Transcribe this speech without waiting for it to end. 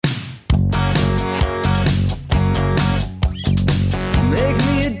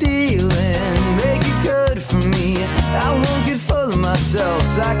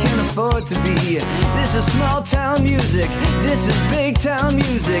small town music. This is big town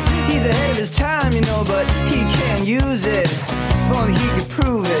music. He's ahead of his time, you know, but he can't use it. If only he could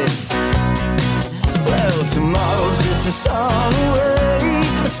prove it. Well, tomorrow's just a song away,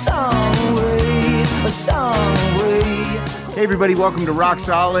 a song away, a song away. Hey everybody, welcome to Rock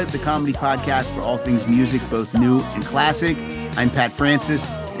Solid, the comedy podcast for all things music, both new and classic. I'm Pat Francis,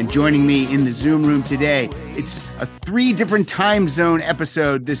 and joining me in the Zoom room today, it's a 3 different time zone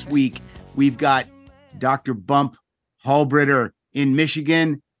episode this week. We've got Dr. Bump Hallbritter in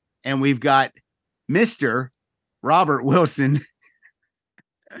Michigan, and we've got Mr. Robert Wilson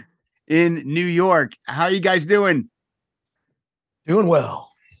in New York. How are you guys doing? Doing well.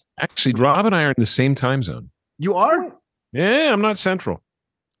 Actually, Rob and I are in the same time zone. You are? Yeah, I'm not central.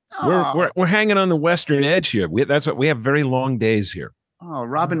 We're hanging on the western edge here. That's what we have. Very long days here. Oh,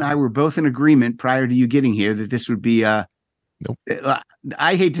 Rob and I were both in agreement prior to you getting here that this would be Nope.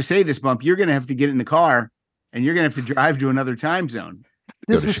 I hate to say this, Bump. You're going to have to get in the car and you're going to have to drive to another time zone.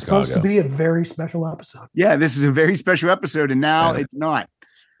 This was supposed to be a very special episode. Yeah, this is a very special episode, and now it's not.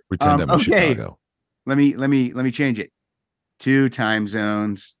 Pretend I'm in Chicago. Let me change it. 2 time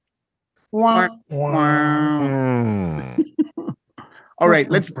zones. Wah, All right,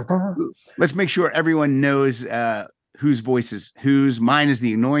 let's make sure everyone knows whose voice is whose. Mine is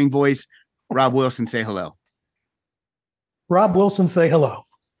the annoying voice. Rob Wilson, say hello. Rob Wilson, say hello.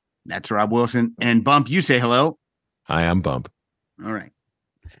 That's Rob Wilson. And Bump, you say hello. Hi, I'm Bump. All right.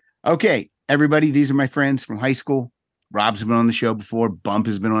 Okay, everybody, these are my friends from high school. Rob's been on the show before. Bump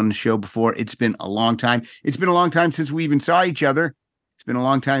has been on the show before. It's been a long time. It's been a long time since we even saw each other. It's been a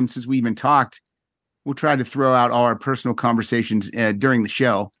long time since we even talked. We'll try to throw out all our personal conversations during the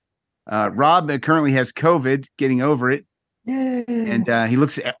show. Rob currently has COVID, getting over it. Yay. And he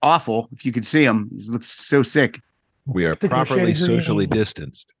looks awful. If you could see him, he looks so sick. We are properly socially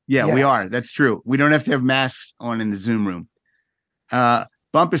distanced. Yeah, Yes. we are. That's true. We don't have to have masks on in the Zoom room.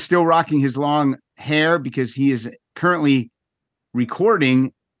 Bump is still rocking his long hair because he is currently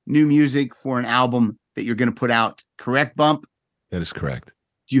recording new music for an album that you're going to put out. Correct, Bump? That is correct.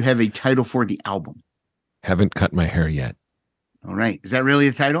 Do you have a title for the album? Haven't cut my hair yet. All right. Is that really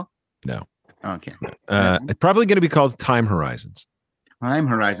the title? No. Okay. It's probably going to be called Time Horizons. Time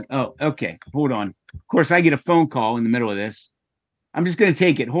Horizon. Oh, okay. Hold on. Of course, I get a phone call in the middle of this. I'm just going to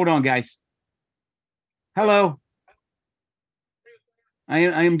take it. Hold on, guys. Hello. I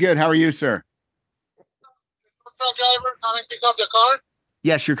am good. How are you, sir? Truck driver coming to pick up the car.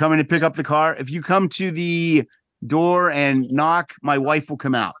 Yes, you're coming to pick up the car. If you come to the door and knock, my wife will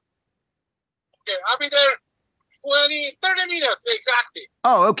come out. Okay, I'll be there 30 minutes exactly.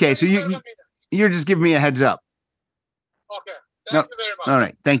 Oh, okay. So 30 minutes. you're just giving me a heads up. Okay, thank you very much. All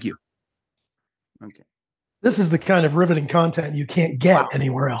right. Thank you. Okay. This is the kind of riveting content you can't get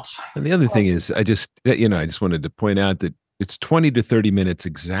anywhere else. And the other thing is, I just wanted to point out that it's 20 to 30 minutes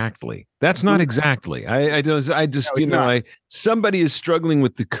exactly. That's not exactly. Somebody is struggling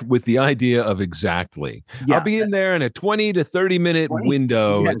with the idea of exactly. Yeah. I'll be in there in a 20 to 30 minute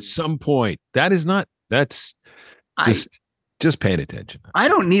window at some point. That's just paying attention. I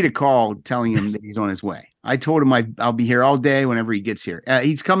don't need a call telling him that he's on his way. I told him I'll be here all day whenever he gets here.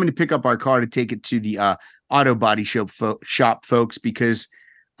 He's coming to pick up our car to take it to the auto body shop, folks, because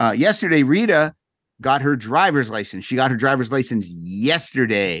yesterday Rita got her driver's license. She got her driver's license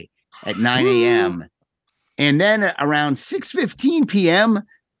yesterday at 9 a.m. And then around 6:15 p.m.,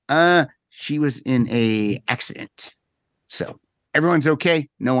 she was in a accident. So everyone's okay.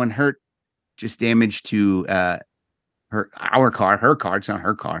 No one hurt. Just damage to our car. Her car. It's not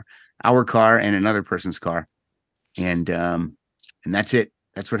her car. Our car and another person's car. And that's it.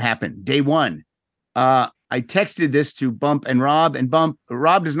 That's what happened. Day one. I texted this to Bump and Rob. And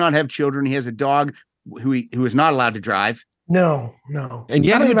Rob does not have children. He has a dog who is not allowed to drive. No. And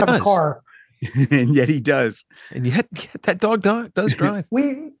yet I don't he even have does. a car. And yet he does. And yet that dog does drive.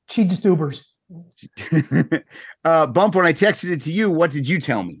 She just Ubers. Bump, when I texted it to you, what did you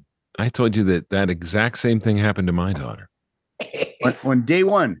tell me? I told you that exact same thing happened to my daughter. On day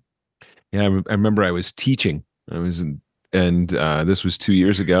one. Yeah, I remember I was teaching. This was 2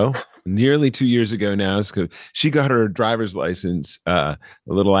 years ago, nearly 2 years ago now. So she got her driver's license a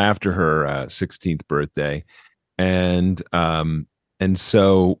little after her 16th birthday, and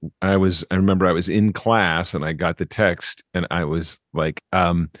so I remember I was in class and I got the text and I was like,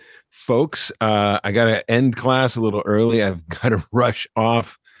 folks, I got to end class a little early. I've got to rush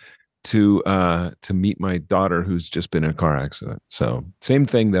off to meet my daughter who's just been in a car accident. So same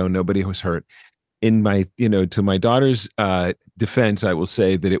thing though. Nobody was hurt. In my, to my daughter's defense, I will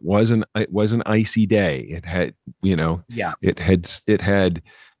say that it was an icy day. It had, it had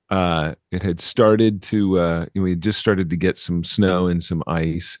It had started to we had just started to get some snow and some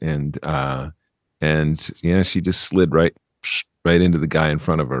ice, and yeah, she just slid right into the guy in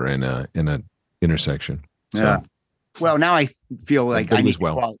front of her in a intersection. So, Yeah. Well, now I feel like but it was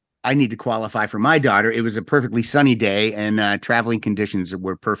well. I need to qualify for my daughter. It was a perfectly sunny day, and traveling conditions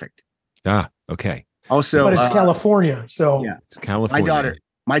were perfect. Okay. Also, but it's California, so yeah, It's California.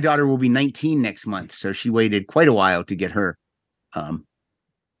 My daughter will be 19 next month, so she waited quite a while to get her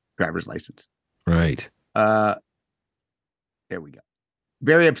driver's license. Right. There we go.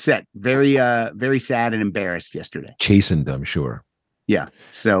 Very upset, very sad and embarrassed yesterday. Chastened, I'm sure. Yeah.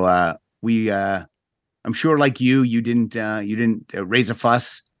 So I'm sure, like you didn't raise a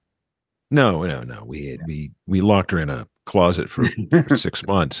fuss. No. We locked her in a closet for 6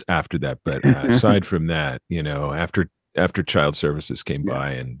 months after that. But aside from that, after child services came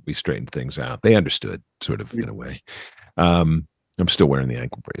by and we straightened things out, they understood sort of in a way. I'm still wearing the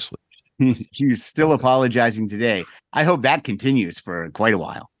ankle bracelet. You're still apologizing today. I hope that continues for quite a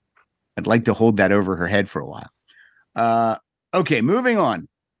while. I'd like to hold that over her head for a while. Okay, moving on.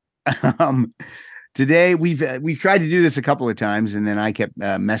 Today we've tried to do this a couple of times, and then I kept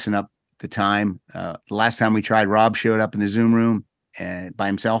messing up the time. The last time we tried, Rob showed up in the Zoom room by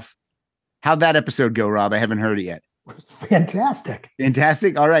himself. How'd that episode go, Rob? I haven't heard it yet. it was fantastic.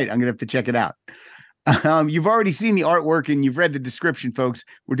 Fantastic. All right, I'm gonna have to check it out. You've already seen the artwork and you've read the description, folks.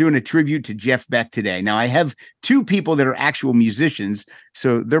 We're doing a tribute to Jeff Beck today. Now, I have two people that are actual musicians,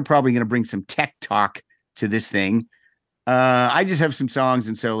 so they're probably going to bring some tech talk to this thing. I just have some songs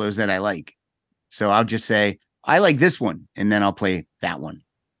and solos that I like. So I'll just say, I like this one, and then I'll play that one.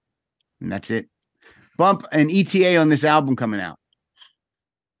 And that's it. Bump an ETA on this album coming out.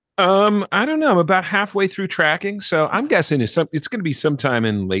 I don't know. I'm about halfway through tracking, so I'm guessing it's going to be sometime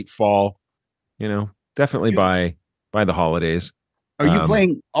in late fall. Definitely by the holidays. Are you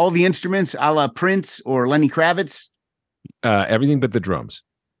playing all the instruments a la Prince or Lenny Kravitz? Everything but the drums.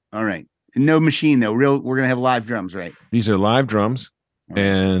 All right. No machine though. We're going to have live drums, right? These are live drums,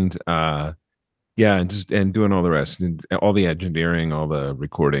 and and doing all the rest, and all the engineering, all the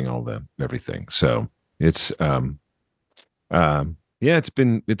recording, all the everything. So it's it's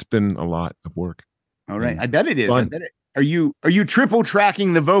been a lot of work. All right. I bet it is. I bet it. Are you triple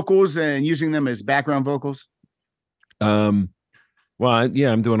tracking the vocals and using them as background vocals? Well,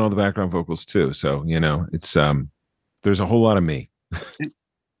 I'm doing all the background vocals too. So, it's there's a whole lot of me.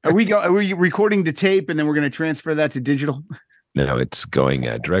 Are we recording to tape and then we're going to transfer that to digital? No, it's going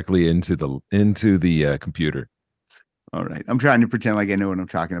directly into the computer. All right. I'm trying to pretend like I know what I'm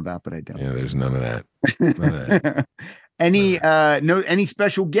talking about, but I don't. Yeah, there's none of that. None of that. Any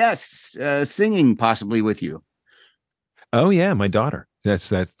special guests singing possibly with you? Oh yeah, my daughter.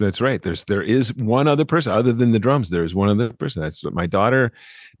 That's right. There is one other person other than the drums. There's one other person. That's my daughter,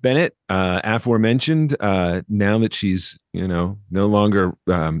 Bennett, aforementioned. Now that she's no longer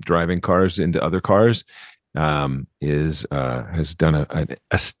driving cars into other cars, has done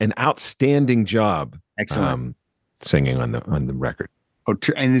an outstanding job. Excellent. Singing on the record. Oh,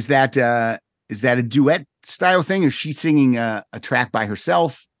 and is that a duet style thing? Is she singing a track by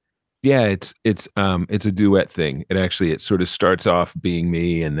herself? Yeah, it's a duet thing. It sort of starts off being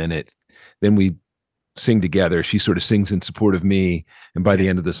me, and then we sing together. She sort of sings in support of me, and by the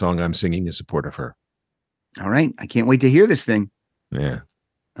end of the song, I'm singing in support of her. All right, I can't wait to hear this thing. Yeah.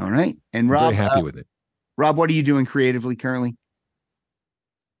 All right, and Rob, I'm very happy with it. Rob, what are you doing creatively currently?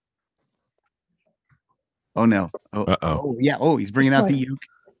 Oh no! Oh yeah! Oh, he's bringing out the uke.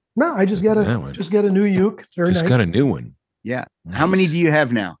 No, I just got a new uke. It's very nice. Got a new one. Yeah. Nice. How many do you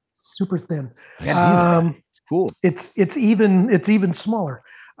have now? Super thin. It's cool. It's even smaller.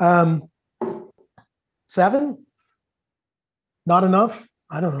 7? Not enough.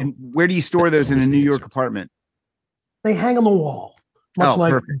 I don't know. And where do you store those in a New York apartment? They hang on the wall, much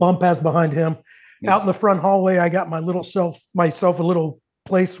like perfect. Bump has behind him. Yes. Out in the front hallway, I got myself a little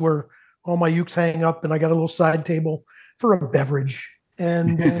place where all my ukes hang up, and I got a little side table for a beverage.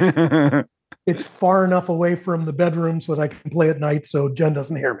 And it's far enough away from the bedroom so that I can play at night so Jen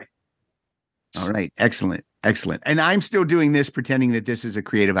doesn't hear me. All right. Excellent. And I'm still doing this, pretending that this is a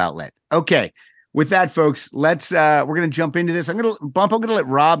creative outlet. Okay. With that, folks, we're going to jump into this. I'm going to let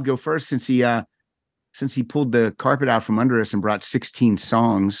Rob go first since he pulled the carpet out from under us and brought 16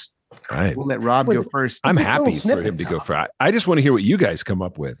 songs. Right. We'll let Rob go first. I'm happy for him to go first. I just want to hear what you guys come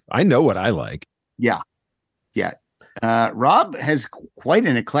up with. I know what I like. Yeah. Rob has quite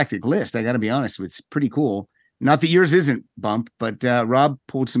an eclectic list. I got to be honest. It's pretty cool. Not that yours isn't, Bump, but Rob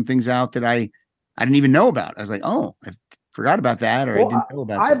pulled some things out that I didn't even know about. I was like, oh, I forgot about that, or I didn't know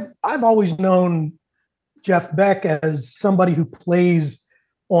about that. I've always known Jeff Beck as somebody who plays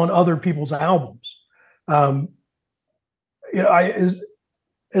on other people's albums. I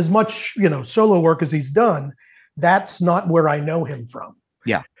as much solo work as he's done, that's not where I know him from.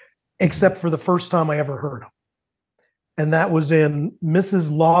 Yeah. Except for the first time I ever heard him. And that was in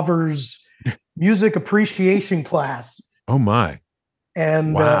Mrs. Lawver's music appreciation class. Oh my.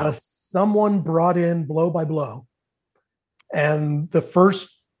 And wow. Someone brought in Blow by Blow. And the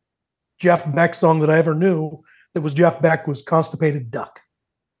first Jeff Beck song that I ever knew that was Jeff Beck was Constipated Duck.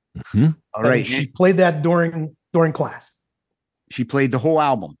 Mm-hmm. All right. And she played that during class. She played the whole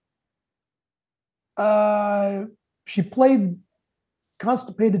album. She played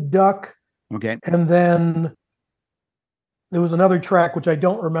Constipated Duck. Okay. And then there was another track, which I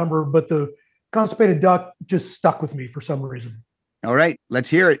don't remember, but the Constipated Duck just stuck with me for some reason. All right, let's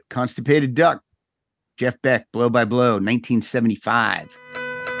hear it. Constipated Duck. Jeff Beck, Blow by Blow, 1975.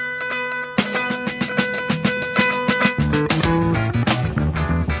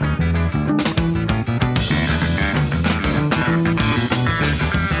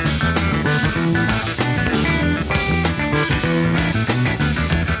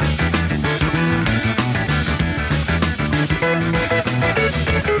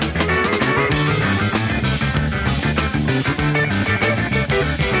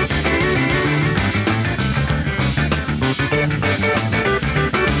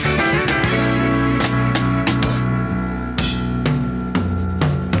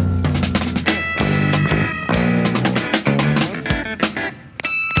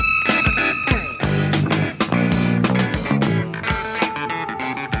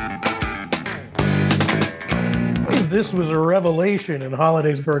 This was a revelation in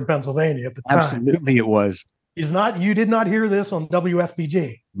Hollidaysburg, Pennsylvania at the time. Absolutely, it was. You did not hear this on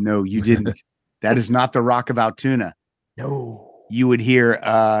WFBG. No, you didn't. That is not the Rock of Altoona. No. You would hear,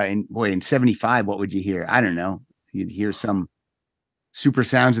 in 75, what would you hear? I don't know. You'd hear some super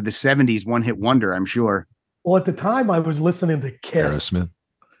sounds of the 70s, one hit wonder, I'm sure. Well, at the time I was listening to Kiss. Aerosmith.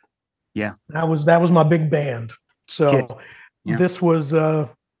 Yeah. That was my big band. So yeah. This was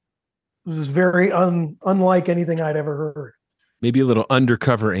very unlike anything I'd ever heard. Maybe a little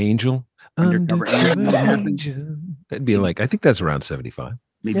Undercover Angel. Undercover Angel. That'd be like, I think that's around 75.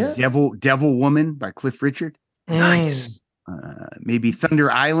 Maybe Devil Woman by Cliff Richard. Nice. Maybe Thunder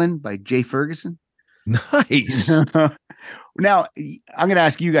Island by Jay Ferguson. Nice. Now, I'm going to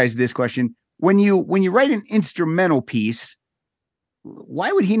ask you guys this question. When you write an instrumental piece,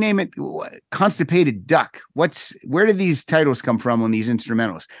 why would he name it Constipated Duck? Where do these titles come from on these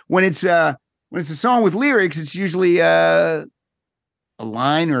instrumentals? When it's a song with lyrics, it's usually a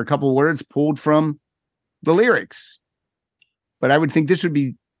line or a couple of words pulled from the lyrics. But I would think this would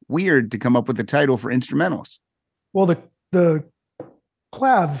be weird to come up with a title for instrumentals. Well, the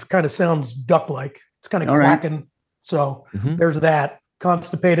clav kind of sounds duck-like. It's kind of quacking. Right. So there's that.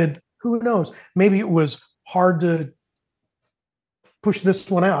 Constipated, who knows? Maybe it was hard to push this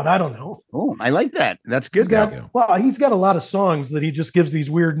one out. I don't know. Oh, I like that. That's good. He's got a lot of songs that he just gives these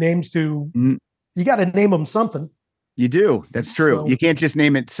weird names to. Mm. You got to name them something. You do. That's true. So, you can't just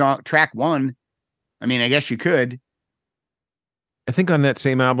name it track one. I mean, I guess you could. I think on that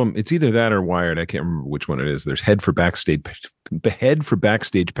same album, it's either that or Wired. I can't remember which one it is. There's Head for Backstage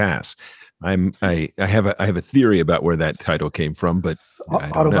Pass. I have a theory about where that title came from, but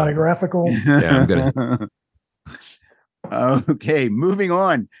autobiographical. Yeah, I'm gonna. Okay, moving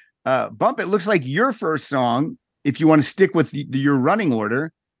on. Bump, it looks like your first song, if you want to stick with your running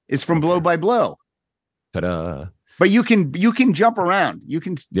order, is from Blow by Blow. Ta-da. But you can jump around. You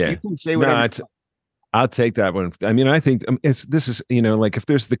can say whatever. No, I'll take that one. I mean, I think this is like if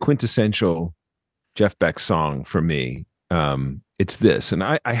there's the quintessential Jeff Beck song for me, it's this. And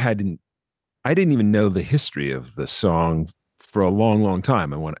I didn't even know the history of the song for a long, long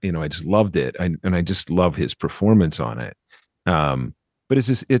time. I just loved it. And I just love his performance on it. But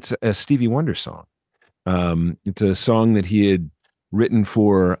it's a Stevie Wonder song. It's a song that he had written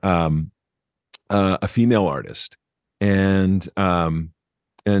for a female artist. And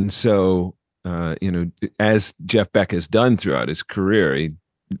so, as Jeff Beck has done throughout his career, he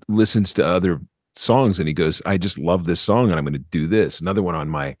listens to other songs and he goes, I just love this song and I'm going to do this. Another one on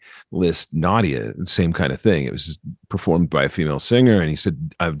my list, Nadia, same kind of thing. It was just performed by a female singer. And he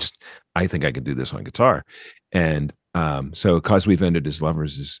said, I think I could do this on guitar. And so Cause We've Ended as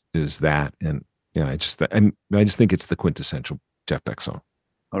Lovers is that. And I just think it's the quintessential Jeff Beck song.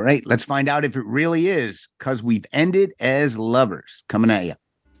 All right, let's find out if it really is Cause We've Ended as Lovers. Coming at you.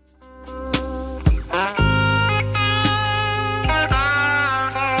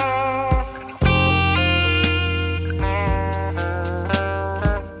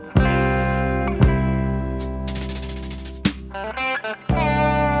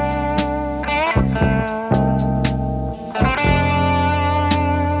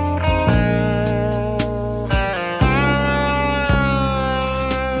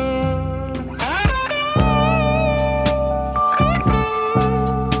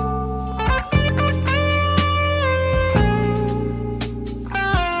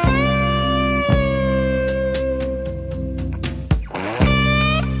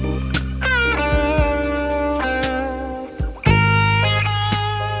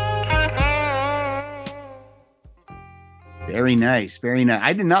 Very nice. Very nice.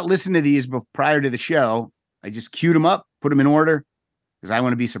 I did not listen to these prior to the show. I just queued them up, put them in order because I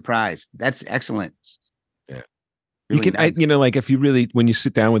want to be surprised. That's excellent. Yeah. Really You can, nice. like if you really, when you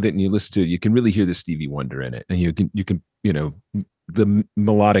sit down with it and you listen to it, you can really hear the Stevie Wonder in it. And you can, the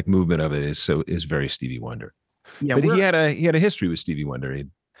melodic movement of it is very Stevie Wonder. Yeah, but he had a history with Stevie Wonder.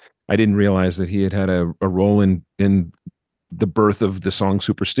 I didn't realize that he had a role in the birth of the song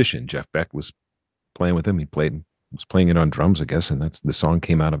Superstition. Jeff Beck was playing with him. He was playing it on drums, I guess, and that's the song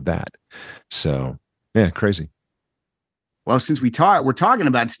came out of that. So yeah, crazy. Well, since we're talking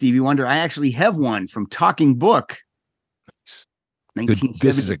about Stevie Wonder, I actually have one from Talking Book,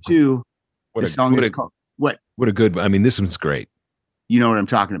 1972. The song is called what? What a good. I mean, this one's great. You know what I'm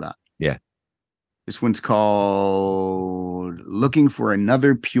talking about? Yeah. This one's called "Looking for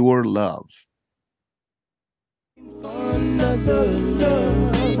Another Pure Love." Another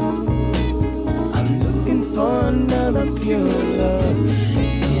love. I'm looking for another pure love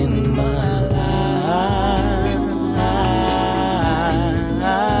in my life.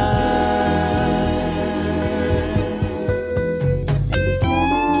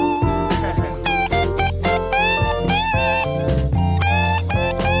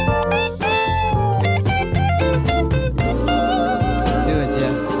 Do it,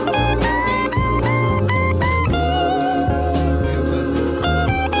 Jeff.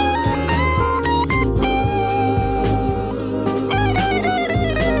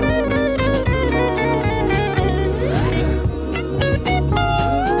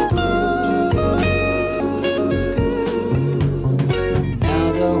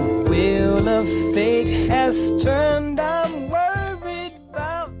 Turned, I'm worried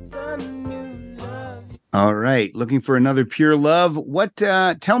about the new love. All right, looking for another pure love. What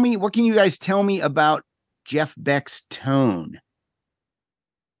can you guys tell me about Jeff Beck's tone?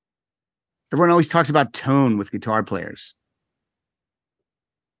 Everyone always talks about tone with guitar players.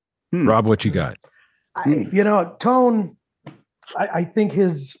 Rob, what you got? Tone, I think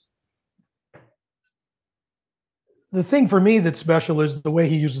the thing for me that's special is the way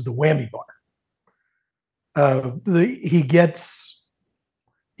he uses the whammy bar. He gets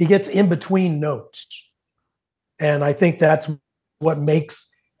in between notes, and I think that's what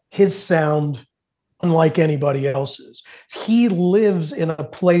makes his sound unlike anybody else's. He lives in a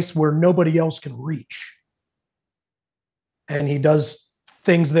place where nobody else can reach, and he does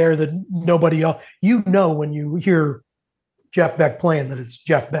things there that nobody else. When you hear Jeff Beck playing that it's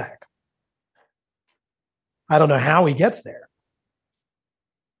Jeff Beck. I don't know how he gets there.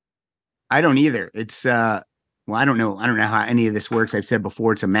 I don't either. It's I don't know how any of this works. I've said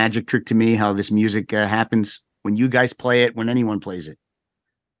before, it's a magic trick to me how this music happens when you guys play it, when anyone plays it.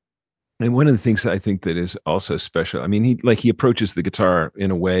 And one of the things I think that is also special, I mean, he approaches the guitar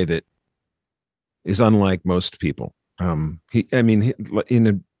in a way that is unlike most people. If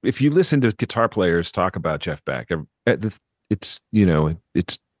you listen to guitar players talk about Jeff Beck, it's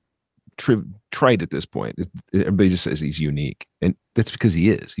trite at this point. Everybody just says he's unique, and that's because he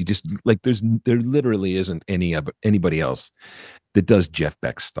is. He just there literally isn't anybody else that does Jeff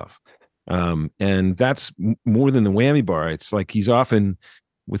Beck stuff, and that's more than the whammy bar. It's like he's often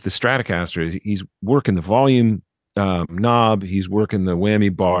with the Stratocaster, he's working the volume knob, he's working the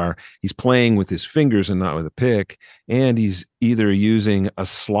whammy bar, he's playing with his fingers and not with a pick, and he's either using a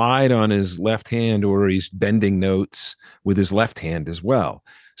slide on his left hand or he's bending notes with his left hand as well.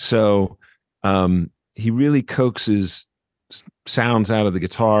 So he really coaxes sounds out of the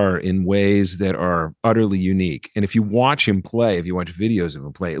guitar in ways that are utterly unique. And if you watch him play, if you watch videos of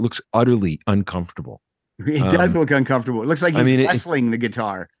him play, it looks utterly uncomfortable. It does look uncomfortable. It looks like he's wrestling the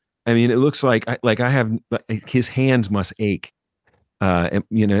guitar. I mean, it looks like his hands must ache.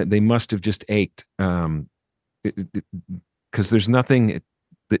 They must have just ached because there's nothing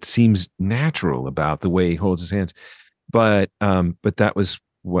that seems natural about the way he holds his hands. But that was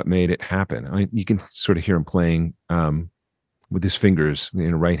what made it happen. I mean, you can sort of hear him playing with his fingers,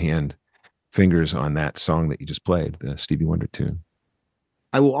 right hand fingers on that song that you just played, the Stevie Wonder tune.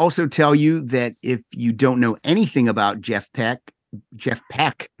 I will also tell you that if you don't know anything about Jeff Beck,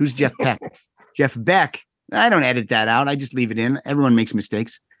 who's Jeff Beck? Jeff Beck. I don't edit that out. I just leave it in. Everyone makes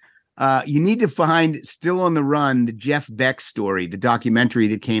mistakes. You need to find Still on the Run, the Jeff Beck story, the documentary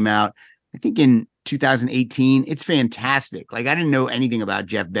that came out, I think in 2018. It's fantastic. Like, I didn't know anything about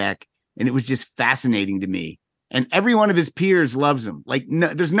Jeff Beck, and it was just fascinating to me. And every one of his peers loves him. Like,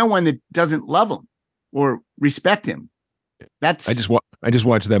 there's no one that doesn't love him or respect him. I just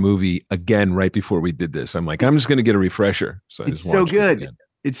watched that movie again right before we did this. I'm like, I'm just going to get a refresher. So it's so good.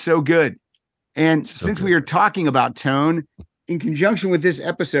 It's so good. And since we are talking about tone, in conjunction with this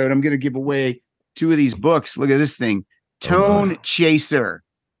episode, I'm going to give away 2 of these books. Look at this thing. Tone Chaser.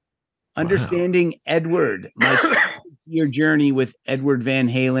 Understanding Edward. My your journey with Edward Van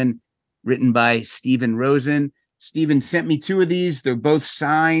Halen, written by Stephen Rosen. Stephen sent me 2 of these. They're both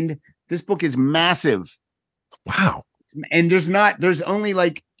signed. This book is massive. Wow. And there's only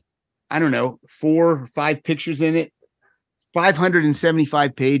like, I don't know, 4 or 5 pictures in it.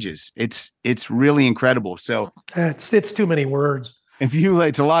 575 pages. It's really incredible. So it's too many words.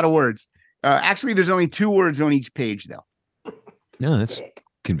 It's a lot of words. Actually, there's only 2 words on each page, though. No, that's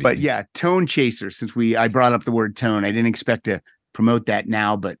convenient. But yeah, Tone Chaser. Since I brought up the word tone, I didn't expect to promote that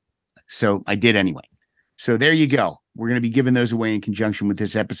now, but so I did anyway. So there you go. We're going to be giving those away in conjunction with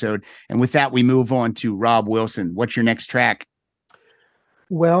this episode. And with that, we move on to Rob Wilson. What's your next track?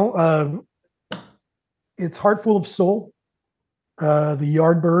 Well, it's Heart Full of Soul. The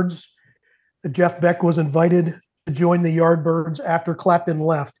Yardbirds. Jeff Beck was invited to join the Yardbirds after Clapton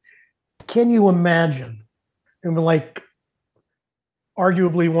left. Can you imagine? And like,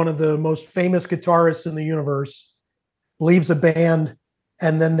 arguably one of the most famous guitarists in the universe leaves a band,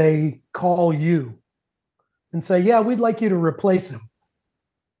 and then they call you and say, yeah, we'd like you to replace him.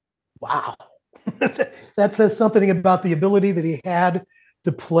 Wow. That says something about the ability that he had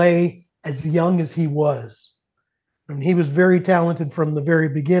to play as young as he was. I mean, he was very talented from the very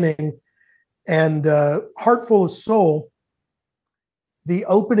beginning. And Heart Full of Soul, the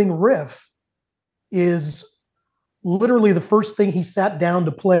opening riff is literally the first thing he sat down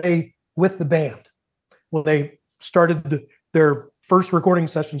to play with the band when they started their first recording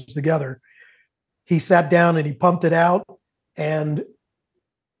sessions together. He sat down and he pumped it out, and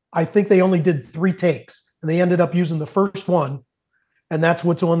I think they only did 3 takes, and they ended up using the first one, and that's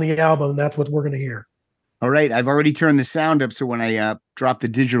what's on the album, and that's what we're going to hear. All right, I've already turned the sound up, so when I drop the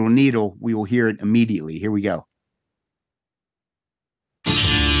digital needle, we will hear it immediately. Here we go.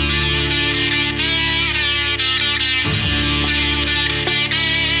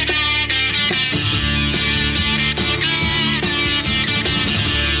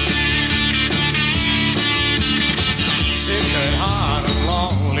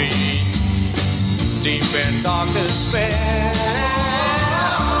 Deep in dark despair,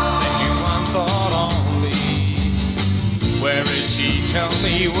 thinking one thought only. Where is she? Tell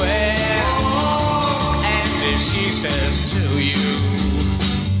me where. And if she says to you,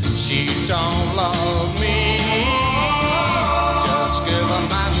 she don't love me, just give her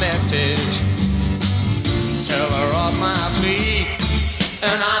my message, tell her of my plea.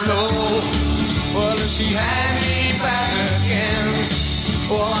 And I know, well, if she had me back again,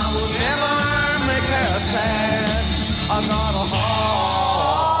 well, I would never make her sad. I got a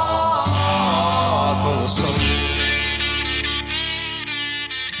heart full of soul.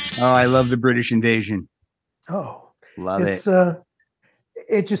 Oh, I love the British invasion. Oh, Love it.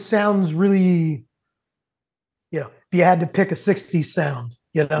 It just sounds really, if you had to pick a 60s sound,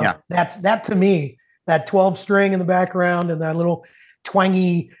 that to me, that 12 string in the background and that little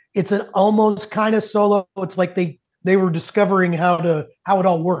twangy, it's an almost kind of solo. It's like they were discovering how it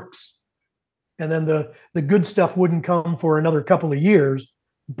all works. And then the good stuff wouldn't come for another couple of years,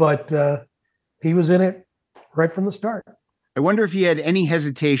 but he was in it right from the start. I wonder if he had any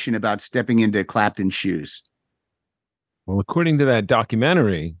hesitation about stepping into Clapton's shoes. Well, according to that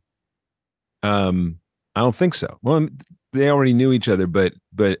documentary, I don't think so. Well, they already knew each other, but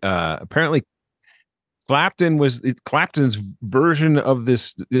apparently Clapton's version of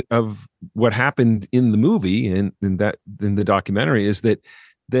this, of what happened in the movie and in the documentary is that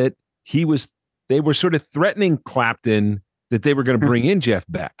they were sort of threatening Clapton that they were going to bring in Jeff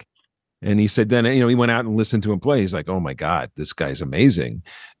Beck. And he said, then, he went out and listened to him play. He's like, oh my God, this guy's amazing.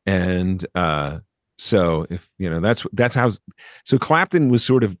 And, so if, that's how, so Clapton was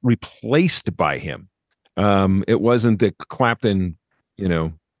sort of replaced by him. It wasn't that Clapton,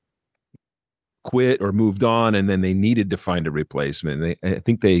 quit or moved on and then they needed to find a replacement. I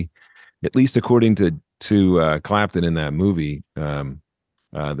think they, at least according to Clapton in that movie,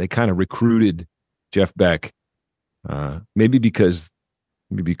 they kind of recruited Jeff Beck, maybe because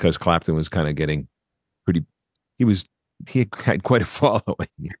Clapton was kind of getting pretty, he had quite a following.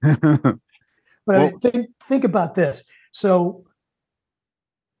 But think about this. So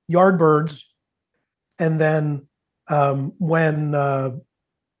Yardbirds, and then when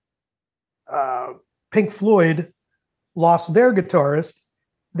Pink Floyd lost their guitarist,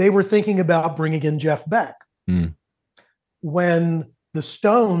 they were thinking about bringing in Jeff Beck. Mm. When the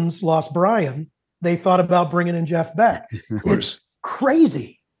Stones lost Brian, they thought about bringing in Jeff Beck. It's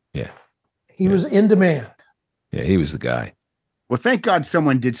crazy. Yeah. He was in demand. Yeah, he was the guy. Well, thank God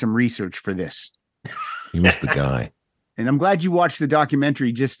someone did some research for this. He was the guy. And I'm glad you watched the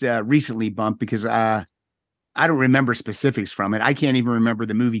documentary just recently, Bump, because I don't remember specifics from it. I can't even remember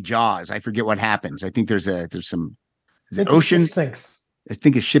the movie Jaws. I forget what happens. I think there's some is it ocean sinks. I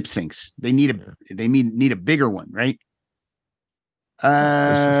think a ship sinks. They need a bigger one, right?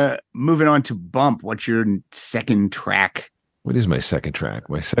 Moving on to Bump. What's your second track? What is my second track?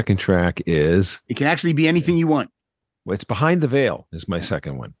 My second track is, it can actually be anything you want. Well, it's Behind the Veil is my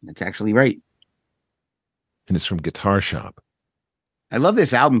second one. That's actually right. And it's from Guitar Shop. I love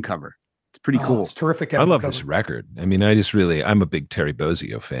this album cover. It's pretty cool. It's terrific. I love this record. I mean, I'm a big Terry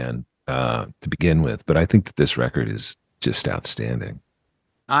Bozzio fan to begin with, but I think that this record is just outstanding.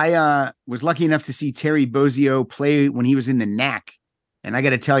 I was lucky enough to see Terry Bozzio play when he was in the Knack. And I got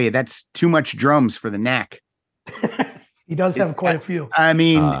to tell you, that's too much drums for the Knack. He does have quite a few. I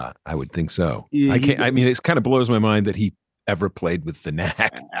mean, I would think so. It kind of blows my mind that he ever played with the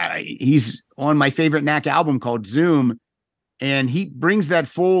Knack. He's on my favorite Knack album called Zoom. And he brings that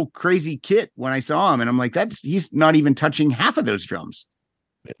full crazy kit when I saw him. And I'm like, he's not even touching half of those drums.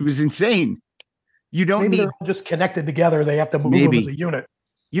 It was insane. You don't Maybe need they're all just connected together. They have to move them as a unit.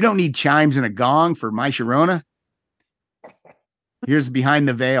 You don't need chimes and a gong for My Sharona. Here's Behind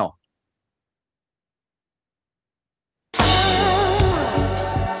the Veil.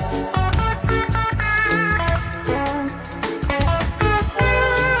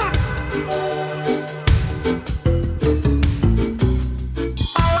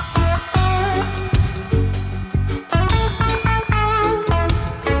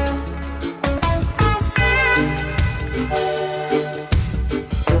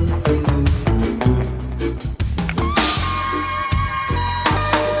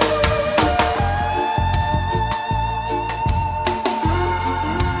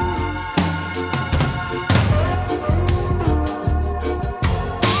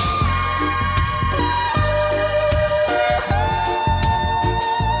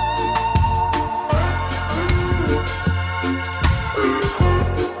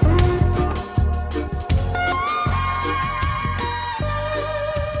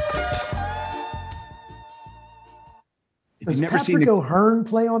 Does Patrick O'Hearn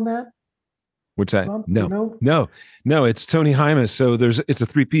play on that? What's that? Bump? No. It's Tony Hymas. So it's a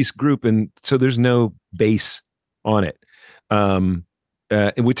 3-piece group, and so there's no bass on it,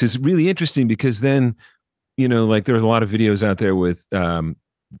 which is really interesting because then, like there are a lot of videos out there with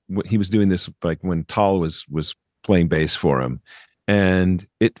he was doing this like when Tal was playing bass for him, and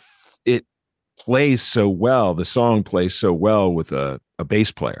it plays so well. The song plays so well with a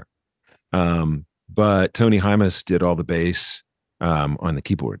bass player. But Tony Hymas did all the bass on the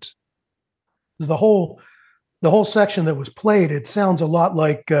keyboards. The whole section that was played, it sounds a lot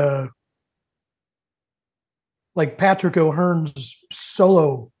like Patrick O'Hearn's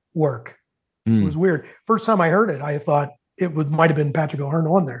solo work. It was weird. First time I heard it, I thought might have been Patrick O'Hearn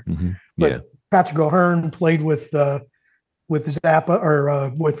on there. Mm-hmm. But Yeah. Patrick O'Hearn played with Zappa or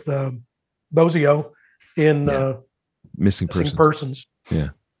with Bozzio in Missing Persons. Yeah.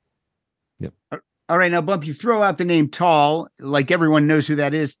 Yep. All right, now, Bump, you throw out the name Tal, like everyone knows who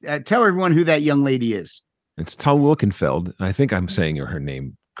that is. Tell everyone who that young lady is. It's Tal Wilkenfeld. I think I'm saying her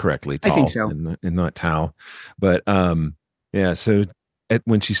name correctly. Tal, I think so. And not Tal. But so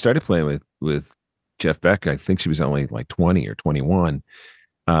when she started playing with Jeff Beck, I think she was only like 20 or 21,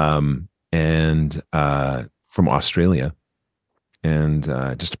 and from Australia, and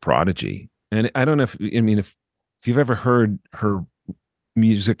just a prodigy. And I don't know if you've ever heard her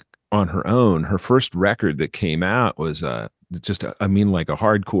music on her own. Her first record that came out was like a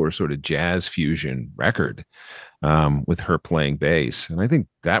hardcore sort of jazz fusion record with her playing bass. And I think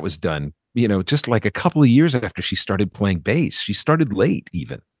that was done, just like a couple of years after she started playing bass. She started late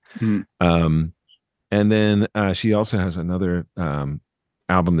even. And then she also has another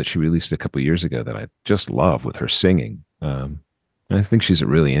album that she released a couple of years ago that I just love with her singing. And I think she's a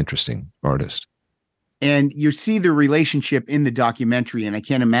really interesting artist. And you see the relationship in the documentary, and I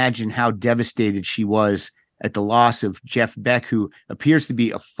can't imagine how devastated she was at the loss of Jeff Beck, who appears to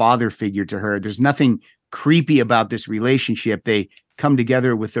be a father figure to her. There's nothing creepy about this relationship. They come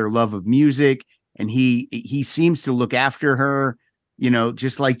together with their love of music, and he seems to look after her,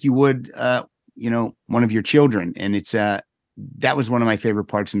 just like you would, one of your children. And it's that was one of my favorite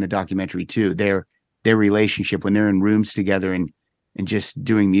parts in the documentary too. Their relationship when they're in rooms together and just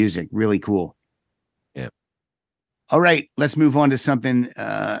doing music, really cool. Yeah. All right, let's move on to something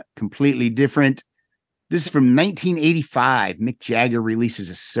completely different. This is from 1985. Mick Jagger releases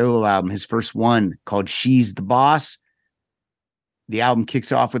a solo album, his first one, called She's the Boss. The album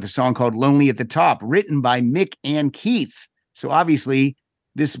kicks off with a song called Lonely at the Top, written by Mick and Keith. So obviously,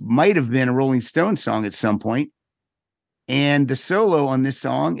 this might have been a Rolling Stones song at some point. And the solo on this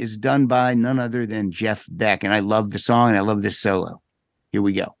song is done by none other than Jeff Beck. And I love the song and I love this solo. Here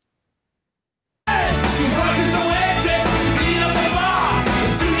we go.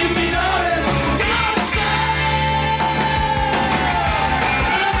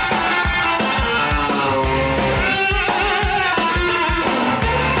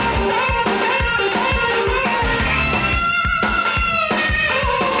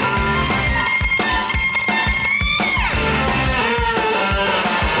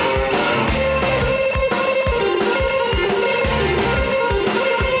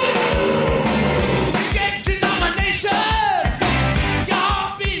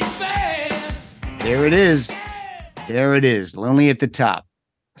 There it is. There it is. Lonely at the Top.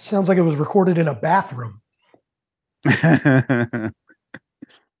 Sounds like it was recorded in a bathroom. That's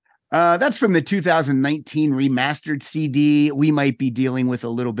from the 2019 remastered CD. We might be dealing with a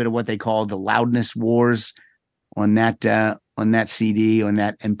little bit of what they call the loudness wars on that CD, on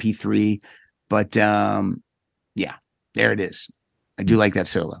that MP3. But yeah, there it is. I do like that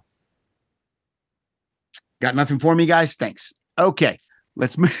solo. Got nothing for me, guys? Thanks. Okay,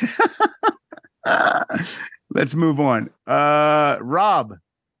 let's move. Let's move on. Rob,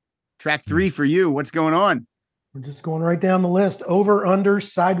 track 3 for you. What's going on? We're just going right down the list. Over, under,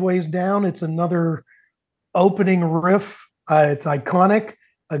 sideways, down. It's another opening riff. It's iconic.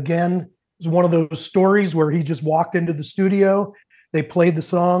 Again, it's one of those stories where he just walked into the studio, they played the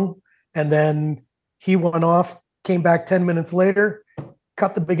song, and then he went off, came back 10 minutes later,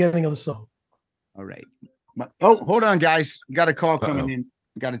 cut the beginning of the song. All right. Oh, hold on, guys. Got a call coming in.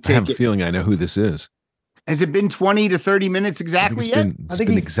 Got to take I have it. a feeling I know who this is. Has it been 20 to 30 minutes exactly yet? I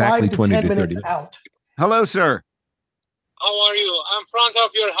think he's exactly 5 to 20 10 to 30 minutes minutes. out. Hello, sir. How are you? I'm front of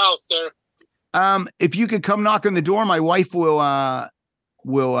your house, sir. If you could come knock on the door, my wife will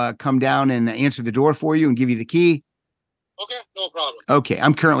come down and answer the door for you and give you the key. Okay, no problem. Okay,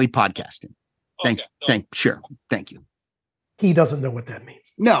 I'm currently podcasting. Sure. Thank you. He doesn't know what that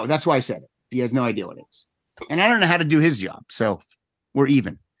means. No, that's why I said it. He has no idea what it is. And I don't know how to do his job. So we're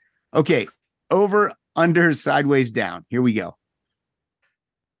even. Okay. Over, under, sideways, down. Here we go.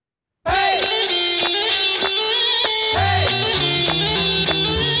 Cars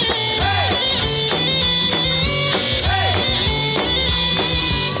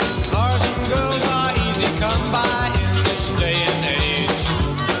and girls are easy come by in this day and age.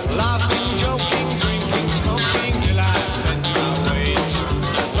 Laughing, joking, drinking, smoking till I spent my wage.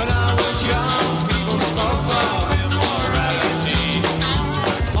 When I was young, people spoke of immorality.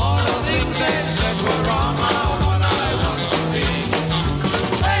 All the things they said were wrong are what I want to be.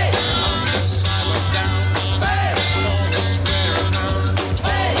 Hey, on the sideways down, hey, slow and square and round.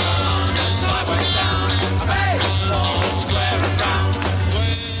 Hey, on the sideways down, hey, slow and square and round.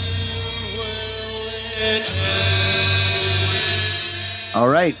 All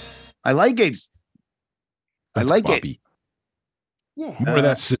right. I like it. I That's like Bobby. Yeah. Remember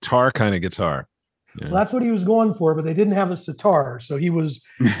that sitar kind of guitar? Yeah. Well, that's what he was going for, but they didn't have a sitar. So he was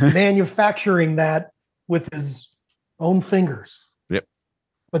manufacturing that with his own fingers. Yep.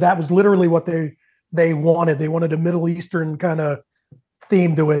 But that was literally what they wanted. They wanted a Middle Eastern kind of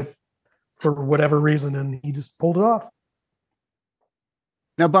theme to it for whatever reason, and he just pulled it off.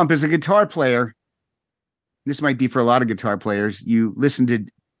 Now, Bump, as a guitar player, this might be for a lot of guitar players. You listen to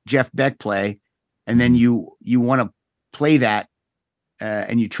Jeff Beck play, and then you want to play that,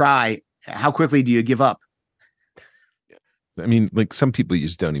 and you try. How quickly do you give up? I mean, like some people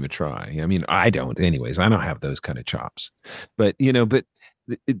just don't even try. I mean, I don't anyways. I don't have those kind of chops. But, the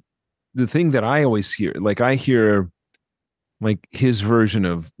thing that I always hear, like I hear like his version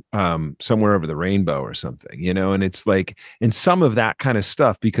of Somewhere Over the Rainbow or something, and it's like, and some of that kind of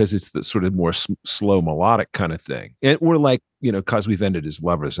stuff, because it's the sort of more slow melodic kind of thing. And we're like, Cause We've Ended as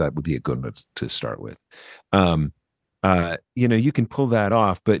Lovers, that would be a good one to start with. You can pull that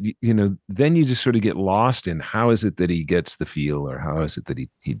off, but then you just sort of get lost in how is it that he gets the feel, or how is it that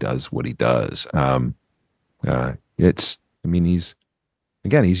he does what he does. He's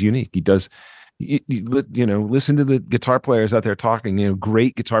unique. He does, listen to the guitar players out there talking,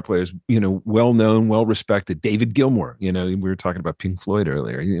 great guitar players, well known, well respected. David Gilmour, we were talking about Pink Floyd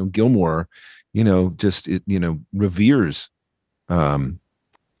earlier. Gilmour, reveres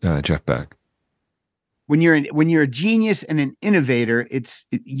Jeff Beck. When you're a genius and an innovator,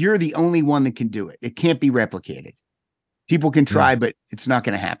 you're the only one that can do it. It can't be replicated. People can try, but it's not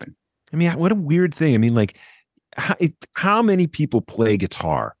going to happen. I mean, what a weird thing. I mean, like, how many people play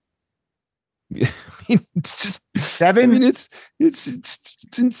guitar? I mean, it's just 7. I mean, it's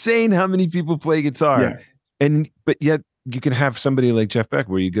insane how many people play guitar, Yeah. but yet you can have somebody like Jeff Beck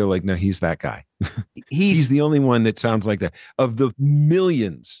where you go like, no, he's that guy. He's the only one that sounds like that. Of the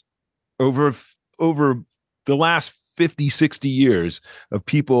millions over the last 50, 60 years of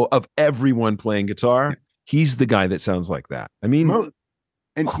people, of everyone playing guitar, he's the guy that sounds like that. I mean,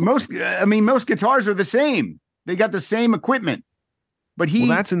 most guitars are the same. They got the same equipment, but he's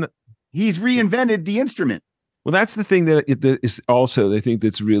reinvented the instrument. Well, that's the thing that is also, I think,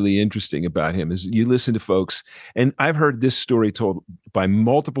 that's really interesting about him is you listen to folks, and I've heard this story told by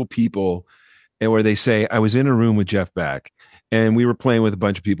multiple people, and where they say, I was in a room with Jeff Beck and we were playing with a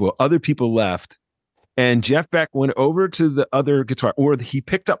bunch of people. Other people left, and Jeff Beck went over to the other guitar, or he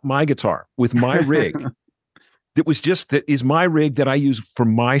picked up my guitar with my rig. That is my rig that I use for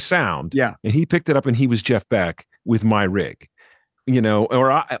my sound. Yeah. And he picked it up and he was Jeff Beck with my rig,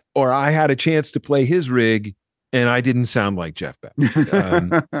 or I had a chance to play his rig and I didn't sound like Jeff Beck.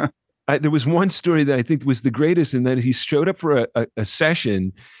 There was one story that I think was the greatest, in that he showed up for a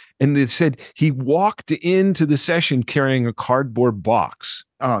session, and they said he walked into the session carrying a cardboard box.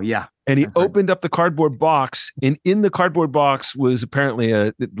 Oh, yeah. And he opened up the cardboard box, and in the cardboard box was apparently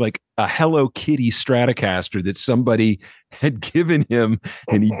a Hello Kitty Stratocaster that somebody had given him,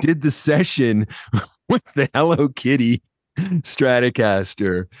 and he did the session with the Hello Kitty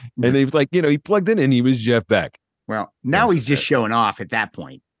Stratocaster. And they was like, he plugged in and he was Jeff Beck. Well, now he's just showing off at that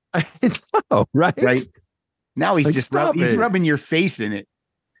point. I know, right? Right. Now he's like, just rubbing your face in it.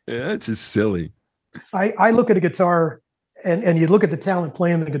 Yeah, it's just silly. I look at a guitar and you look at the talent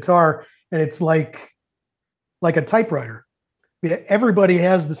playing the guitar, and it's like a typewriter. Everybody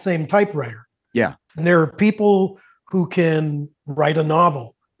has the same typewriter. Yeah. And there are people who can write a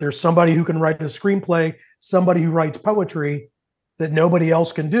novel. There's somebody who can write a screenplay, somebody who writes poetry that nobody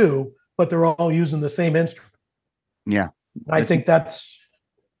else can do, but they're all using the same instrument. Yeah. I think that's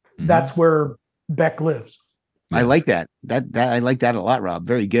where Beck lives. I like that. I like that a lot, Rob.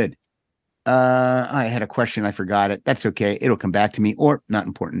 Very good. I had a question. I forgot it. That's okay. It'll come back to me, or not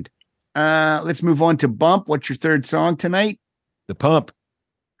important. Let's move on to Bump. What's your third song tonight? The Pump.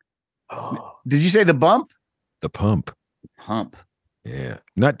 Oh. Did you say The Bump? The Pump. Pump. Yeah.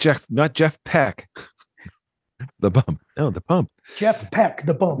 Not Jeff Peck. The Bump. No, The Pump. Jeff Peck,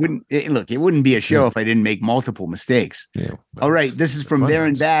 The Bump. It wouldn't be a show if I didn't make multiple mistakes. Yeah. All right. This is from There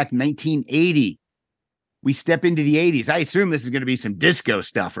and Back, 1980. We step into the 80s. I assume this is going to be some disco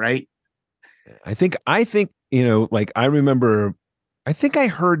stuff, right? I think, like I remember, I think I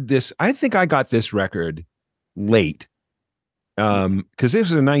heard this. I think I got this record late. Because this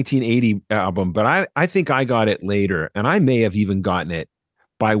was a 1980 album, but I think I got it later, and I may have even gotten it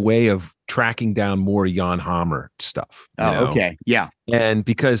by way of tracking down more Jan Hammer stuff. Okay. Yeah. And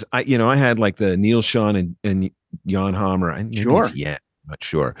because I had like the Neil Schon and Jan Hammer. Sure. Yeah, not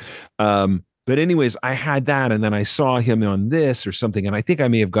sure. But anyways, I had that, and then I saw him on this or something, and I think I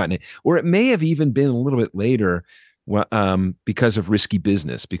may have gotten it, or it may have even been a little bit later, because of Risky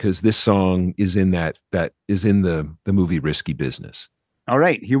Business, because this song is in that is in the movie Risky Business. All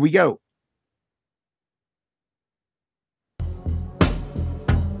right, here we go.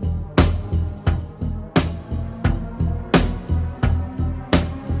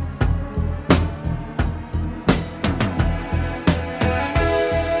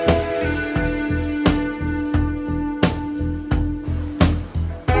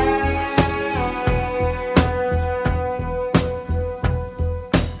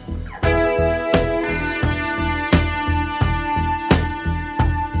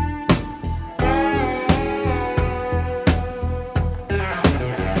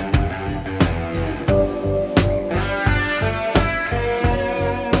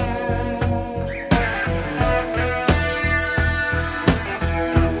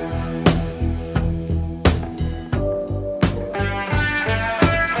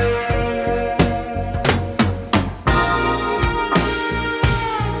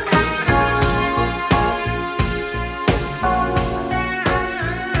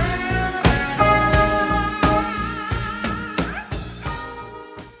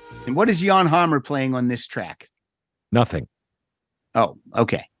 What is Jan Hammer playing on this track? Nothing. Oh,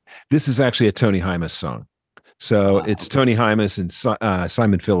 okay. This is actually a Tony Hymas song. So it's Tony Hymas, and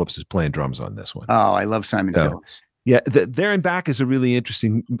Simon Phillips is playing drums on this one. Oh, I love Simon Phillips. Yeah, There and Back is a really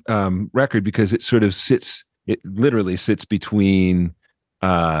interesting record, because it sort of literally sits between,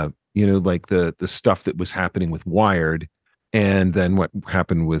 like the stuff that was happening with Wired, and then what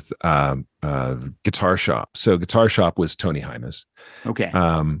happened with Guitar Shop. So Guitar Shop was Tony Hymas. Okay.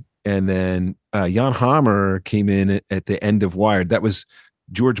 And then Jan Hammer came in at the end of Wired. That was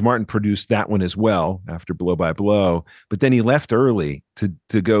George Martin produced that one as well after Blow by Blow, but then he left early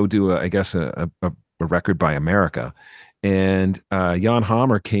to go do a record by America. and Jan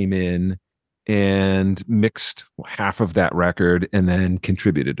Hammer came in and mixed half of that record and then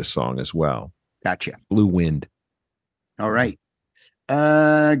contributed a song as well. Gotcha. Blue Wind. All right.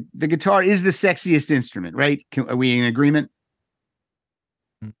 The guitar is the sexiest instrument, right? Are we in agreement?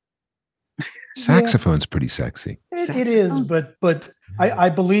 Saxophone's pretty sexy. It is, but I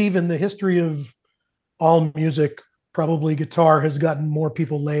believe in the history of all music, probably guitar has gotten more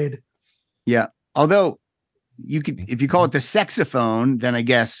people laid. Yeah. Although you could, if you call it the saxophone, then I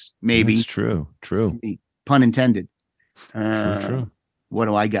guess maybe. It's true. True. Pun intended. True. What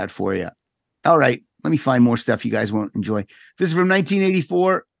do I got for you? All right. Let me find more stuff you guys won't enjoy. This is from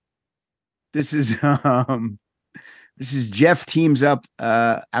 1984. This is Jeff teams up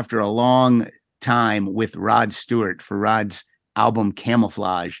after a long time with Rod Stewart for Rod's album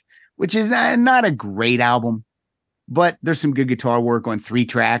Camouflage, which is not a great album, but there's some good guitar work on 3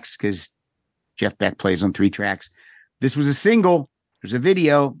 tracks because Jeff Beck plays on 3 tracks. This was a single. There's a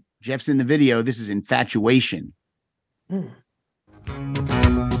video. Jeff's in the video. This is Infatuation. A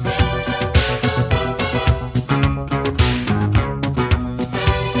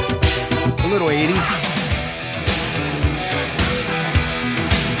little 80s.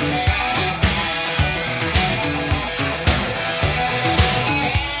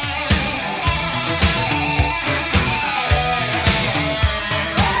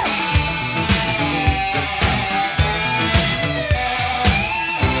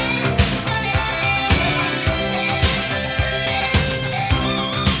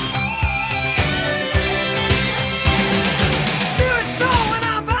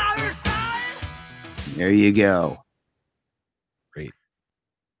 There you go. Great.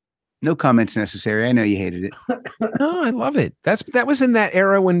 No comments necessary. I know you hated it. No, I love it. That was in that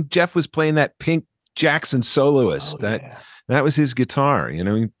era when Jeff was playing that Pink Jackson soloist. That was his guitar, you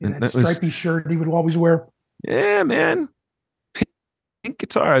know. That stripy shirt he would always wear. Yeah, man. Pink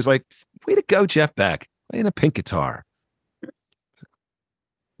guitar. I was like, way to go, Jeff Beck. Playing a pink guitar.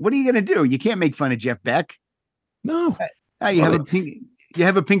 What are you gonna do? You can't make fun of Jeff Beck. No. You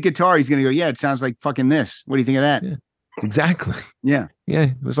have a pink guitar. He's gonna go, yeah, it sounds like fucking this. What do you think of that? Yeah, exactly. Yeah. Yeah.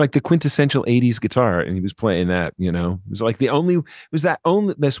 It was like the quintessential 80s guitar, and he was playing that, you know. It was like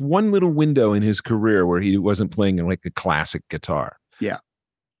this one little window in his career where he wasn't playing like a classic guitar. Yeah.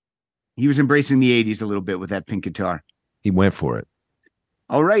 He was embracing the 80s a little bit with that pink guitar. He went for it.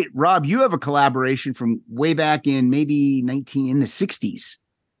 All right, Rob, you have a collaboration from way back in maybe in the 60s.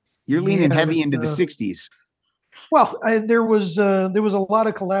 You're leaning heavy into the 60s. Well, there was a lot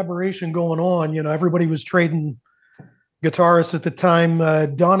of collaboration going on. You know, everybody was trading guitarists at the time.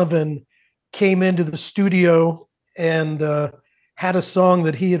 Donovan came into the studio and had a song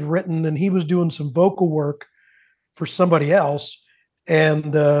that he had written, and he was doing some vocal work for somebody else,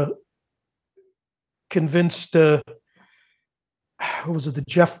 and convinced what was it, the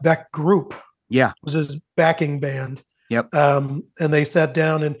Jeff Beck Group? Yeah, was his backing band. Yep. And they sat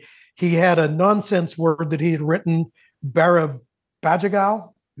down, and he had a nonsense word that he had written,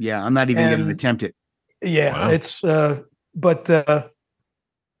 Barabajagal. Yeah, I'm not even going to attempt it. Yeah, wow. It's so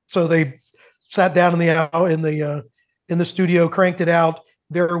they sat down in the studio, cranked it out.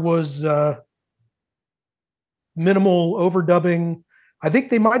 There was minimal overdubbing. I think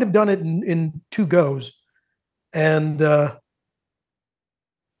they might have done it in 2 goes. And I'm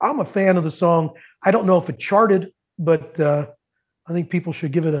a fan of the song. I don't know if it charted, but I think people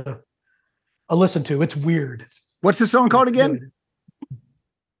should give it a listen to. It's weird. What's the song called again?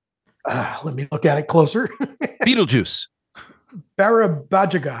 Let me look at it closer. Beetlejuice.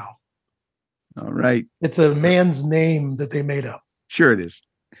 Barabajagal. All right. It's a man's name that they made up. Sure it is.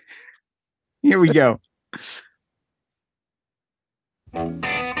 Here we go.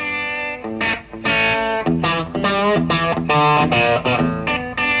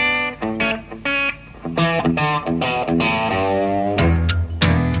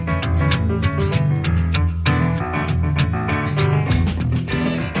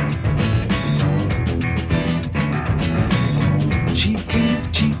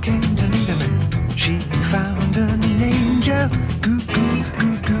 She came to meet a man. She found an angel. Goo goo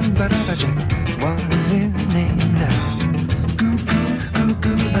goo goo barabajaga was his name now. Goo goo goo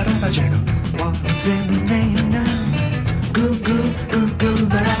goo barabajaga was his name now. Goo goo goo goo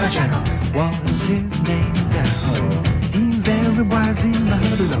barabajaga was his name now. He very wisely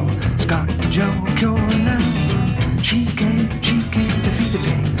loved below. Scott Joe Cure now. She came to feed the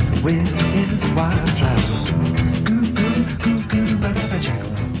pain with his wildflower. Goo goo goo goo barabajaga.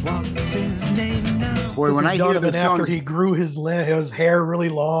 What's his name now? Boy, when I hear the song, after he grew his hair really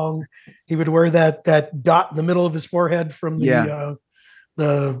long, he would wear that dot in the middle of his forehead from the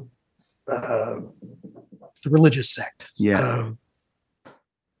It's a religious sect. Yeah.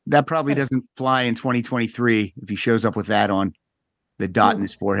 That probably doesn't fly in 2023 if he shows up with that on the dot in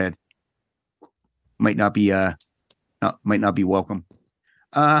his forehead. Might not be welcome.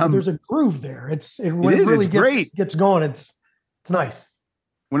 There's a groove there. When it really gets going. It's nice.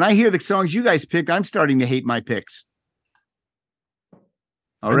 When I hear the songs you guys picked, I'm starting to hate my picks.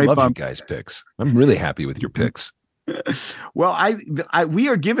 All right, I love Bump. you guys' picks. I'm really happy with your picks. Well, we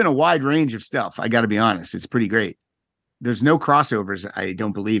are given a wide range of stuff. I got to be honest. It's pretty great. There's no crossovers. I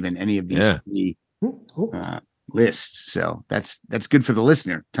don't believe in any of these lists. So that's good for the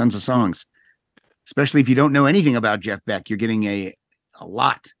listener. Tons of songs, especially if you don't know anything about Jeff Beck. You're getting a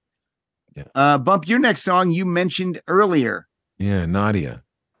lot. Yeah. Bump, your next song you mentioned earlier. Yeah, Nadia.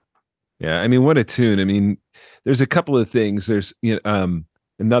 Yeah, I mean, what a tune. I mean, there's a couple of things. There's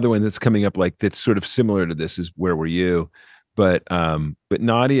another one that's coming up that's sort of similar to this is Where Were You? But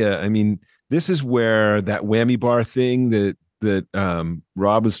Nadia, I mean, this is where that whammy bar thing that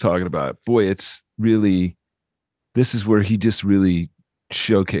Rob was talking about. Boy, this is where he just really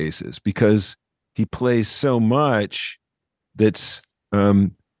showcases, because he plays so much that's for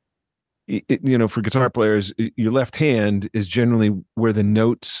guitar players, your left hand is generally where the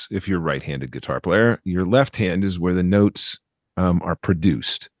notes, if you're a right-handed guitar player, your left hand is where the notes are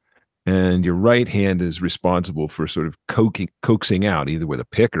produced. And your right hand is responsible for sort of coaxing out, either with a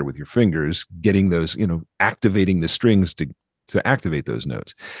pick or with your fingers, getting those, activating the strings to activate those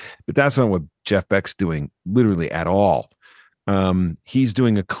notes. But that's not what Jeff Beck's doing literally at all. He's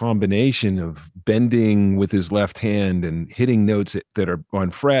doing a combination of bending with his left hand and hitting notes that are on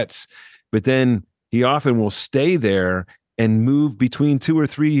frets, but then he often will stay there and move between 2 or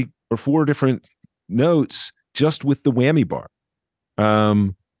 3 or 4 different notes just with the whammy bar.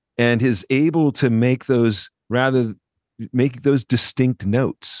 And is able to make those distinct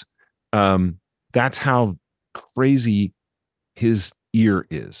notes. That's how crazy his ear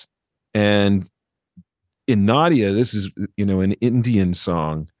is. And in Nadia, this is, an Indian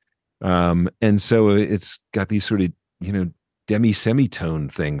song. And so it's got these sort of, demi-semitone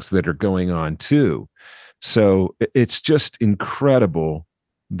things that are going on too. So it's just incredible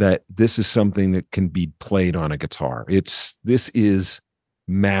that this is something that can be played on a guitar. This is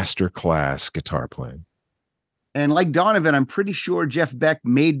masterclass guitar playing. And like Donovan, I'm pretty sure Jeff Beck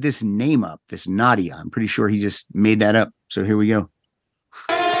made this name up, this Nadia. I'm pretty sure he just made that up. So here we go.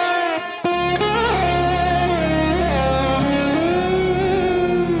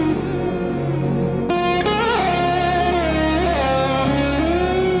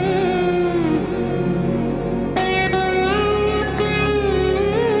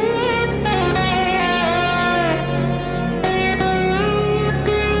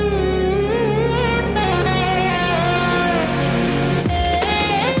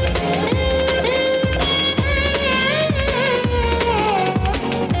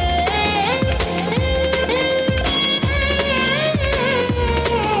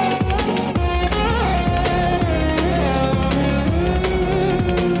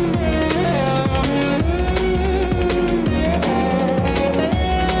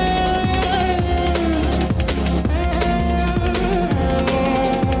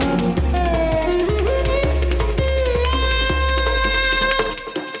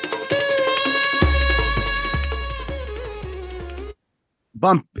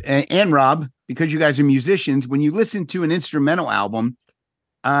 Bump and Rob, because you guys are musicians, when you listen to an instrumental album,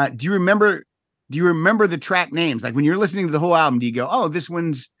 do you remember the track names? Like when you're listening to the whole album, do you go, oh, this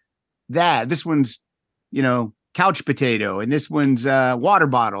one's that, this one's, couch potato, and this one's water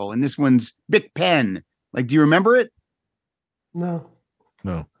bottle, and this one's Bic pen? Like, do you remember it? No.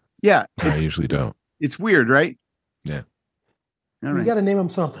 Yeah. I usually don't. It's weird, right? Yeah. All right. You got to name them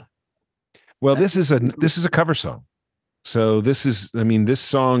something. Well, this is a cover song. So this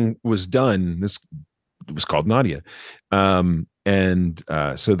song was done. It was called Nadia. So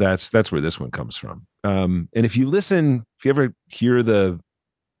that's where this one comes from. And if you ever hear the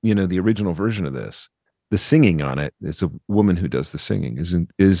original version of this, the singing on it, it's a woman who does the singing,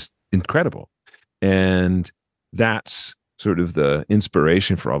 is incredible. And that's sort of the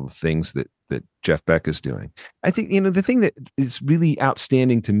inspiration for all the things that Jeff Beck is doing. I think, the thing that is really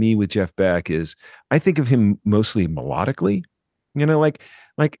outstanding to me with Jeff Beck is I think of him mostly melodically,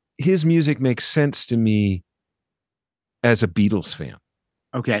 like his music makes sense to me as a Beatles fan.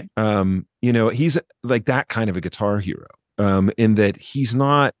 Okay. He's like that kind of a guitar hero, in that he's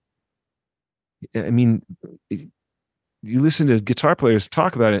not, you listen to guitar players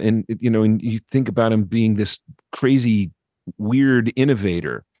talk about it and you think about him being this crazy, weird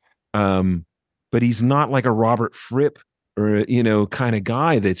innovator. But he's not like a Robert Fripp or kind of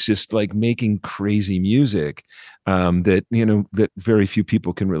guy that's just like making crazy music that that very few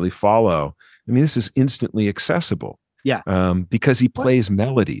people can really follow. I mean, this is instantly accessible. Yeah. Because he plays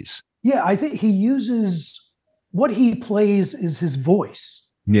melodies. Yeah, I think he uses what he plays is his voice.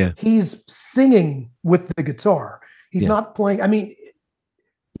 Yeah. He's singing with the guitar. He's not playing. I mean,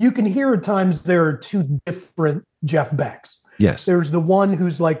 you can hear at times there are two different Jeff Becks. Yes. There's the one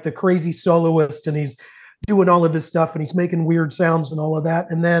who's like the crazy soloist and he's doing all of this stuff and he's making weird sounds and all of that.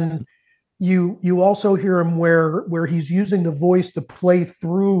 And then you also hear him where he's using the voice to play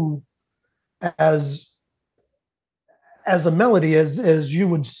through as a melody, as you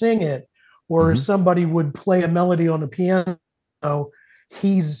would sing it, or as somebody would play a melody on a piano.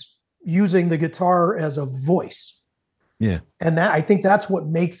 He's using the guitar as a voice. Yeah. And that, I think that's what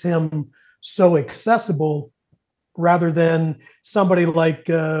makes him so accessible rather than somebody like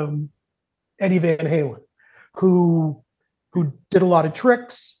Eddie Van Halen, who did a lot of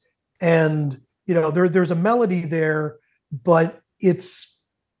tricks and, there's a melody there, but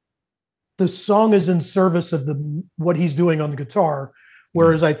the song is in service of what he's doing on the guitar.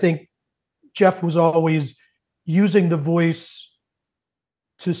 Whereas I think Jeff was always using the voice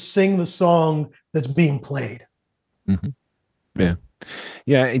to sing the song that's being played. Yeah.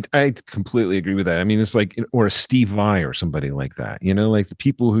 Yeah. I completely agree with that. I mean, it's like, or a Steve Vai or somebody like that, like the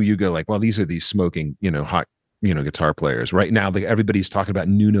people who you go like, well, these are these smoking, hot, guitar players right now. Everybody's talking about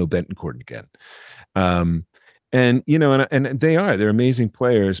Nuno Bettencourt again. And they're amazing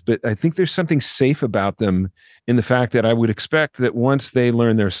players, but I think there's something safe about them in the fact that I would expect that once they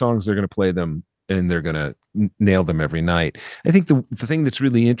learn their songs, they're going to play them and they're going to nail them every night. I think the thing that's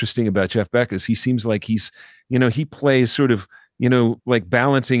really interesting about Jeff Beck is he seems like he's, he plays sort of, like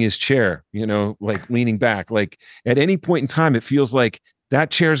balancing his chair, like leaning back, like at any point in time, it feels like that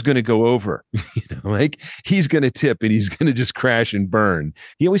chair's going to go over, like he's going to tip and he's going to just crash and burn.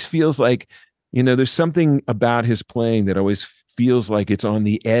 He always feels like, there's something about his playing that always feels like it's on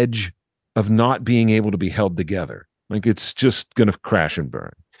the edge of not being able to be held together. Like it's just going to crash and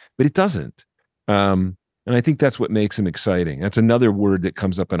burn, but it doesn't. And I think that's what makes him exciting. That's another word that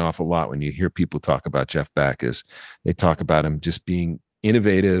comes up an awful lot when you hear people talk about Jeff Beck is they talk about him just being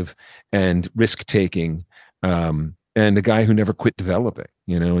innovative and risk-taking, and a guy who never quit developing.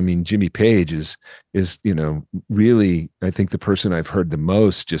 I mean, Jimmy Page is really, I think the person I've heard the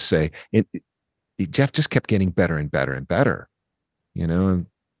most just say, Jeff just kept getting better and better and better, and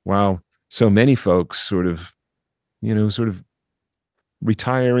while so many folks sort of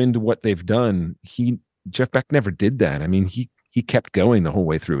retire into what they've done, Jeff Beck never did that. I mean, he kept going the whole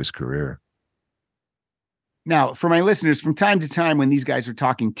way through his career. Now, for my listeners, from time to time when these guys are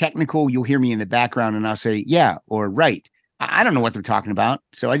talking technical, you'll hear me in the background and I'll say, yeah, or right. I don't know what they're talking about.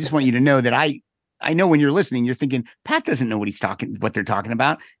 So I just want you to know that I know when you're listening, you're thinking, Pat doesn't know what they're talking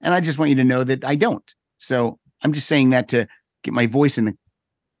about. And I just want you to know that I don't. So I'm just saying that to get my voice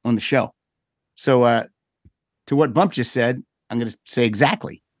on the show. So to what Bump just said, I'm going to say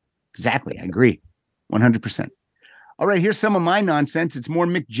exactly. I agree. 100%. All right. Here's some of my nonsense. It's more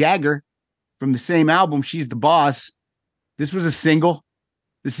Mick Jagger from the same album. She's the Boss. This was a single.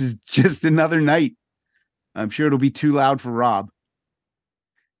 This is Just Another Night. I'm sure it'll be too loud for Rob.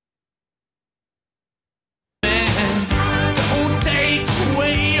 Don't take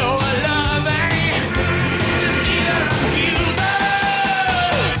away your loving. Just need a human.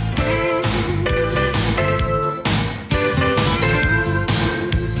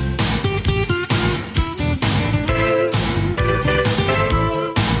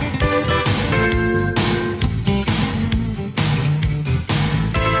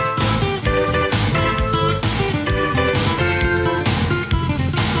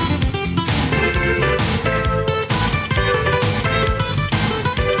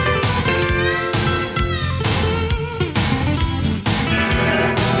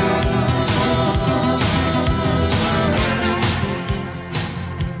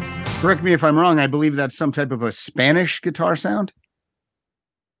 Correct me if I'm wrong. I believe that's some type of a Spanish guitar sound.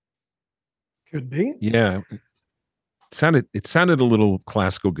 Could be. Yeah. It sounded a little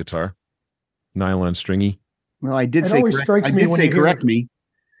classical guitar, nylon stringy. Well, I did It say always correct. strikes I me did when say you hear correct it. me.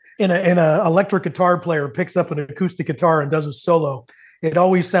 In a electric guitar player picks up an acoustic guitar and does a solo, it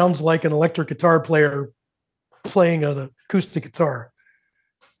always sounds like an electric guitar player playing an acoustic guitar.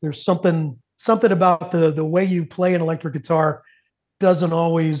 There's something about the way you play an electric guitar doesn't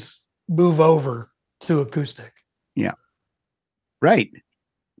always move over to acoustic. Yeah. Right.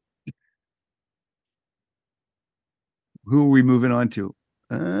 Who are we moving on to?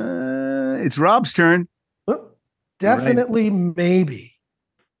 It's Rob's turn. Definitely, maybe.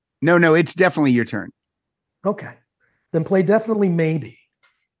 No, it's definitely your turn. Okay. Then play definitely maybe.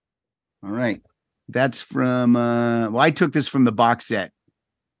 All right. That's from I took this from the box set.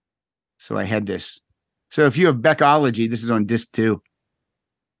 So I had this. So if you have Beckology, this is on disc 2.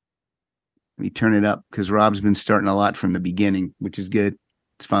 Let me turn it up because Rob's been starting a lot from the beginning, which is good.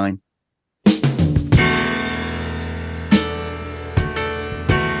 It's fine.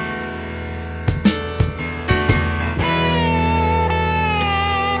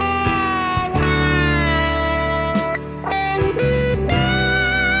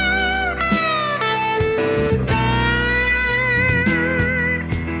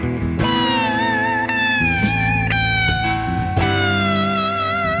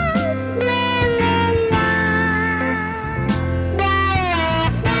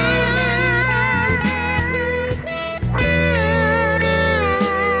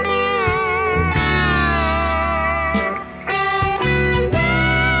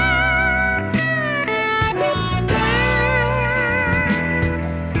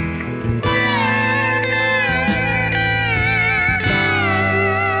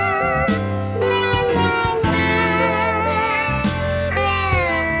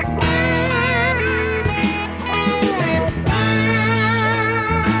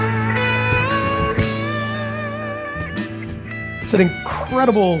 It's an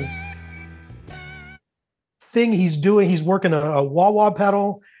incredible thing he's doing. He's working a wah-wah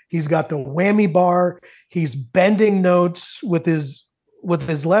pedal. He's got the whammy bar. He's bending notes with his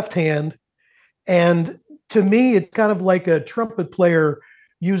left hand. And to me, it's kind of like a trumpet player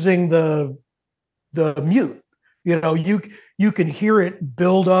using the mute. You know, you can hear it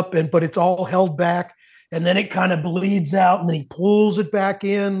build up, but it's all held back, and then it kind of bleeds out, and then he pulls it back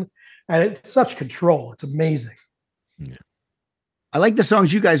in, and it's such control. It's amazing. Yeah. I like the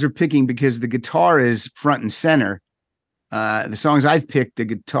songs you guys are picking because the guitar is front and center. The songs I've picked, the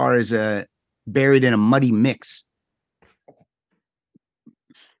guitar is buried in a muddy mix.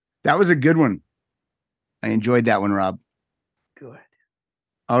 That was a good one. I enjoyed that one, Rob. Good.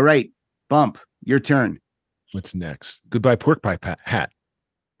 All right, Bump, your turn. What's next? Goodbye Pork Pie Hat.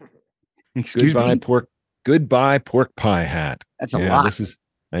 Excuse Goodbye me. Goodbye Pork Pie Hat. That's a lot. This is,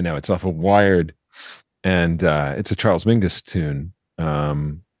 I know, it's off of Wired, and it's a Charles Mingus tune.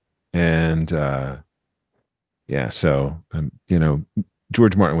 So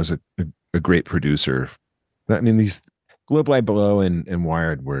George Martin was a great producer. I mean, these Globe Light Below and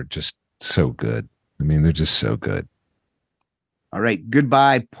Wired were just so good. I mean, they're just so good. All right,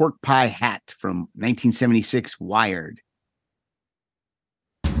 Goodbye Pork Pie Hat from 1976 Wired.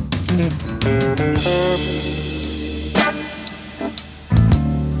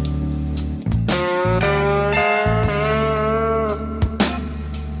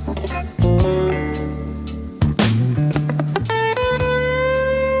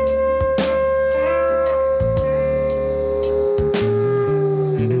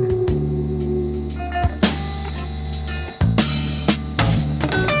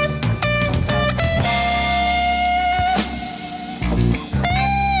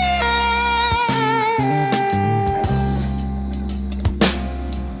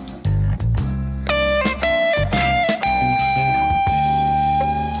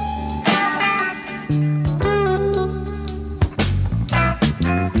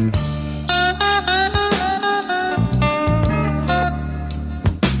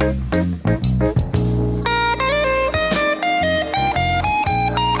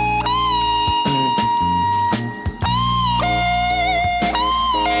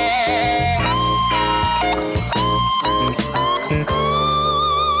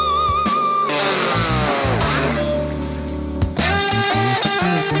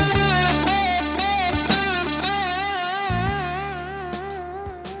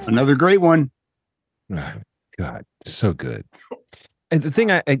 Another great one. Oh, God, so good. And the thing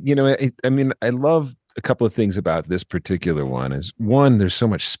I love a couple of things about this particular one is, one, there's so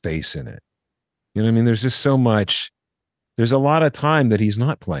much space in it. You know what I mean? There's just so much, there's a lot of time that he's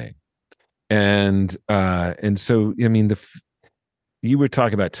not playing. And so, I mean, you were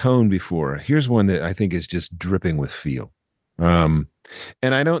talking about tone before. Here's one that I think is just dripping with feel. And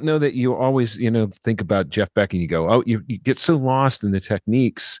I don't know that you always, think about Jeff Beck and you go, oh, you get so lost in the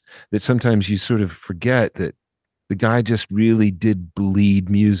techniques that sometimes you sort of forget that the guy just really did bleed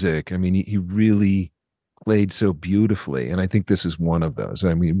music. I mean, he really played so beautifully. And I think this is one of those.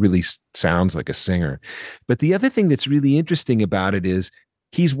 I mean, it really sounds like a singer. But the other thing that's really interesting about it is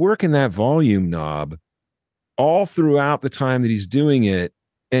he's working that volume knob all throughout the time that he's doing it.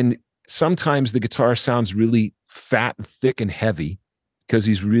 And sometimes the guitar sounds really fat and thick and heavy because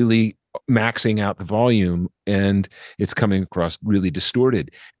he's really maxing out the volume and it's coming across really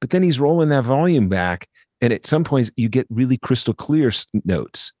distorted. But then he's rolling that volume back and at some points you get really crystal clear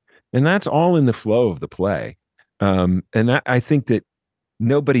notes, and that's all in the flow of the play. And I think that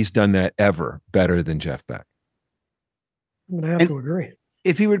nobody's done that ever better than Jeff Beck. I'm going to have to agree.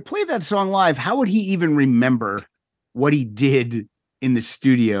 If he would play that song live, how would he even remember what he did in the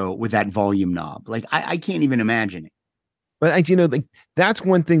studio with that volume knob? Like, I can't even imagine it. But like, that's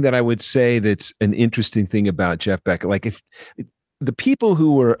one thing that I would say that's an interesting thing about Jeff Beck. Like, if the people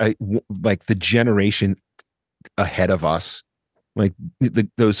who were like the generation ahead of us, like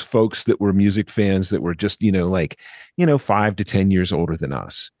those folks that were music fans that were just 5 to 10 years older than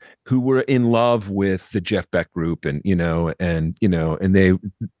us, who were in love with the Jeff Beck group, and they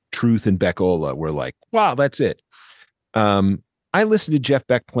Truth and Beckola were like, wow, that's it. I listened to Jeff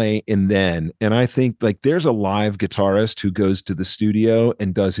Beck play and I think like there's a live guitarist who goes to the studio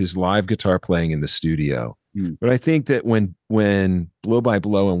and does his live guitar playing in the studio. But I think that when Blow by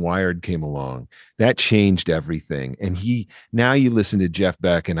Blow and Wired came along, that changed everything. And now you listen to Jeff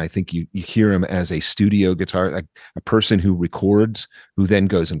Beck, and I think you hear him as a studio guitar, like a person who records, who then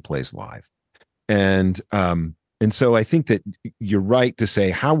goes and plays live. And so I think that you're right to say,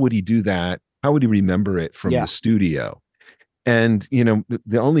 how would he do that? How would he remember it from the studio? And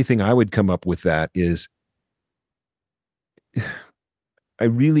the only thing I would come up with that is, I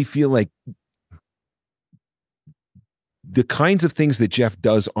really feel like the kinds of things that Jeff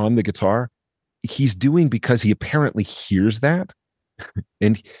does on the guitar, he's doing because he apparently hears that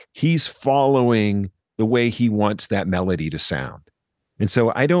and he's following the way he wants that melody to sound. And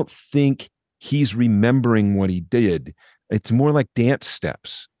so I don't think he's remembering what he did. It's more like dance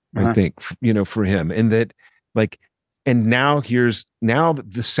steps, I think, for him. And that and now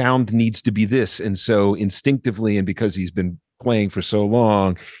the sound needs to be this. And so instinctively, and because he's been playing for so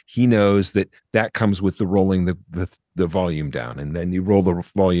long, he knows that comes with the rolling the volume down, and then you roll the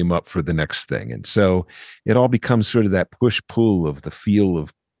volume up for the next thing. And so it all becomes sort of that push pull of the feel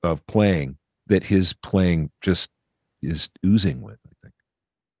of playing that his playing just is oozing with, I think.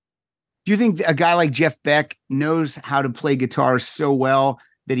 Do you think a guy like Jeff Beck knows how to play guitar so well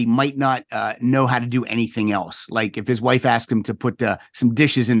that he might not know how to do anything else? Like if his wife asked him to put some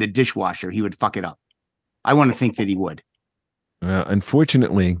dishes in the dishwasher, he would fuck it up. I want to think that he would.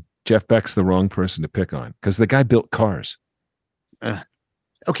 Unfortunately, Jeff Beck's the wrong person to pick on, because the guy built cars.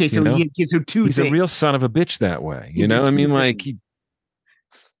 Okay, so he's a real son of a bitch that way. He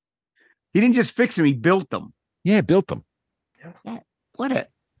didn't just fix them; he built them. Yeah, built them. Yeah. What a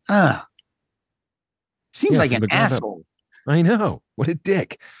seems like an asshole. I know. What a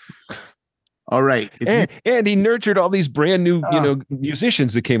dick. All right, and he nurtured all these brand new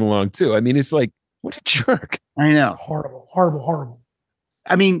musicians that came along too. I mean, it's like, what a jerk. I know. Horrible.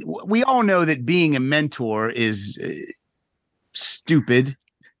 I mean, we all know that being a mentor is stupid.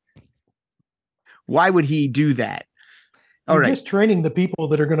 Why would he do that? You're just training the people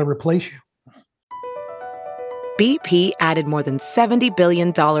that are going to replace you. BP added more than $70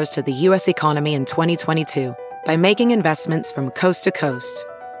 billion to the U.S. economy in 2022 by making investments from coast to coast.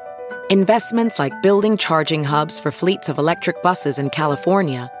 Investments like building charging hubs for fleets of electric buses in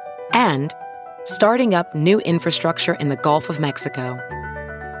California and starting up new infrastructure in the Gulf of Mexico.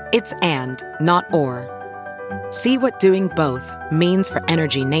 It's and, not or. See what doing both means for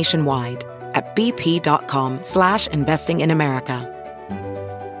energy nationwide at bp.com/investing in America.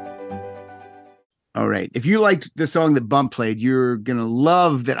 All right. If you liked the song that Bump played, you're going to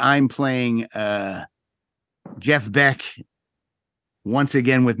love that I'm playing Jeff Beck once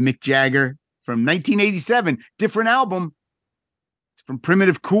again with Mick Jagger from 1987. Different album. It's from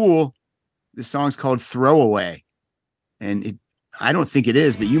Primitive Cool. This song's called Throwaway. And I don't think it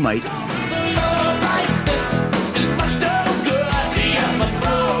is, but you might.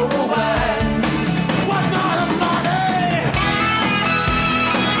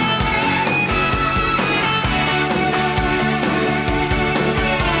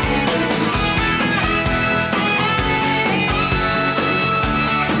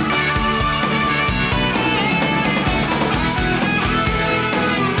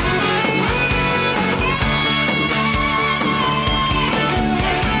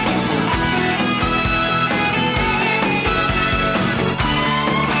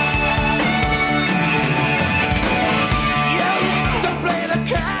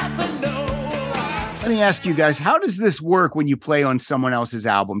 Let me ask you guys, how does this work when you play on someone else's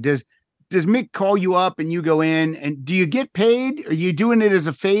album? Does Mick call you up and you go in, and do you get paid? Are you doing it as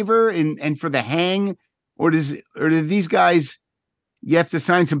a favor and for the hang, or do these guys, you have to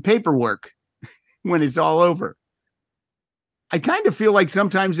sign some paperwork when it's all over? I kind of feel like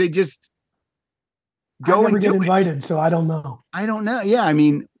sometimes they just go I never and get do invited, it. so I don't know. I don't know. Yeah, I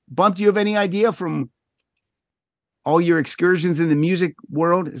mean, Bump, do you have any idea from all your excursions in the music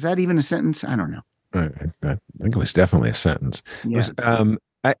world. Is that even a sentence? I don't know. I think it was definitely a sentence. It Yeah. was,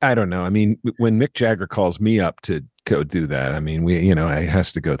 I don't know. I mean, when Mick Jagger calls me up to go do that, I mean, I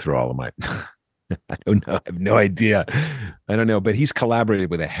has to go through all of my, I don't know. I have no idea. I don't know, but he's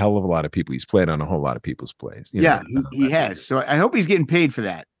collaborated with a hell of a lot of people. He's played on a whole lot of people's plays. Yeah, he has. So I hope he's getting paid for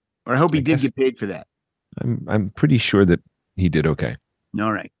that, or I hope he did get paid for that. I'm pretty sure that he did okay.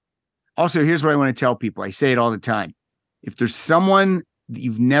 All right. Also, here's what I want to tell people. I say it all the time. If there's someone that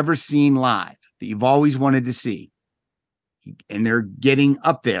you've never seen live that you've always wanted to see, and they're getting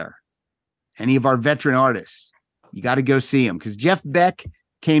up there, any of our veteran artists, you got to go see them, because Jeff Beck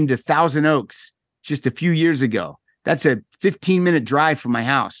came to Thousand Oaks just a few years ago. That's a 15-minute drive from my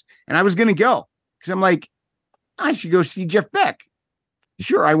house. And I was going to go because I'm like, I should go see Jeff Beck.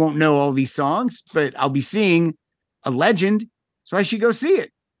 Sure, I won't know all these songs, but I'll be seeing a legend, so I should go see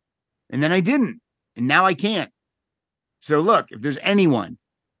it. And then I didn't. And now I can't. So look, if there's anyone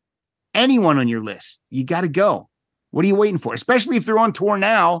on your list, you got to go. What are you waiting for? Especially if they're on tour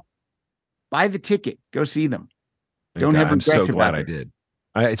now, buy the ticket, go see them. Don't have regrets I'm so glad about this.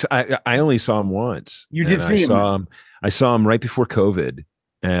 I did. I only saw him once. You did see him. I saw him right before COVID,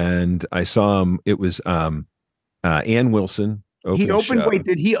 and I saw him. It was Ann Wilson. He opened. Wait,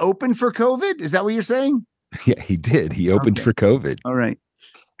 did he open for COVID? Is that what you're saying? Yeah, he did. He opened for COVID. All right,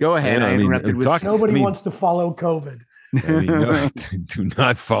 go ahead. I interrupted with nobody wants to follow COVID. I mean, no, do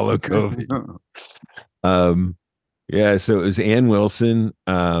not follow COVID. Yeah, so it was Ann Wilson,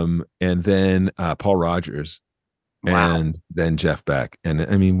 and then Paul Rogers, and then Jeff Beck. And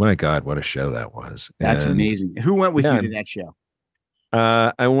I mean, my God, what a show that was! That's amazing. Who went with you to that show?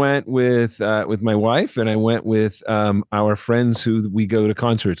 I went with my wife, and I went with our friends who we go to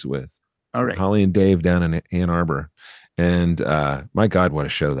concerts with. All right, Holly and Dave down in Ann Arbor, and my God, what a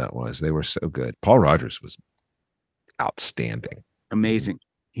show that was! They were so good. Paul Rogers was outstanding, amazing.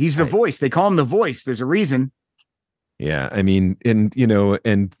 He's the voice. They call him the voice. There's a reason. Yeah, I mean,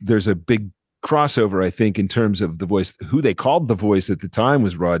 and there's a big crossover, I think, in terms of the voice. Who they called the voice at the time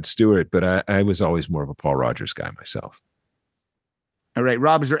was Rod Stewart, but I was always more of a Paul Rogers guy myself. All right,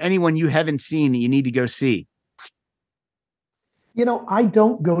 Rob, is there anyone you haven't seen that you need to go see? I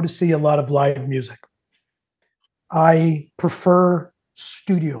don't go to see a lot of live music. I prefer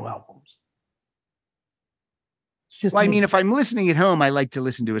studio albums. It's just I mean, if I'm listening at home, I like to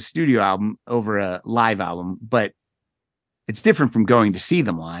listen to a studio album over a live album, but it's different from going to see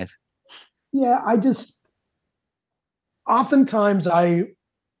them live. Yeah, oftentimes when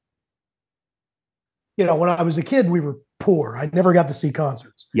I was a kid, we were poor. I never got to see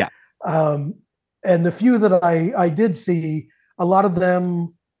concerts. Yeah. And the few that I did see, a lot of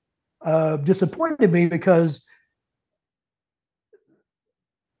them disappointed me because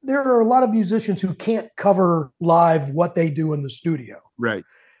there are a lot of musicians who can't cover live what they do in the studio. Right.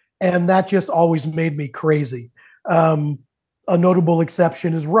 And that just always made me crazy. A notable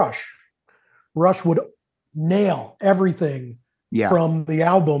exception is Rush. Rush would nail everything from the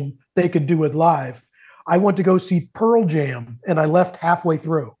album. They could do it live. I went to go see Pearl Jam, and I left halfway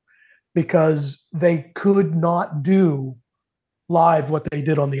through because they could not do live what they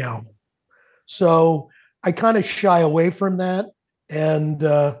did on the album. So I kind of shy away from that, and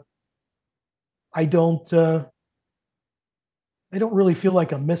I don't really feel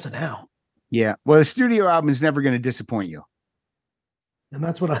like I'm missing out. Yeah. Well, the studio album is never going to disappoint you. And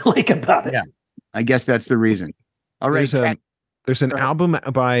that's what I like about it. Yeah. I guess that's the reason. All right. There's an album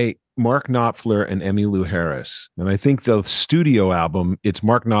by Mark Knopfler and Emmylou Harris. And I think the studio album, it's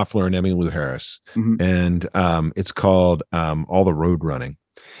Mark Knopfler and Emmylou Harris. Mm-hmm. And it's called All the Road Running.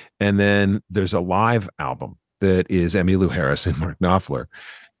 And then there's a live album that is Emmylou Harris and Mark Knopfler.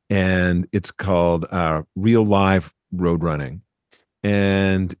 And it's called Real Live Road Running.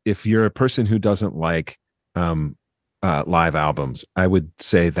 And if you're a person who doesn't like live albums, I would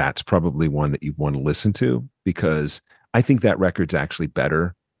say that's probably one that you want to listen to, because I think that record's actually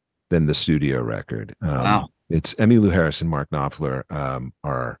better than the studio record. Wow. It's Emmylou Harris and Mark Knopfler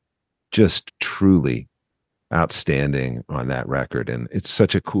are just truly outstanding on that record. And it's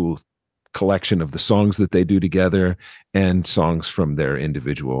such a cool collection of the songs that they do together and songs from their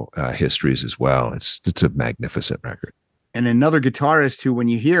individual histories as well. It's a magnificent record. And another guitarist who, when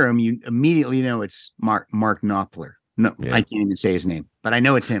you hear him, you immediately know it's Mark Knopfler. No, yeah. I can't even say his name, but I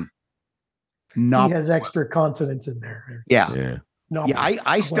know it's him. Knopfler. He has extra consonants in there. Yeah.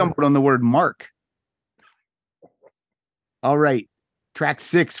 I stumbled on the word Mark. All right. Track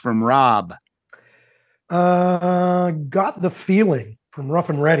 6 from Rob. Got the Feeling from Rough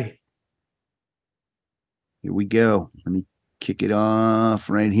and Ready. Here we go. Let me kick it off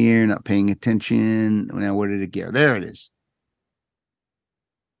right here. Not paying attention. Now, where did it go? There it is.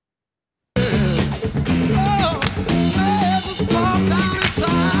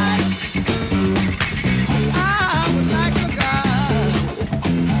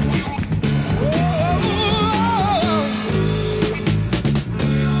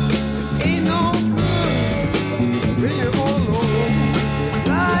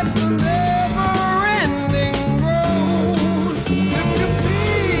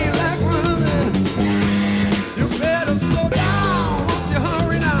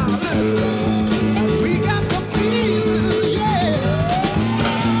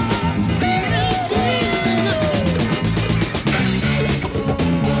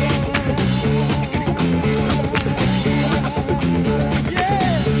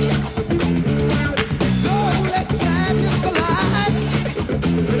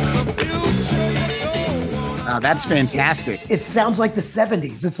 That's fantastic. It sounds like the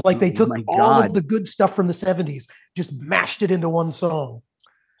 70s. It's like they took all of the good stuff from the 70s, just mashed it into one song.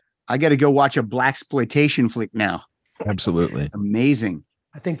 I got to go watch a blaxploitation flick now. Absolutely. Amazing.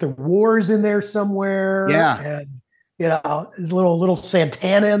 I think the War's in there somewhere. Yeah. And, you know, there's a little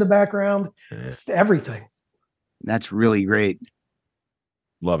Santana in the background. Just everything. That's really great.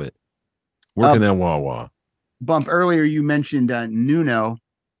 Love it. Working that wah-wah. Bump, earlier you mentioned Nuno.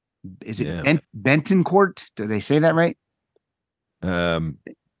 Is it Bentoncourt? Did they say that right? I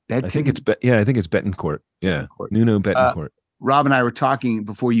think it's Betancourt. Yeah, Nuno Betancourt. Rob and I were talking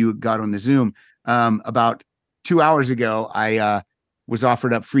before you got on the Zoom about 2 hours ago. I was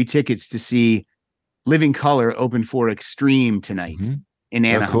offered up free tickets to see Living Color open for Extreme tonight in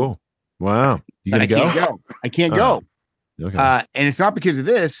Anaheim. Oh, cool! Wow, you gonna go? I can't go. Okay. And it's not because of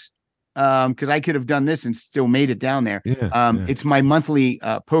this. Because I could have done this and still made it down there. It's my monthly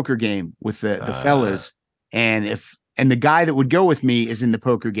poker game with the fellas, and the guy that would go with me is in the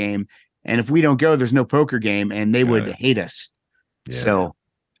poker game, and if we don't go, there's no poker game, and they would hate us. Yeah. So,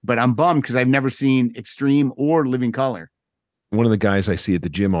 but I'm bummed because I've never seen Extreme or Living Color. One of the guys I see at the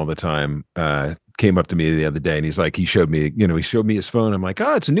gym all the time came up to me the other day, and he's like, he showed me his phone. I'm like,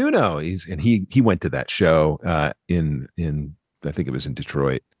 oh, it's Nuno. He went to that show in I think it was in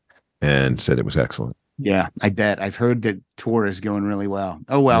Detroit. And said it was excellent. Yeah, I bet. I've heard that tour is going really well.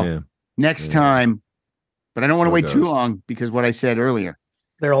 Oh, well, next time. But I don't want to wait too long because what I said earlier.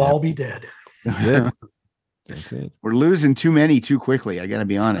 They'll all be dead. That's it. That's it. We're losing too many too quickly. I got to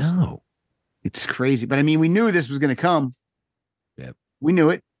be honest. No. It's crazy. But I mean, we knew this was going to come. Yep. We knew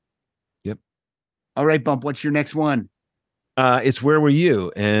it. Yep. All right, Bump. What's your next one? It's Where Were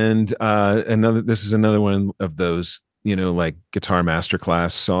You? And this is another one of those, like guitar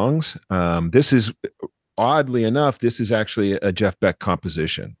masterclass songs. This is, oddly enough, this is actually a Jeff Beck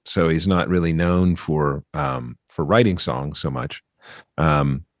composition. So he's not really known for writing songs so much.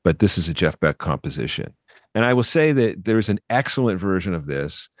 But this is a Jeff Beck composition. And I will say that there's an excellent version of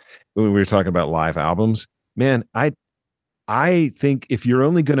this when we were talking about live albums. Man, I think if you're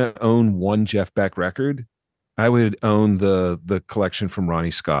only going to own one Jeff Beck record, I would own the collection from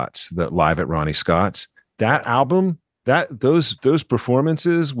Ronnie Scott's, the Live at Ronnie Scott's. That album, those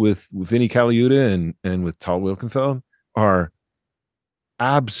performances with Vinnie Colaiuta and with Tal Wilkenfeld are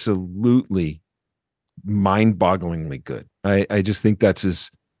absolutely mind-bogglingly good. I just think that's as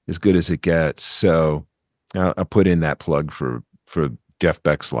good as it gets. So I'll put in that plug for Jeff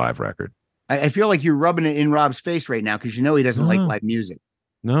Beck's live record. I feel like you're rubbing it in Rob's face right now because he doesn't like live music.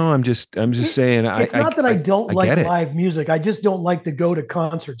 No, I'm just saying. It's not that I don't like live music. I just don't like to go to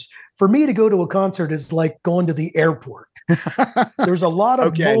concerts. For me to go to a concert is like going to the airport. There's a lot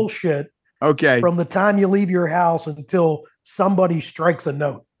of bullshit. From the time you leave your house until somebody strikes a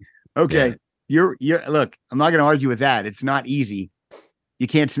note. Okay. Yeah. You're look, I'm not going to argue with that. It's not easy. You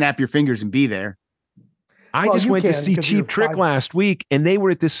can't snap your fingers and be there. I just went to see Cheap Trick last week, and they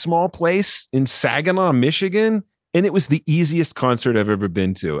were at this small place in Saginaw, Michigan. And it was the easiest concert I've ever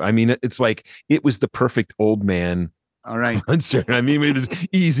been to. I mean, it's like it was the perfect old man concert. I mean, it was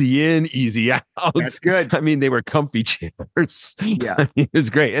easy in, easy out. That's good. I mean, they were comfy chairs. Yeah. I mean, it was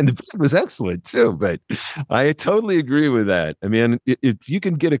great. And the band was excellent too. But I totally agree with that. I mean, if you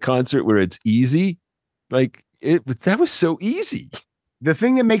can get a concert where it's easy, that was so easy. The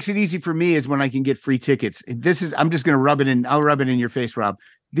thing that makes it easy for me is when I can get free tickets. I'm just going to rub it in. I'll rub it in your face, Rob.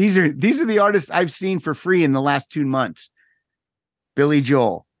 These are the artists I've seen for free in the last 2 months. Billy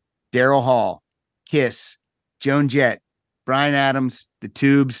Joel, Daryl Hall, Kiss, Joan Jett, Bryan Adams, The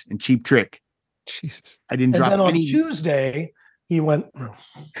Tubes, and Cheap Trick. Jesus. I didn't drop any. And then on Tuesday, he went.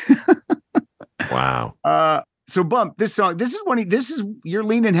 Wow. So Bump, this song, you're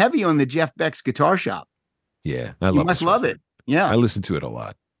leaning heavy on the Jeff Beck's Guitar Shop. Yeah. You must love it. Yeah. I listen to it a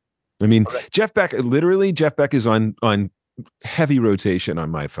lot. I mean, Jeff Beck is on heavy rotation on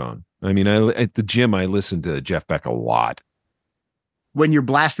my phone. I mean, at the gym, I listen to Jeff Beck a lot. When you're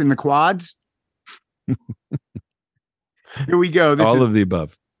blasting the quads. Here we go. This All is of the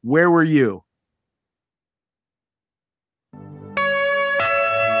above. Where Were You?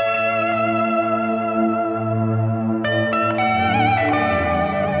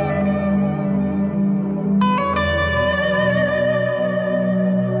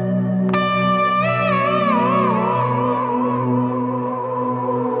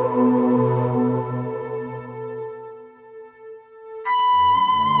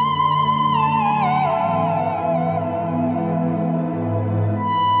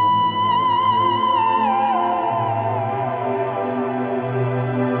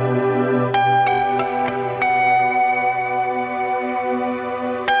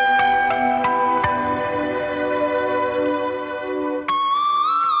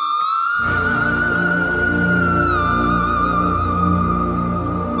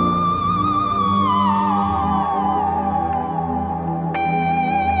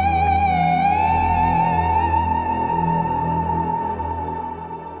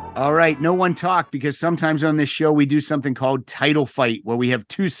 All right, no one talk, because sometimes on this show we do something called title fight, where we have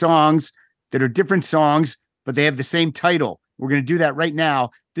two songs that are different songs, but they have the same title. We're going to do that right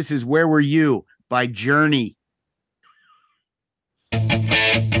now. This is Where Were You by Journey.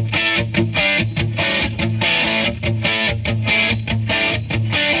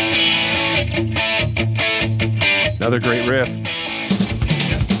 Another great riff.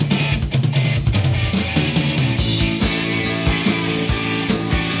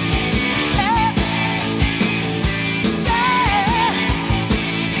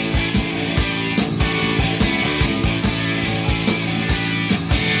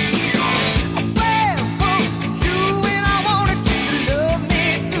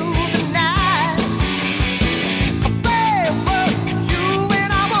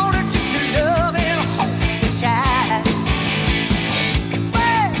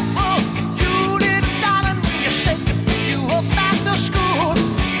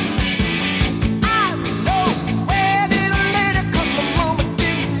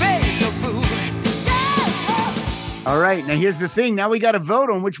 All right, now here's the thing. Now we got to vote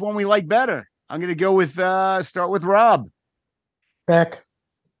on which one we like better. I'm going to go with, start with Rob. Beck.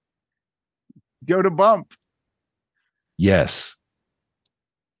 Go to Bump. Yes.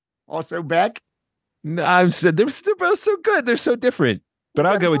 Also Beck. No, I've said they're both so good. They're so different. But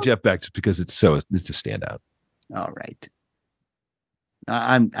I'll go with Jeff Beck just because it's a standout. All right.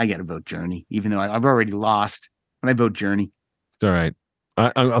 I got to vote Journey, even though I've already lost. When I vote Journey. It's all right.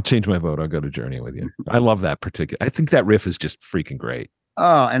 I'll change my vote. I'll go to Journey with you. I love that particular. I think that riff is just freaking great.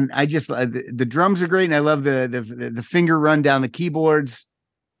 Oh, and I just the drums are great, and I love the finger run down the keyboards.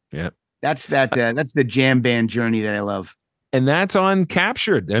 Yeah, that's the jam band Journey that I love. And that's on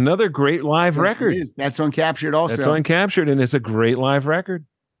Captured, another great live record. It is. That's on Captured also. That's on Captured, and it's a great live record.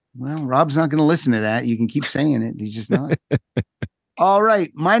 Well, Rob's not going to listen to that. You can keep saying it. He's just not. All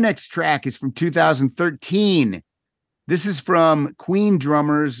right. My next track is from 2013. This is from Queen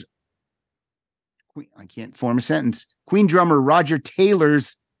drummers. I can't form a sentence. Queen drummer Roger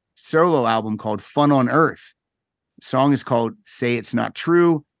Taylor's solo album called Fun on Earth. The song is called Say It's Not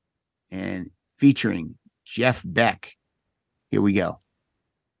True and featuring Jeff Beck. Here we go.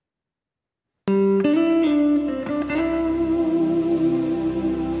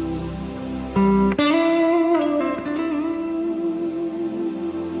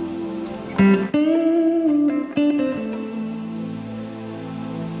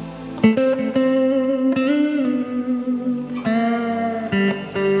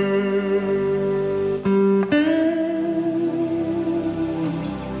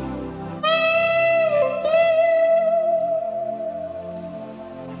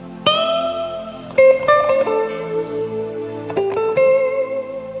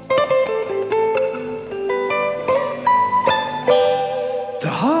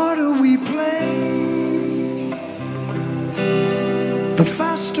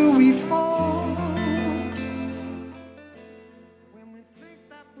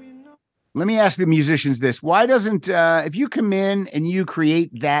 Let me ask the musicians this. Why doesn't, if you come in and you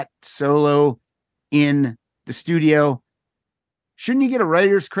create that solo in the studio, shouldn't you get a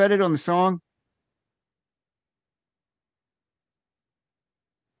writer's credit on the song?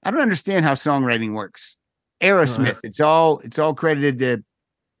 I don't understand how songwriting works. Aerosmith, it's all credited to,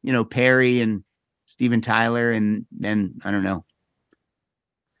 Perry and Steven Tyler, and then I don't know,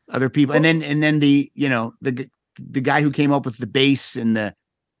 other people. And then the guy who came up with the bass and the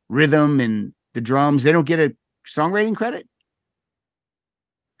rhythm and the drums, they don't get a songwriting credit.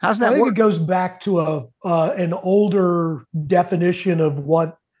 How's I that think work? it goes back to an older definition of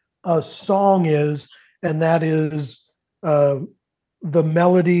what a song is, and that is the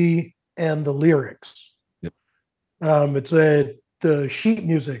melody and the lyrics. Yep. The sheet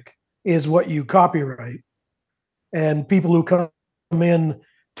music is what you copyright, and people who come in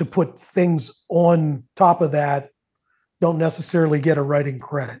to put things on top of that don't necessarily get a writing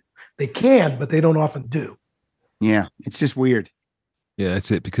credit. They can, but they don't often do. Yeah, it's just weird. Yeah,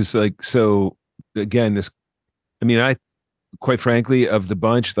 that's it. Because like, so again, I quite frankly, of the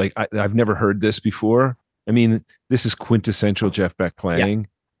bunch, like I've never heard this before. I mean, this is quintessential Jeff Beck playing.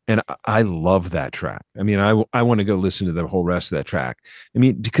 And I love that track. I mean, I want to go listen to the whole rest of that track. I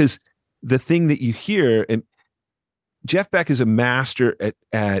mean, because the thing that you hear, and Jeff Beck is a master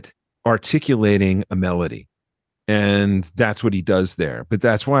at articulating a melody. And that's what he does there. But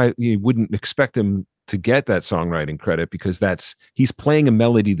that's why you wouldn't expect him to get that songwriting credit, because he's playing a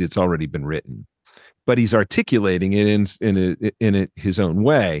melody that's already been written, but he's articulating it in his own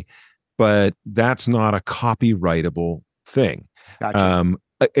way. But that's not a copyrightable thing. Gotcha.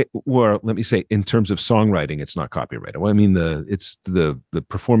 Or let me say, in terms of songwriting, it's not copyrightable. I mean, the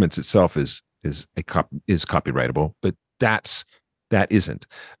performance itself is copyrightable, but that isn't.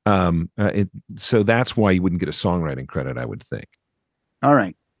 So that's why you wouldn't get a songwriting credit, I would think. All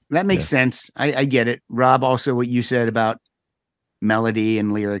right. That makes sense. I get it. Rob, also what you said about melody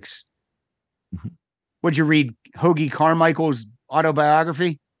and lyrics. Mm-hmm. Would you read Hoagie Carmichael's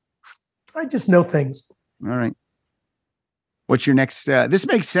autobiography? I just know things. All right. What's your next? This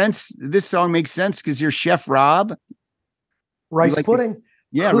makes sense. This song makes sense because you're Chef Rob. Rice pudding.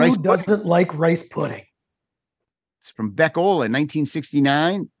 Yeah, Who rice doesn't pudding. like rice pudding? It's from Beck Ola,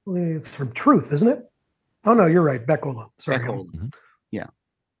 1969. It's from Truth, isn't it? Oh no, you're right. Beckola. Sorry. Beck Ola. Mm-hmm. Yeah.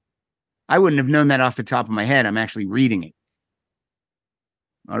 I wouldn't have known that off the top of my head. I'm actually reading it.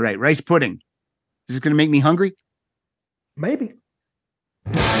 All right. Rice pudding. Is this going to make me hungry? Maybe.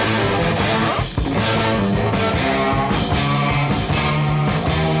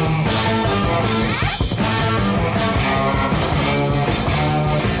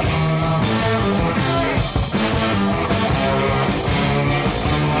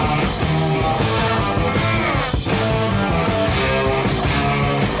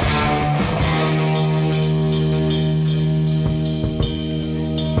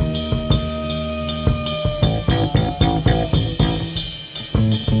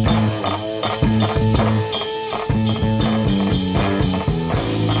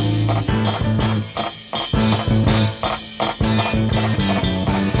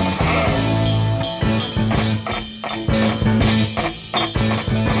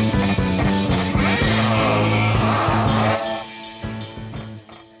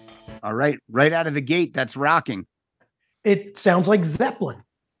 All right. Right out of the gate, that's rocking. It sounds like Zeppelin,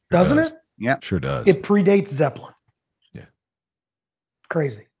 doesn't it? Yeah. Sure does. It predates Zeppelin. Yeah.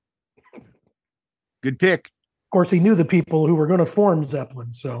 Crazy. Good pick. Of course, he knew the people who were going to form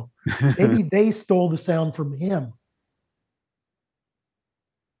Zeppelin, so maybe they stole the sound from him.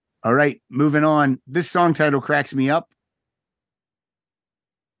 All right. Moving on. This song title cracks me up.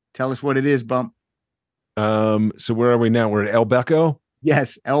 Tell us what it is, Bump. So where are we now? We're at El Becco.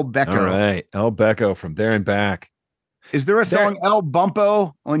 Yes, El Becco. All right, El Becco from There and Back. Is there a song El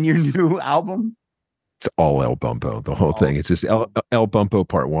Bumpo on your new album? It's all El Bumpo, the whole thing. It's just El Bumpo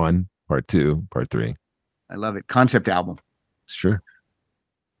Part 1, Part 2, Part 3. I love it. Concept album. Sure.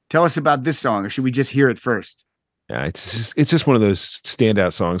 Tell us about this song, or should we just hear it first? Yeah, it's just one of those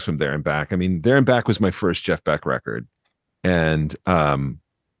standout songs from There and Back. I mean, There and Back was my first Jeff Beck record, and I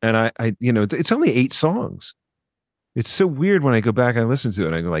it's only 8 songs. It's so weird when I go back and listen to it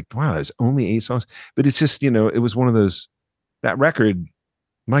and I go like, wow, there's only 8 songs. But it's just, it was one of those, that record,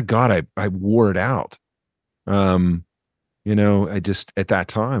 my God, I wore it out. I just, at that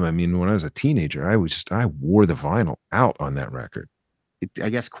time, I mean, when I was a teenager, I wore the vinyl out on that record. I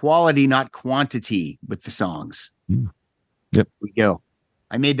guess quality, not quantity with the songs. Yep. Here we go.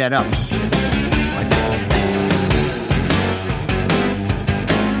 I made that up.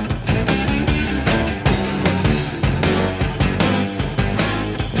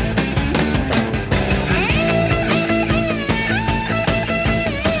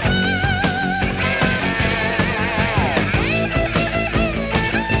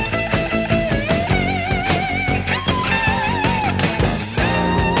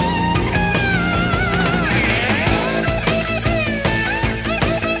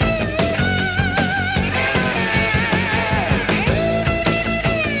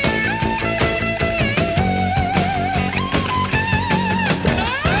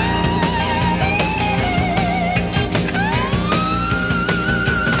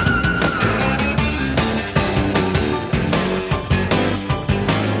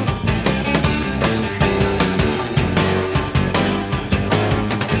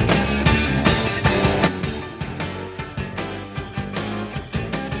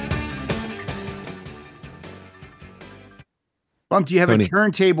 Bump, do you have Tony. a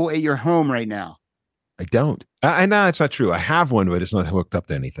turntable at your home right now? I don't. I know it's not true. I have one, but it's not hooked up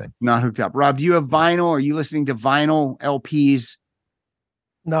to anything. Not hooked up. Rob, do you have vinyl? Are you listening to vinyl LPs?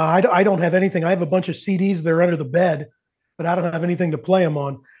 No, I don't have anything. I have a bunch of CDs. They're under the bed, but I don't have anything to play them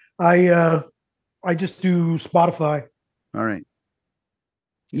on. I just do Spotify. All right.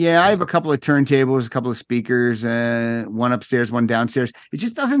 Yeah, I have a couple of turntables, a couple of speakers, one upstairs, one downstairs. It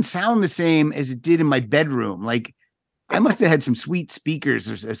just doesn't sound the same as it did in my bedroom. Like I must have had some sweet speakers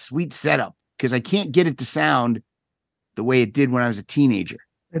or a sweet setup because I can't get it to sound the way it did when I was a teenager.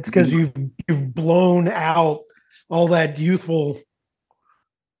 It's because you've blown out all that youthful.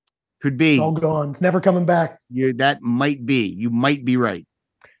 Could be. It's all gone. It's never coming back. That might be. You might be right.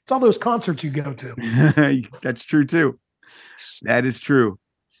 It's all those concerts you go to. That's true too. That is true.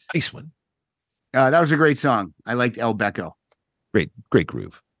 Nice one. That was a great song. I liked El Becco. Great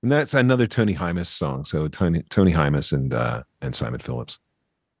groove. And that's another Tony Hymas song. So Tony Hymas and Simon Phillips.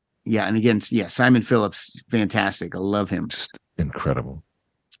 Yeah, and again, Simon Phillips, fantastic. I love him. Just incredible.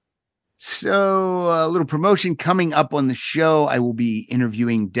 So a little promotion coming up on the show. I will be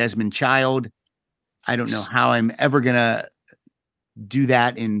interviewing Desmond Child. I don't know how I'm ever going to do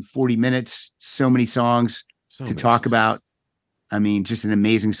that in 40 minutes. So many songs to talk about. I mean, just an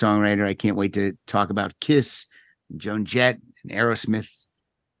amazing songwriter. I can't wait to talk about Kiss, and Joan Jett, and Aerosmith,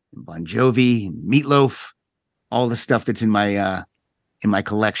 and Bon Jovi, and Meatloaf, all the stuff that's in my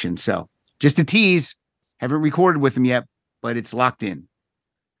collection. So just a tease. Haven't recorded with him yet, but it's locked in.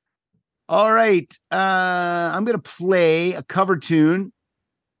 All right. I'm going to play a cover tune.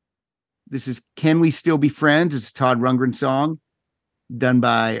 This is Can We Still Be Friends? It's a Todd Rundgren song done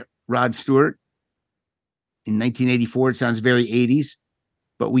by Rod Stewart. In 1984, it sounds very 80s,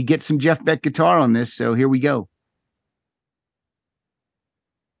 but we get some Jeff Beck guitar on this, so here we go.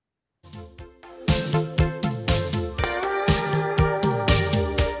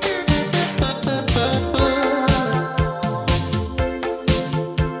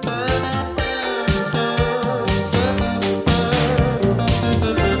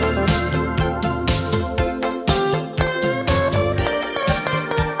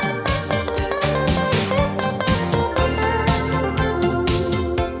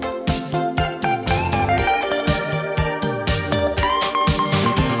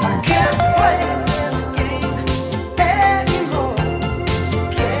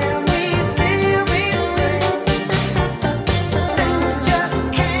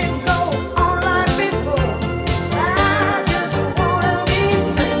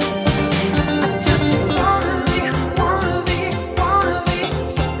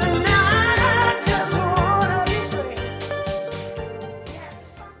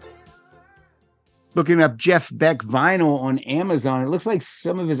 Looking up Jeff Beck vinyl on Amazon, it looks like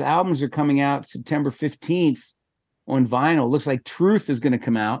some of his albums are coming out September 15th on vinyl. It looks like Truth is going to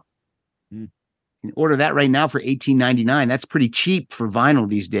come out. You can order that right now for $18.99. That's pretty cheap for vinyl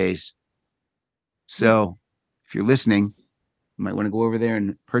these days. So if you're listening, you might want to go over there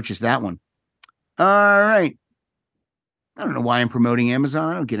and purchase that one. All right. I don't know why I'm promoting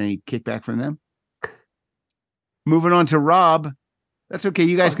Amazon. I don't get any kickback from them. Moving on to Rob. That's okay.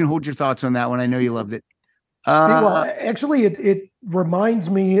 You guys can hold your thoughts on that one. I know you loved it. Well, actually, it reminds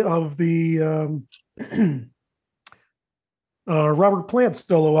me of the Robert Plant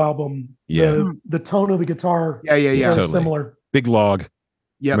solo album. Yeah. The tone of the guitar. Yeah. Very Totally. similar. Big Log.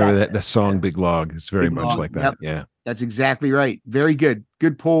 Yeah. Remember that the song Big Log? It's very Big much Log, like that. yep. Yeah. That's exactly right. Very good.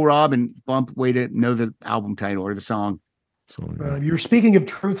 Good pull, Rob, and Bump. Way to know the album title or the song. So, You're speaking of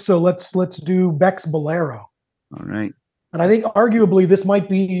Truth, so let's do Beck's Bolero. All right. And I think arguably this might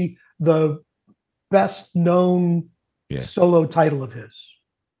be the best known solo title of his.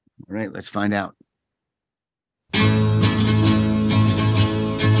 All right, let's find out.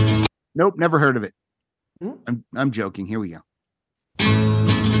 Nope, never heard of it. I'm joking. Here we go.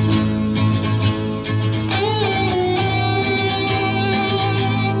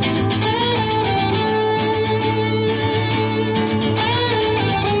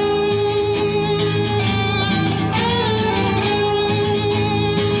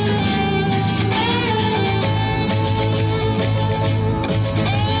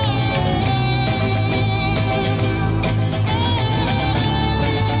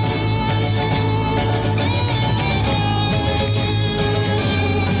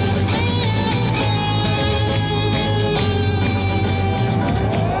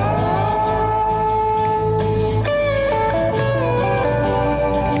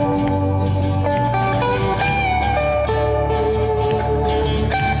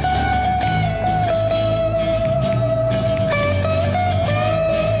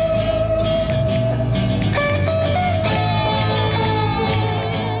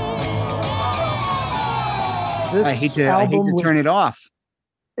 I hate to turn it off.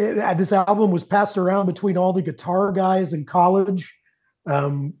 This album was passed around between all the guitar guys in college.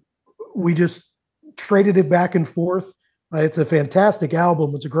 We just traded it back and forth. It's a fantastic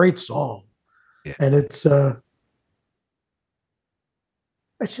album. It's a great song. Yeah. And it's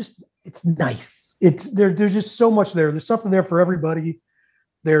nice. There's just so much there. There's something there for everybody.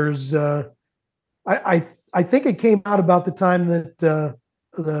 There's I think it came out about the time that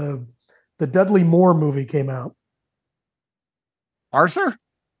the Dudley Moore movie came out. Arthur?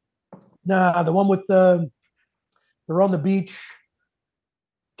 Nah, the one with they're on the beach.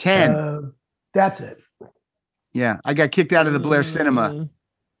 10. That's it. Yeah, I got kicked out of the Blair Cinema.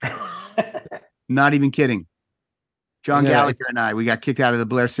 Not even kidding. John Gallagher and we got kicked out of the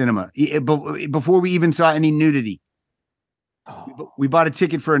Blair Cinema before we even saw any nudity. We bought a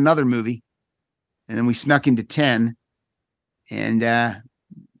ticket for another movie, and then we snuck into 10, and that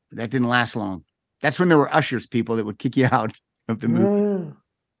didn't last long. That's when there were ushers, people that would kick you out of the movie.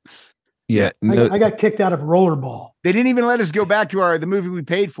 Yeah, I got kicked out of Rollerball. They didn't even let us go back to the movie we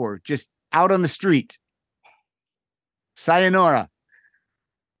paid for, just out on the street. Sayonara.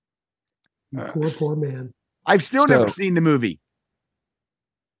 Poor man. I've still never seen the movie.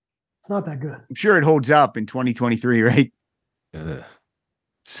 It's not that good. I'm sure it holds up in 2023, right?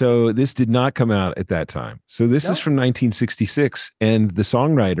 So this did not come out at that time. So this is from 1966, and the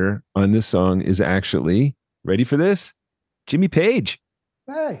songwriter on this song is actually, ready for this? Jimmy Page.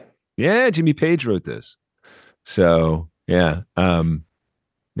 Hey. Yeah, Jimmy Page wrote this. So yeah,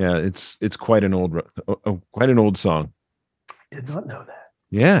 it's quite an old song. Did not know that.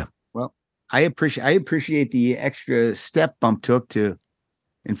 Yeah. Well, I appreciate the extra step Bump took to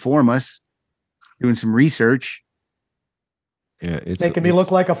inform us, doing some research. Yeah, it's making me look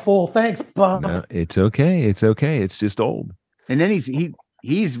like a fool. Thanks, Bump. No, it's okay. It's okay. It's just old. And then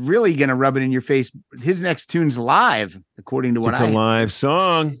he's really gonna rub it in your face. His next tune's live, according to what it's a live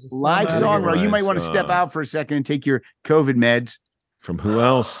song. Live song, bro. You might want to step out for a second and take your COVID meds. From who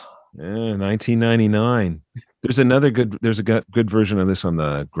else? 1999. There's a good version of this on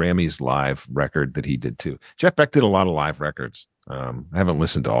the Grammys live record that he did too. Jeff Beck did a lot of live records. I haven't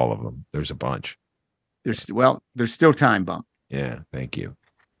listened to all of them. There's a bunch. There's still time, Bump. Yeah, thank you.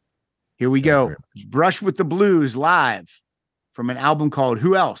 Here we go. Brush with the Blues live from an album called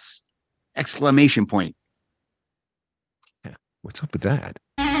Who Else? Exclamation point. Yeah. What's up with that?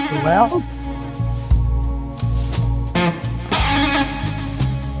 Who else?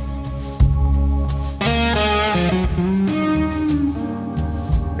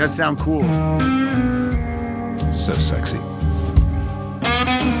 Does sound cool. So sexy.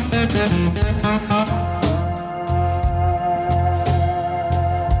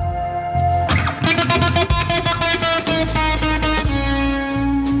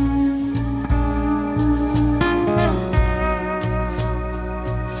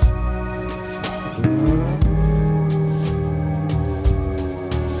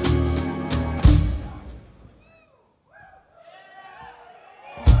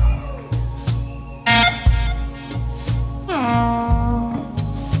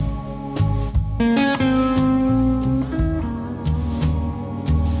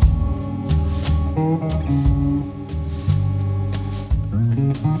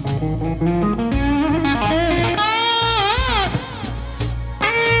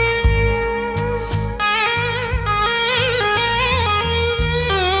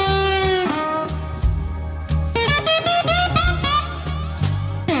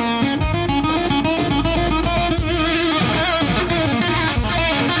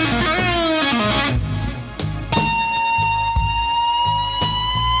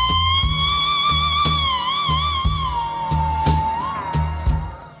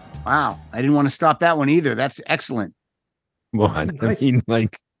 Wow. I didn't want to stop that one either. That's excellent. Well, I mean,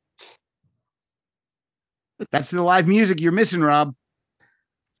 like, that's the live music you're missing, Rob.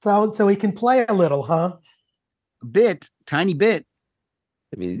 So he can play a little, huh? A bit, tiny bit.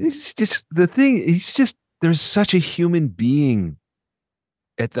 I mean, it's just the thing. There's such a human being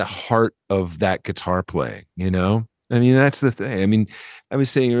at the heart of that guitar playing, you know? I mean, that's the thing. I mean, I was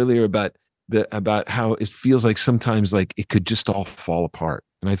saying earlier about how it feels like sometimes like it could just all fall apart.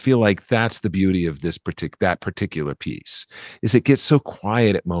 And I feel like that's the beauty of that particular piece is it gets so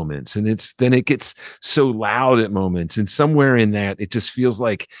quiet at moments and then it gets so loud at moments. And somewhere in that, it just feels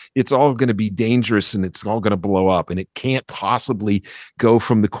like it's all going to be dangerous and it's all going to blow up and it can't possibly go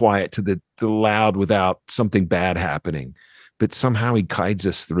from the quiet to the loud without something bad happening. But somehow he guides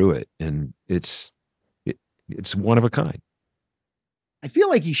us through it. And it's one of a kind. I feel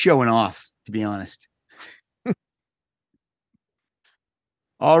like he's showing off, to be honest.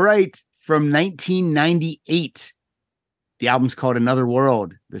 All right. from 1998. The album's called Another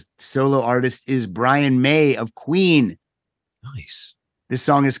World. The solo artist is Brian May of Queen. Nice. This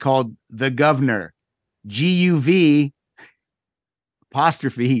song is called The Governor. GUV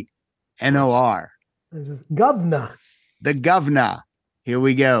apostrophe NOR. Governor. The Governor. Here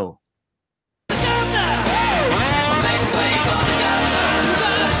we go.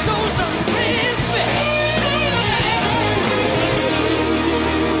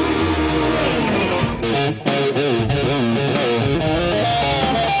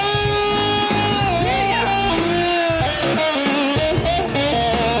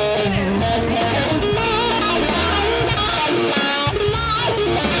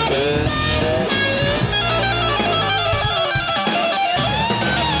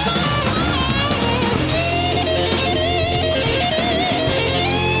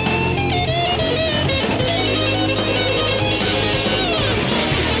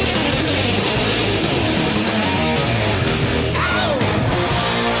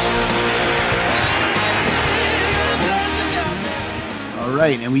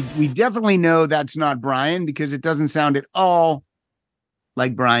 Right. And we definitely know that's not Brian because it doesn't sound at all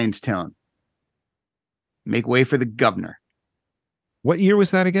like Brian's tone. Make way for the Governor. What year was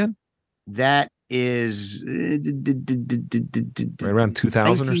that again? That is Right around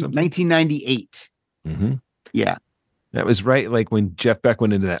 2000 or something? 1998. Mm-hmm. Yeah. That was right. Like when Jeff Beck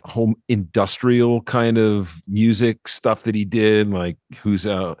went into that whole industrial kind of music stuff that he did, like Who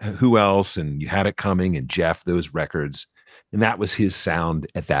Else and You Had It Coming and Jeff, those records. And that was his sound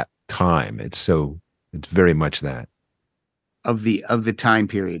at that time. It's very much that of the time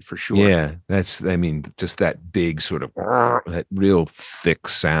period for sure. Yeah, just that big sort of that real thick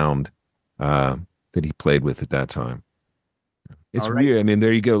sound that he played with at that time. It's weird. I mean,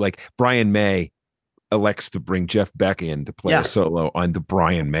 there you go. Like Brian May elects to bring Jeff Beck in to play a solo on the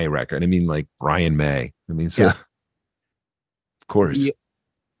Brian May record. I mean, like Brian May. I mean, so of course.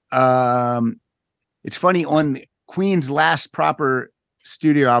 It's funny on Queen's last proper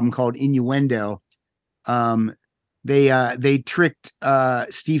studio album called Innuendo. They tricked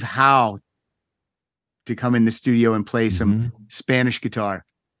Steve Howe to come in the studio and play some Spanish guitar.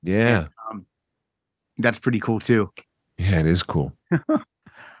 Yeah. And, that's pretty cool too. Yeah, it is cool.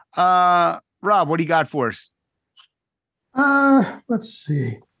 Rob, what do you got for us? Let's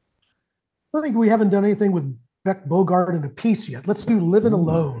see. I think we haven't done anything with Beck, Bogart, and a piece yet. Let's do Living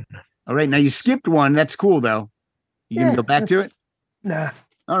Alone. All right. Now you skipped one. That's cool though. You gonna go back to it? Nah.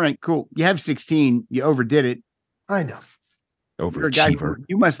 All right, cool. You have 16. You overdid it. I know. Overachiever.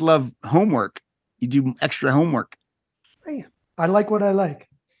 You must love homework. You do extra homework. Hey, I like what I like.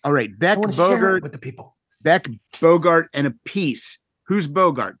 All right, Beck, Bogart with the people. Beck, Bogart, and a piece. Who's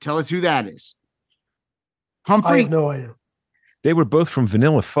Bogart? Tell us who that is. Humphrey. I have no idea. They were both from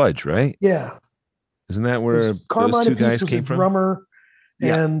Vanilla Fudge, right? Yeah. Isn't that where Carmine those two guys was came a from? Drummer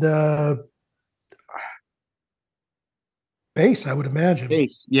and bass, I would imagine.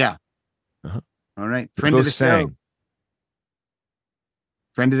 Bass, yeah. Uh-huh. All right, Friend of the show.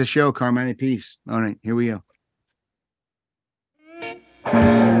 Friend of the show, Carmine Peace. All right, here we go.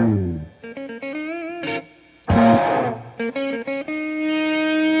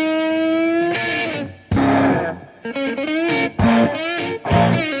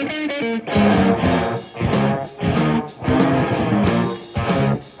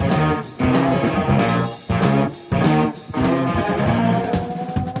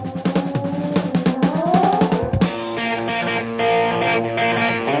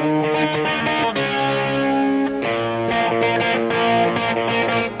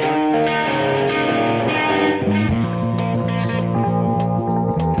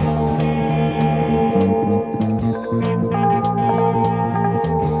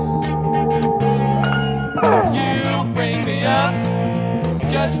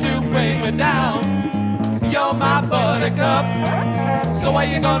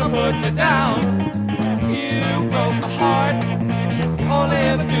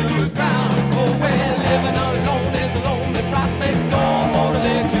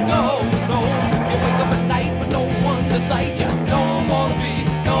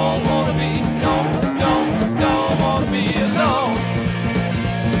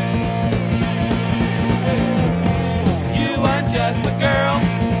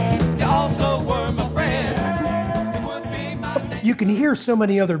 You can hear so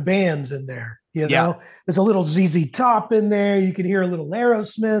many other bands in there. You know, there's a little ZZ Top in there. You can hear a little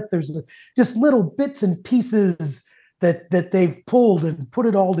Aerosmith. There's just little bits and pieces that they've pulled and put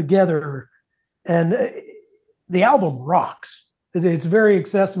it all together. And the album rocks. It's very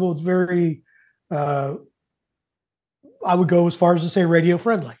accessible. It's very, I would go as far as to say radio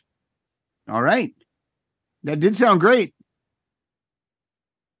friendly. All right. That did sound great.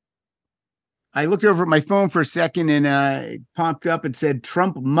 I looked over at my phone for a second and it popped up and said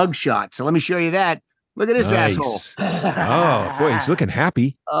Trump mugshot. So let me show you that. Look at this asshole. Oh, boy, he's looking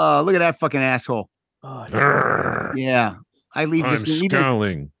happy. Oh, look at that fucking asshole. Oh, Yeah. I leave I'm this in,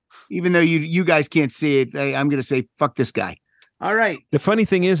 scowling. even though you guys can't see it. I'm going to say, fuck this guy. All right. The funny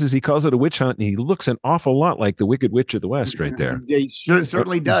thing is he calls it a witch hunt, and he looks an awful lot like the Wicked Witch of the West right there. He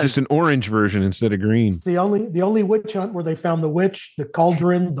certainly It's does. just an orange version instead of green. it's the only witch hunt where they found the witch, the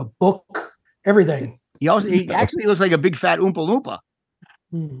cauldron, the book, everything. He actually looks like a big fat Oompa Loompa.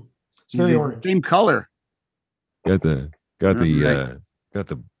 It's very He's orange. the same color. Got the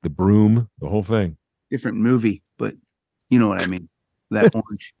broom, the whole thing. Different movie, but you know what I mean. That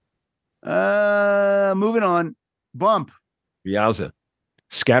orange. Moving on. Bump. Yowza.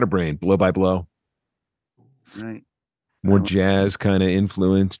 Scatterbrain, Blow by Blow. Right. More jazz kind of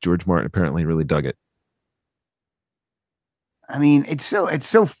influence. George Martin apparently really dug it. I mean, it's so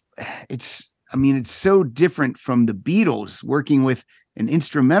different from the Beatles working with an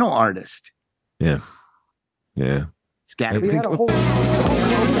instrumental artist. Yeah. He had a whole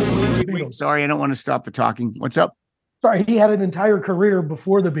Wait, sorry, I don't want to stop the talking. What's up? Sorry, he had an entire career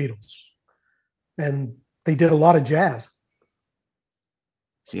before the Beatles, and they did a lot of jazz.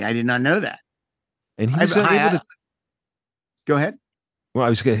 See, I did not know that. And he was able to go ahead.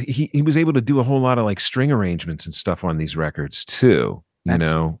 Well, he was able to do a whole lot of like string arrangements and stuff on these records too,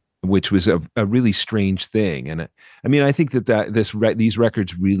 which was a really strange thing. And I mean, I think these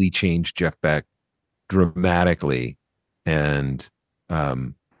records really changed Jeff Beck dramatically. And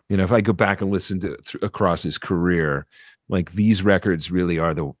if I go back and listen to across his career, like these records really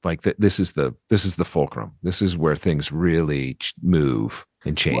are this is the fulcrum. This is where things really move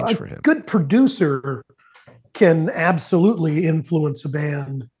and change for him. A good producer can absolutely influence a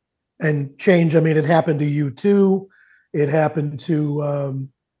band and change. I mean, it happened to U2. It happened to,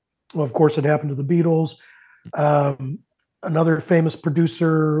 of course, it happened to the Beatles. Another famous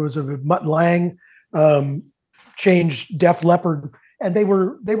producer was Mutt Lange, changed Def Leppard, and they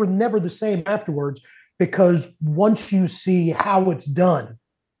were never the same afterwards, because once you see how it's done,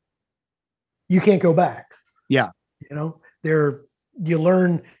 you can't go back. Yeah, you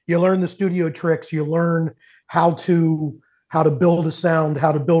learn the studio tricks. You learn how to build a sound,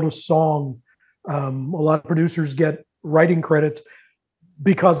 how to build a song. A lot of producers get writing credits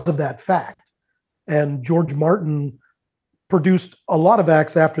because of that fact. And George Martin produced a lot of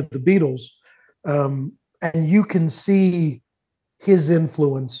acts after the Beatles, and you can see his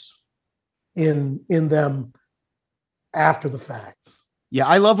influence in them after the fact. Yeah,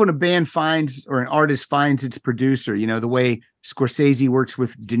 I love when a band finds, or an artist finds, its producer. The way Scorsese works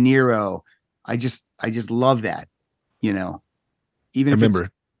with De Niro. I just love that. Even if it's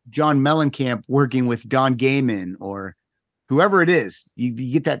John Mellencamp working with Don Gaiman or whoever it is, you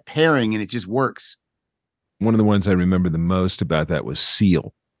get that pairing and it just works. One of the ones I remember the most about that was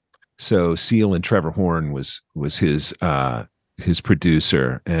Seal. So Seal and Trevor Horn was his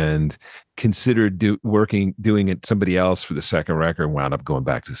producer, and considered doing it somebody else for the second record, wound up going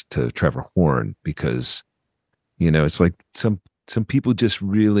back to Trevor Horn, because it's like some people just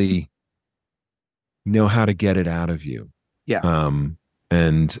really know how to get it out of you. Yeah.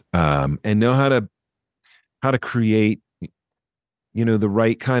 And know how to create the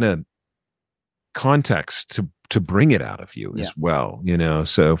right kind of context to bring it out of you as well,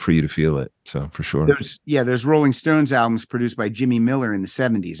 so for you to feel it. So for sure. There's Rolling Stones albums produced by Jimmy Miller in the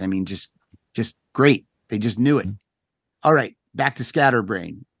 70s. I mean, just great. They just knew it. All right, back to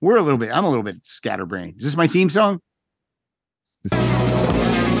Scatterbrain. I'm a little bit scatterbrained. Is this my theme song?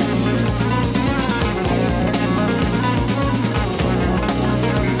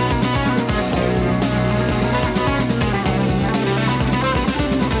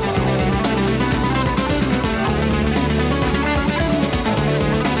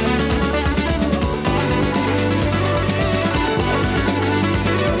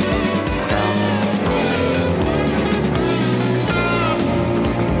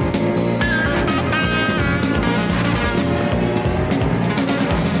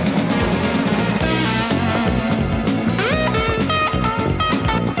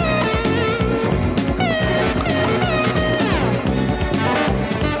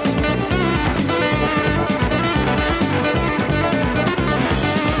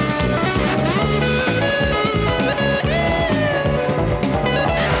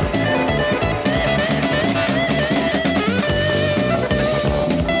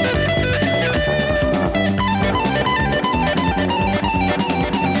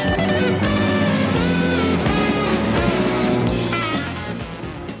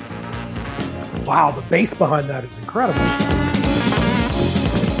 Wow, the bass behind that is incredible.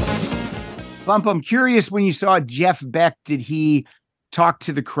 Bump, I'm curious, when you saw Jeff Beck, did he talk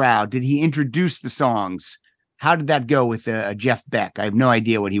to the crowd? Did he introduce the songs? How did that go with Jeff Beck? I have no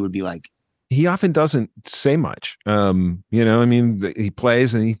idea what he would be like. He often doesn't say much. He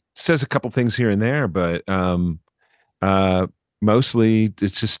plays and he says a couple things here and there, but mostly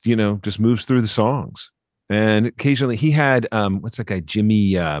it's just, just moves through the songs. And occasionally he had, what's that guy,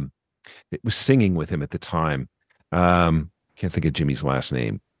 Jimmy, it was singing with him at the time. Can't think of Jimmy's last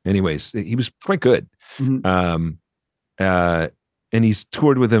name. Anyways, he was quite good. Mhm. And he's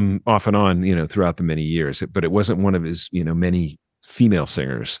toured with him off and on, throughout the many years, but it wasn't one of his, many female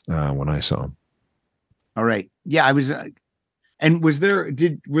singers when I saw him. All right. Yeah, I was. And were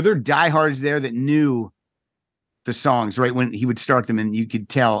there diehards there that knew the songs, right? When he would start them and you could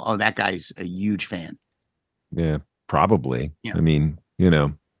tell, oh, that guy's a huge fan. Yeah, probably. Yeah. I mean,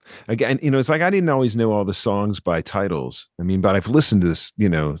 again, it's like I didn't always know all the songs by titles. I mean, but I've listened to this,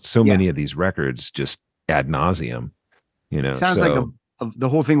 so many of these records just ad nauseum. Sounds like the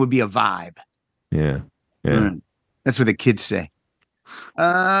whole thing would be a vibe. Yeah. That's what the kids say.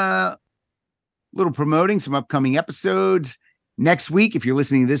 Little promoting some upcoming episodes next week. If you're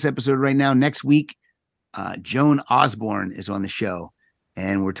listening to this episode right now, next week, Joan Osborne is on the show,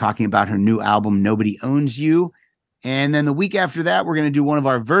 and we're talking about her new album, Nobody Owns You. And then the week after that, we're going to do one of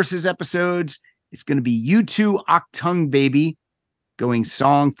our Versus episodes. It's going to be U2 Octung Baby, going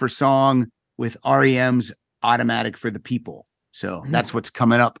song for song with REM's Automatic for the People. So that's what's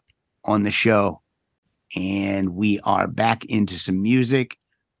coming up on the show. And we are back into some music.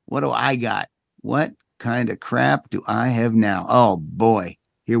 What do I got? What kind of crap do I have now? Oh boy,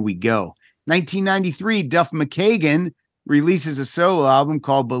 here we go. 1993, Duff McKagan releases a solo album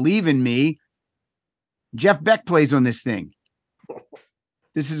called Believe in Me. Jeff Beck plays on this thing.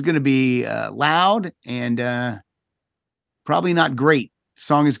 This is going to be loud and probably not great. The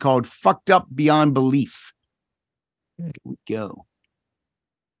song is called Fucked Up Beyond Belief. Here we go.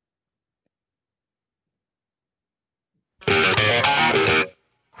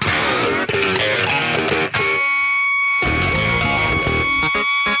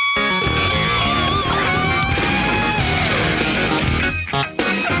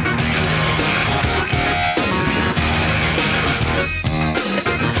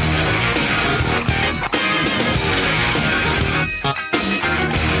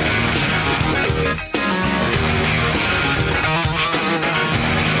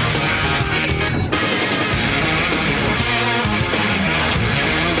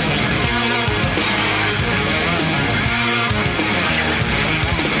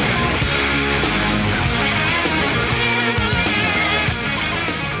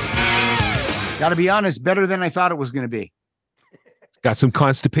 Got to be honest, better than I thought it was going to be. Got some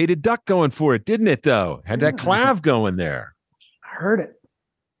Constipated Duck going for it, didn't it, though? Had that clav going there. I heard it.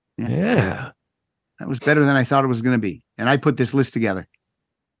 Yeah. That was better than I thought it was going to be. And I put this list together.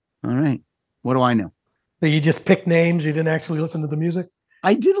 All right. What do I know? So you just picked names. You didn't actually listen to the music.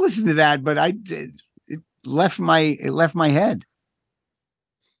 I did listen to that, but it left my head.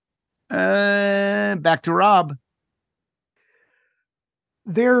 Back to Rob.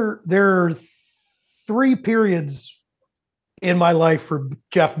 There are three periods in my life for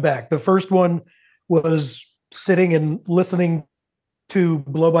Jeff Beck. The first one was sitting and listening to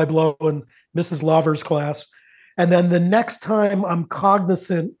Blow by Blow in Mrs. Laver's class. And then the next time I'm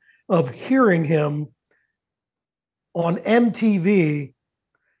cognizant of hearing him on MTV,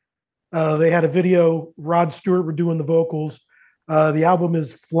 they had a video, Rod Stewart were doing the vocals. The album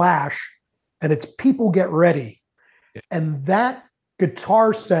is Flash, and it's People Get Ready. And that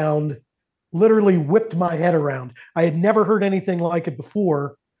guitar sound literally whipped my head around. I had never heard anything like it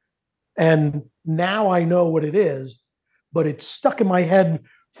before. And now I know what it is, but it's stuck in my head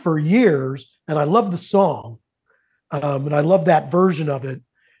for years. And I love the song. And I love that version of it.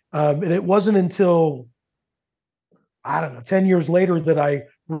 And it wasn't until, 10 years later that I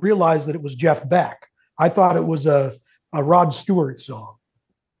realized that it was Jeff Beck. I thought it was a Rod Stewart song.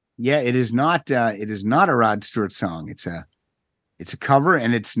 Yeah, it is not. It is not a Rod Stewart song. It's a cover,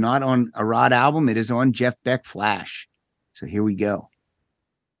 and it's not on a Rod album. It is on Jeff Beck Flash. So here we go.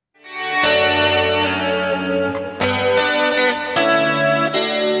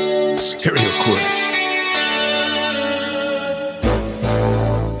 Stereo chorus.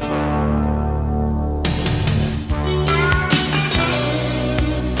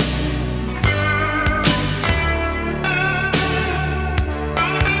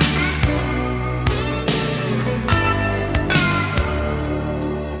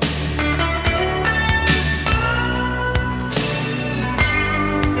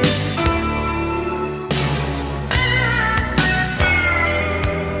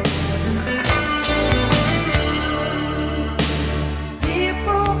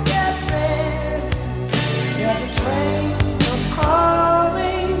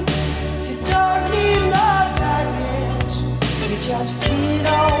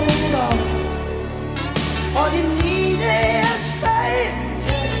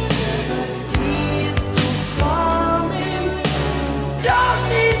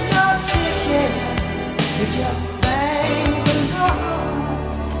 Just thank the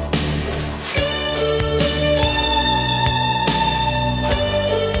Lord.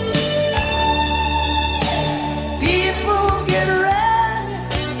 People get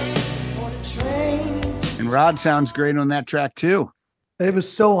ready for the train. And Rod sounds great on that track too. It was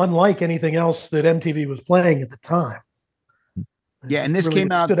so unlike anything else that MTV was playing at the time. Yeah, and this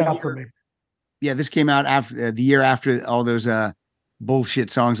came out stood the out year- for me. Yeah, this came out after the year after all those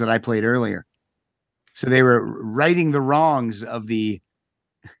bullshit songs that I played earlier. So they were righting the wrongs of the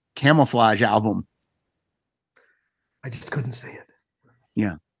Camouflage album. I just couldn't see it.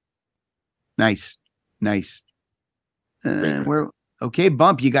 Yeah. Nice. We're okay,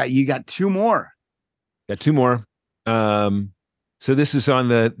 Bump. You got two more. Got two more. So this is on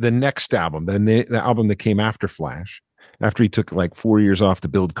the next album, the album that came after Flash, after he took like 4 years off to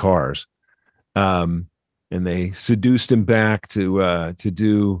build cars. And they seduced him back to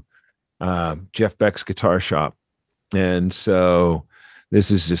do Jeff Beck's Guitar Shop. And so this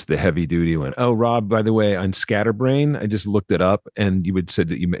is just the heavy duty one. Oh, Rob, by the way, on Scatterbrain, I just looked it up, and you had said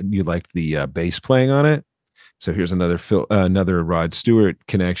that you liked the bass playing on it. So here's another Rod Stewart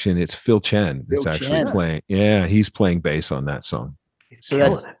connection. It's Phil Chen that's Phil actually Chen. playing. Yeah, he's playing bass on that song.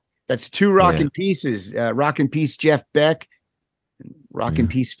 So that's two rockin' pieces. Rockin' Peace Jeff Beck, Rockin'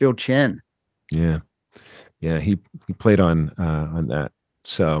 Peace Phil Chen. Yeah. He played on that.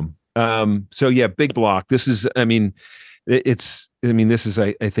 So yeah, big block. This is, this is,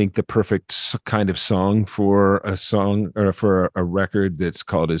 I think, the perfect kind of song for a song or for a record that's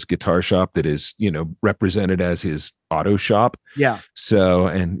called his Guitar Shop, that is, represented as his auto shop. Yeah. So,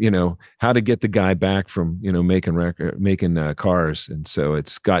 and how to get the guy back from, making cars. And so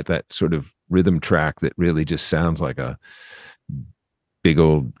it's got that sort of rhythm track that really just sounds like a big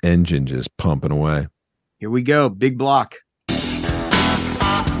old engine just pumping away. Here we go. Big block.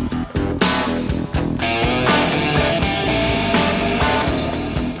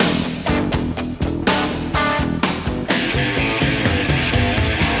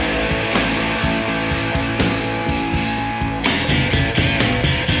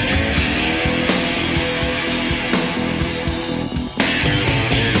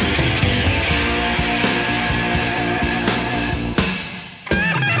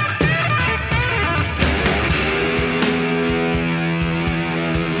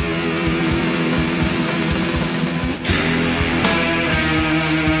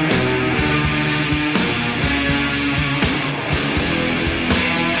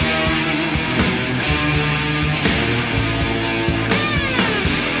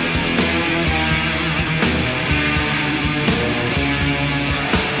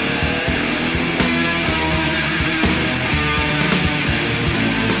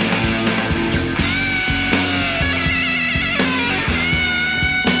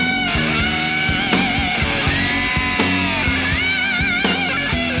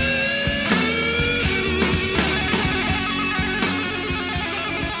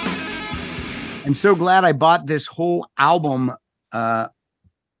 I'm so glad I bought this whole album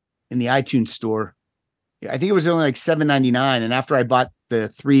in the iTunes store. I think it was only like $7.99. And after I bought the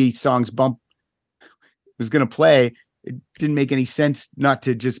 3 songs Bump was going to play, it didn't make any sense not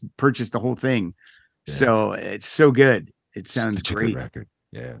to just purchase the whole thing. Yeah. So it's so good. It sounds great. Record.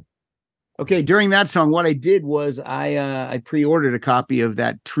 Yeah. Okay. During that song, what I did was I pre-ordered a copy of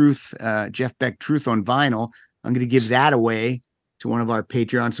that Truth, Jeff Beck Truth on vinyl. I'm going to give that away to one of our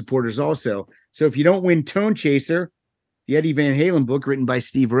Patreon supporters also. So if you don't win Tone Chaser, the Eddie Van Halen book written by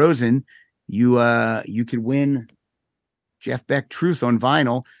Steve Rosen, you could win Jeff Beck Truth on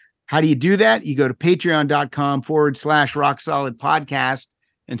vinyl. How do you do that? You go to patreon.com/Rock Solid Podcast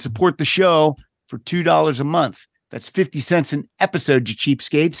and support the show for $2 a month. That's 50 cents an episode, you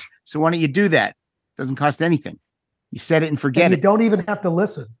cheapskates. So why don't you do that? It doesn't cost anything. You set it and forget it. You don't even have to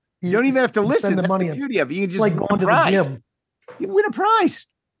listen. You don't even have to listen. Spend the That's money the beauty of it. You can it's just like win going a to prize. the gym. You win a prize.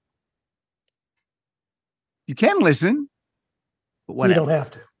 You can listen, but whatever. You don't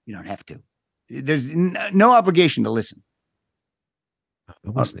have to. You don't have to. There's no obligation to listen.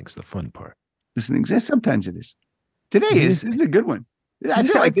 The listening's the fun part. Listening, sometimes it is. Today is a good one. I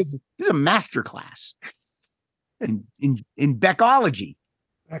feel like this is a master class in Beckology.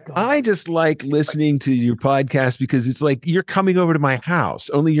 I just like listening to your podcast because it's like you're coming over to my house,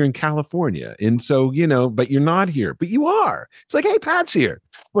 only you're in California. And so, but you're not here, but you are. It's like, hey, Pat's here.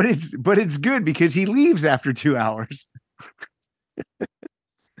 But it's good because he leaves after 2 hours.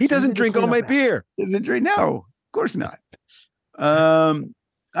 He doesn't drink all my beer. Doesn't drink? No, of course not.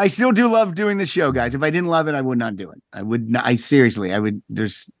 I still do love doing the show, guys. If I didn't love it, I would not do it. I would not. I wouldn't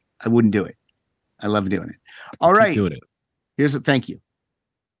do it. I love doing it. All right. Doing it. Thank you.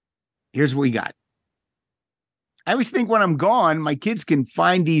 Here's what we got. I always think when I'm gone, my kids can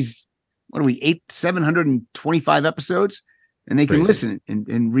find these, what are we, 725 episodes, and they can Crazy. listen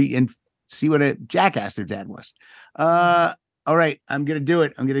and read and see what a jackass their dad was. All right, I'm going to do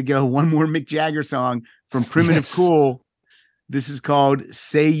it. I'm going to go one more Mick Jagger song from Primitive Yes. Cool. This is called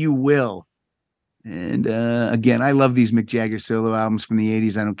Say You Will. And again, I love these Mick Jagger solo albums from the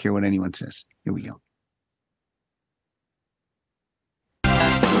 80s. I don't care what anyone says. Here we go.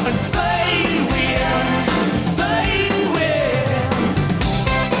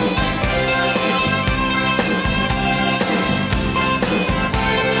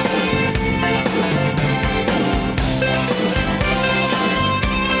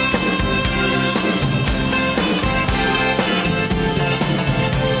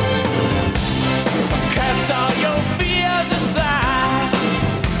 Cast all your fears aside.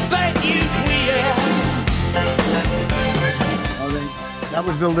 Say you will. That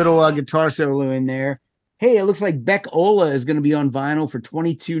was the little guitar solo in there. Hey, it looks like Beck Ola is going to be on vinyl for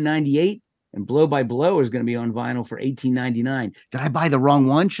 $22.98, and Blow by Blow is going to be on vinyl for $18.99. Did I buy the wrong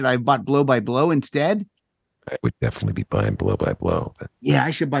one? Should I have bought Blow by Blow instead? I would definitely be buying Blow by Blow. But Yeah,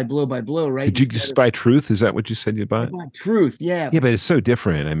 I should buy Blow by Blow, right? did you instead just of- buy Truth? Is that what you said you I bought? bought Truth, yeah. Yeah, but it's so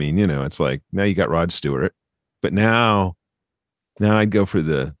different. I mean, it's like now you got Rod Stewart, but now I'd go for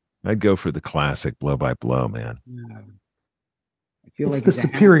the classic Blow by Blow, man. I feel It's like the a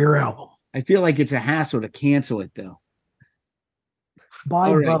superior hassle. album. I feel like it's a hassle to cancel it, though. Buy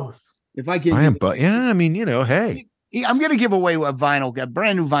All right. both. If I can, I am, but yeah, I mean, hey, Yeah, I'm going to give away a brand new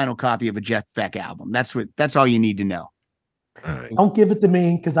vinyl copy of a Jeff Beck album. That's all you need to know. all right. Don't give it to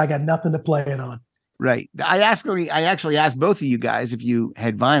me because I got nothing to play it on. Right. I actually asked both of you guys if you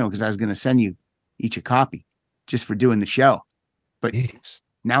had vinyl because I was going to send you each a copy just for doing the show. But Jeez.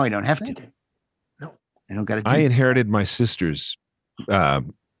 now I don't have to. Thank you. No. I don't got to do I it. inherited my sister's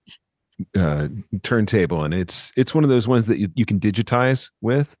turntable, and it's one of those ones that you can digitize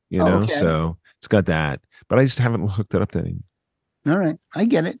with, Oh, okay. so it's got that, but I just haven't hooked it up to anything. All right. I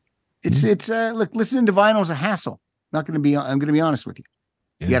get it. It's look, listening to vinyl is a hassle. I'm going to be honest with you.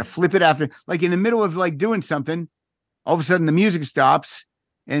 Yeah. You got to flip it after, like in the middle of like doing something, all of a sudden the music stops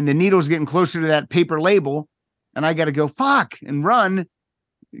and the needle's getting closer to that paper label, and I got to go fuck and run.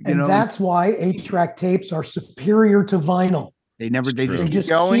 And that's why 8-track tapes are superior to vinyl. they true. just They keep just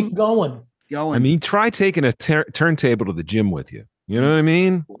going. keep going. Going. I mean, try taking a turntable to the gym with you. You know what I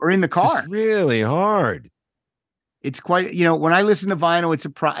mean? or in the It's car. just really hard. It's quite, when I listen to vinyl,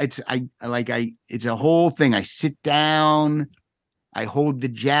 it's a whole thing. I sit down, I hold the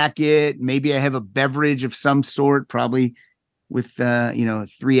jacket, maybe I have a beverage of some sort, probably with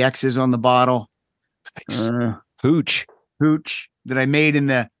 3 X's on the bottle. Nice. Hooch Hooch that I made in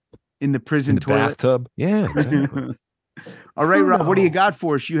the prison in the toilet. bathtub. Yeah, exactly. All right, Rob, what do you got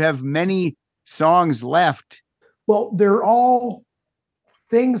for us? You have many songs left. Well, they're all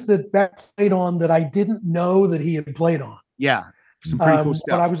things that Beck played on that I didn't know that he had played on. Yeah, some pretty cool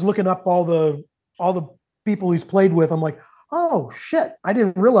stuff. When I was looking up all the people he's played with, I'm like, oh shit, I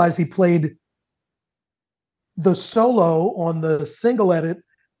didn't realize he played the solo on the single edit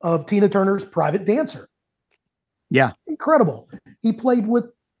of Tina Turner's Private Dancer. Yeah. Incredible. He played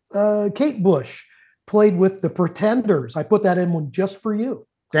with Kate Bush, played with the Pretenders. I put that in one just for you.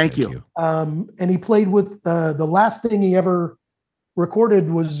 Thank you. And he played with the last thing he ever recorded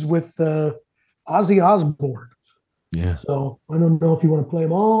was with Ozzy Osbourne. Yeah. So I don't know if you want to play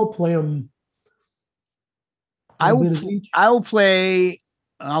them all. Play them. I'm going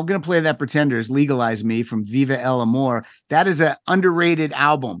to play that Pretenders, Legalize Me from Viva El Amor. That is an underrated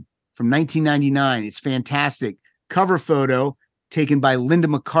album from 1999. It's fantastic. Cover photo taken by Linda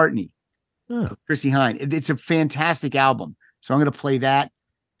McCartney, Chrissy Hine. It's a fantastic album. So I'm going to play that.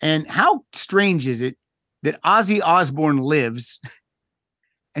 And how strange is it that Ozzy Osbourne lives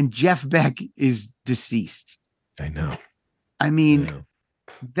and Jeff Beck is deceased? I know. I mean,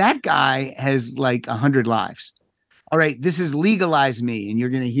 that guy has like 100 lives. All right, this is Legalize Me, and you're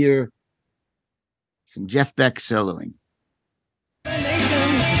going to hear some Jeff Beck soloing.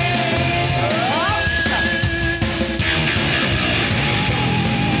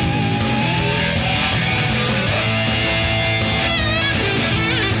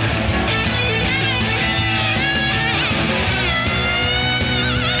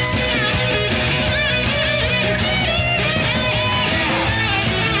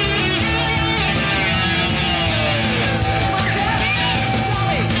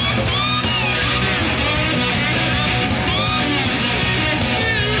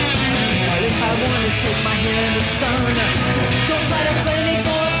 Shake my hair in the sun. Don't try to blame me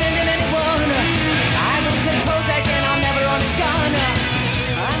for offending anyone. I don't take Prozac and I'll never own a gun.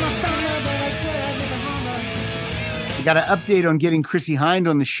 I'm a foreigner, but I swear I'd never harm her. I got an update on getting Chrissy Hind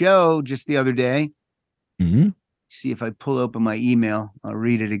on the show just the other day. Mm-hmm. See if I pull open my email. I'll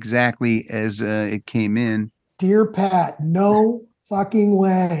read it exactly as it came in. Dear Pat, no fucking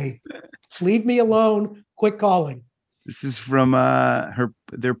way. Leave me alone. Quit calling. This is from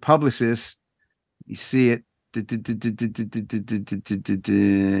their publicist. You see it.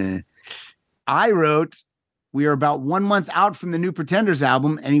 I wrote, we are about 1 month out from the new Pretenders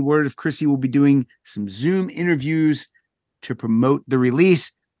album. Any word if Chrissy will be doing some Zoom interviews to promote the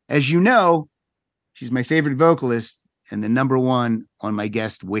release? As you know, she's my favorite vocalist and the number one on my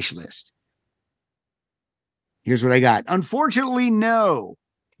guest wish list. Here's what I got. Unfortunately, no.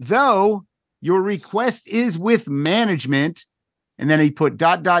 Though your request is with management. And then he put ...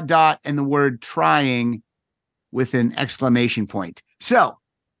 and the word trying with an exclamation point. So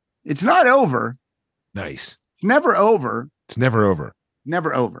it's not over. Nice. It's never over. It's never over.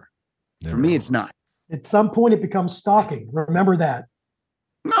 Never over. Never For me, over. it's not. At some point, it becomes stalking. Remember that.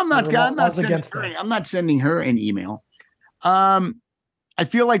 No, I'm not sending her an email. I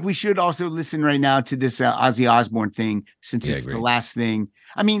feel like we should also listen right now to this Ozzy Osbourne thing since it's the last thing.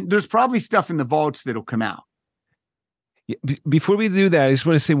 I mean, there's probably stuff in the vaults that'll come out. Yeah, before we do that, I just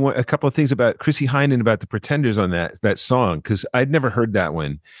want to say a couple of things about Chrissy Hind and about the Pretenders on that song, because I'd never heard that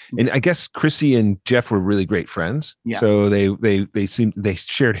one. And I guess Chrissy and Jeff were really great friends. Yeah. So they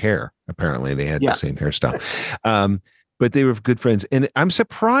shared hair. Apparently, they had the same hairstyle. But they were good friends. And I'm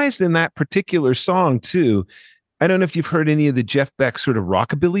surprised in that particular song too. I don't know if you've heard any of the Jeff Beck sort of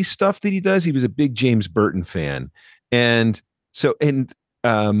rockabilly stuff that he does. He was a big James Burton fan.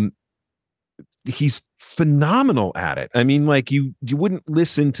 He's phenomenal at it. I mean, like you wouldn't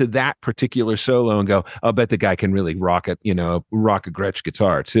listen to that particular solo and go, I'll bet the guy can really rock it, rock a Gretsch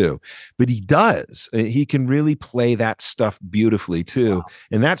guitar too. But he does. He can really play that stuff beautifully too. Wow.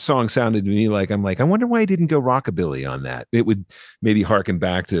 And that song sounded to me like, I wonder why he didn't go rockabilly on that. It would maybe harken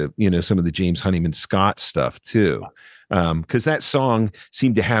back to, some of the James Honeyman Scott stuff too. Because that song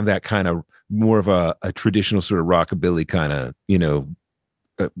seemed to have that kind of more of a traditional sort of rockabilly kind of,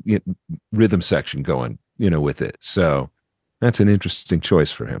 rhythm section going, with it. So that's an interesting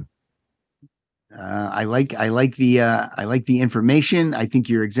choice for him. I like the information. I think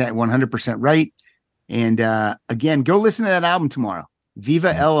you're 100% right. And again, go listen to that album tomorrow.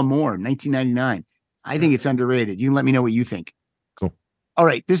 Viva El Amor, 1999. I think it's underrated. You can let me know what you think. Cool. All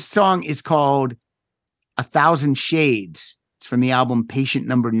right. This song is called 1,000 Shades. It's from the album Patient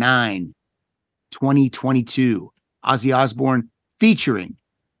Number 9, 2022. Ozzy Osbourne featuring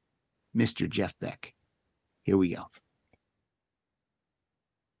Mr. Jeff Beck. Here we go.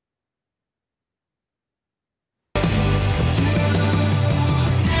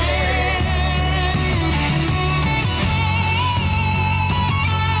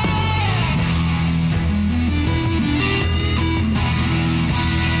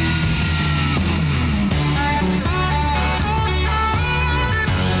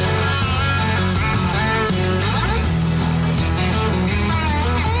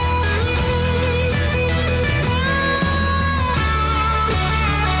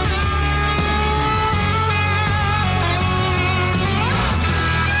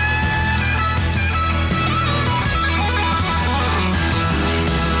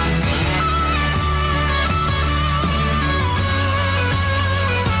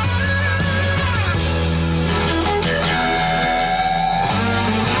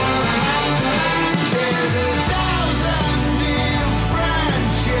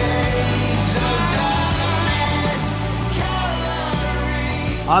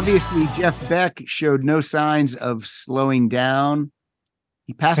 Obviously, Jeff Beck showed no signs of slowing down.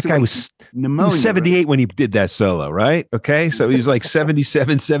 He passed away. He was pneumonia. 78 when he did that solo, right? Okay. So he was like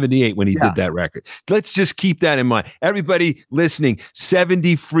 77, 78 when he did that record. Let's just keep that in mind. Everybody listening,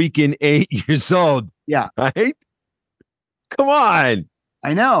 70 freaking 8 years old. Yeah. Right? Come on.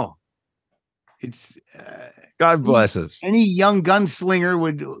 I know. It's God bless us. Any young gunslinger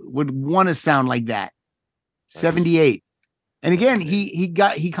would want to sound like that. 78. And again, he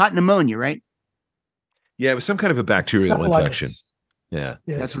caught pneumonia, right? Yeah, it was some kind of a bacterial infection. Yeah.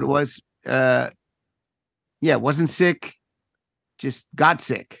 That's what it was. Wasn't sick, just got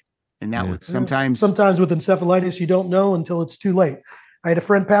sick. And that was sometimes with encephalitis, you don't know until it's too late. I had a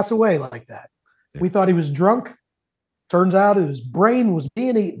friend pass away like that. We thought he was drunk. Turns out his brain was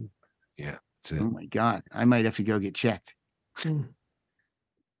being eaten. Yeah. That's it. Oh my God. I might have to go get checked.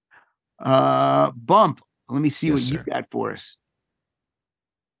 Bump. Let me see what you got for us.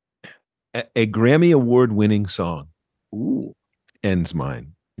 A Grammy Award-winning song. Ooh. Ends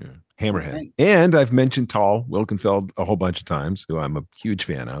mine. Yeah. Hammerhead. Okay. And I've mentioned Tal Wilkenfeld a whole bunch of times, who I'm a huge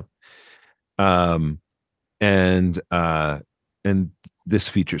fan of. and this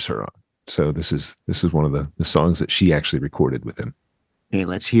features her on. So this is one of the songs that she actually recorded with him. Okay,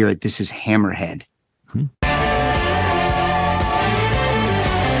 let's hear it. This is Hammerhead.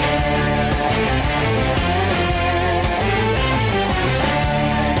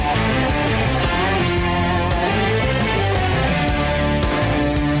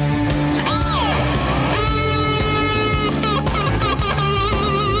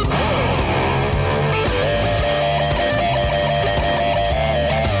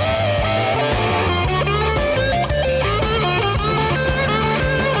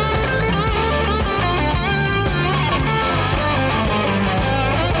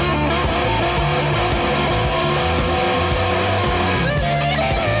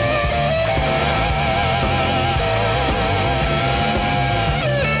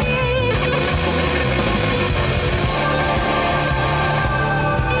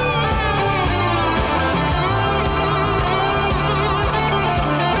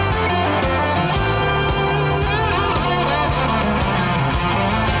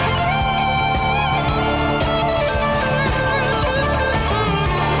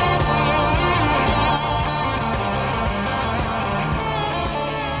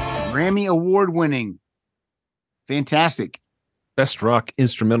 Grammy Award winning. Fantastic. Best rock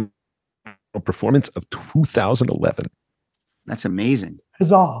instrumental performance of 2011. That's amazing.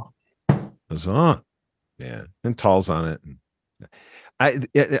 Huzzah. Huzzah. Yeah. And Tall's on it.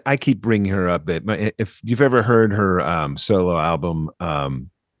 I keep bringing her up. If you've ever heard her solo album,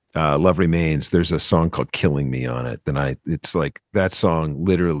 Love Remains, there's a song called Killing Me on it. Then it's like that song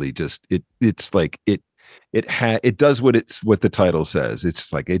literally just it does what the title says. It's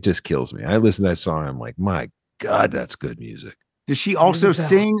just like it just kills me. I listen to that song, I'm like, my God, that's good music. Does she also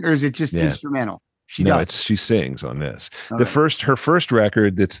sing, or is it just instrumental? She sings on this. All her first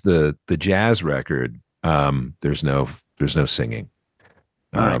record, that's the jazz record. There's no singing.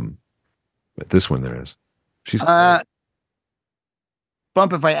 But this one there is. She's Bump,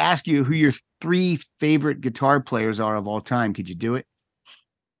 if I ask you who your 3 favorite guitar players are of all time, could you do it?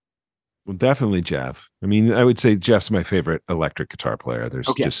 Well, definitely Jeff. I mean, I would say Jeff's my favorite electric guitar player. There's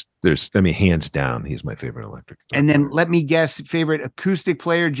hands down, he's my favorite electric guitar And then player. let me guess, favorite acoustic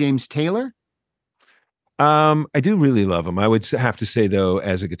player, James Taylor? I do really love him. I would have to say, though,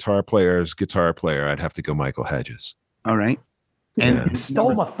 as a guitar player, I'd have to go Michael Hedges. All right. And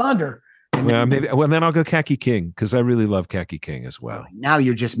Stole my thunder. Well, maybe. Well, then I'll go Khaki King, because I really love Khaki King as well. Now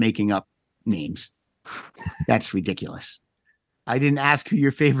you're just making up names. That's ridiculous. I didn't ask who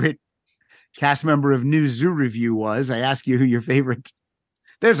your favorite cast member of New Zoo Review was. I asked you who your favorite.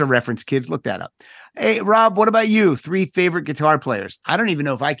 There's a reference, kids. Look that up. Hey, Rob, what about you? 3 favorite guitar players. I don't even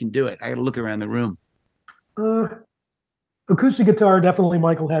know if I can do it. I got to look around the room. Acoustic guitar, definitely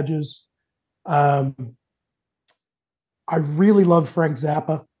Michael Hedges. I really love Frank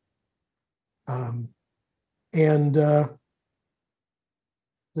Zappa. And the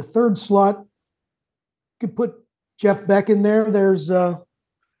third slot, could put Jeff Beck in there. There's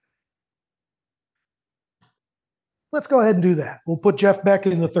let's go ahead and do that. We'll put Jeff Beck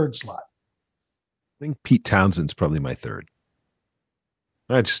in the third slot. I think Pete Townsend's probably my third.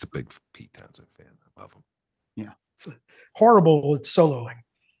 I'm just a big Pete Townsend fan. I love him. Yeah. It's horrible at soloing.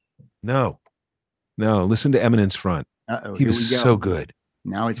 No. Listen to Eminence Front. He was so good.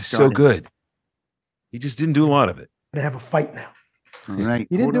 Now it's so good. He just didn't do a lot of it. Gonna have a fight now. All right.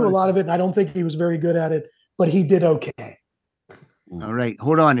 He didn't do a lot of it, and I don't think he was very good at it, but he did okay. All right.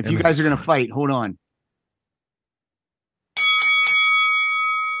 Hold on. If you guys are going to fight, hold on.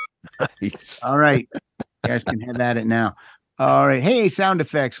 Nice. All right. You guys can have at it now. All right. Hey, sound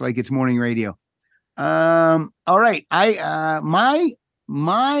effects like it's morning radio. All right. My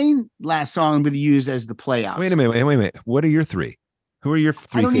last song I'm going to use as the play out. Wait a minute. What are your 3? Who are your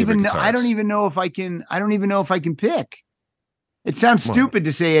 3 I don't favorite even know. guitarists? I don't even know if I can pick. It sounds stupid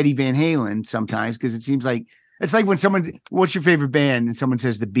to say Eddie Van Halen sometimes, because it seems like it's like when someone, what's your favorite band? And someone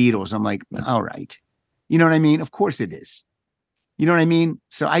says the Beatles. I'm like, all right. You know what I mean? Of course it is. You know what I mean?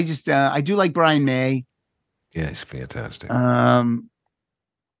 So I just, I do like Brian May. Yeah, he's fantastic. It's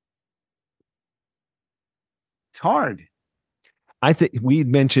hard. I think we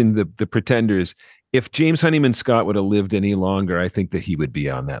mentioned the Pretenders. If James Honeyman Scott would have lived any longer, I think that he would be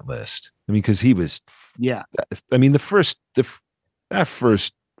on that list. I mean, because he was, yeah. I mean, that first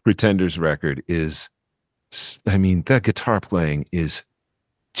Pretenders record is, I mean, that guitar playing is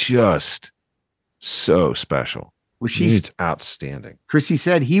just so special. Well, it's outstanding. Chrissy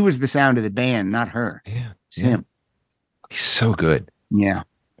said he was the sound of the band, not her. Yeah, it's him. He's so good. Yeah,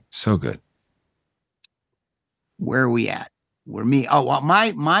 so good. Where are we at? We're me. Oh, well,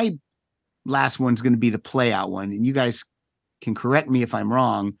 my last one's going to be the play out one. And you guys can correct me if I'm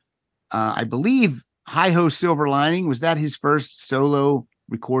wrong. I believe Hi Ho Silver Lining, was that his first solo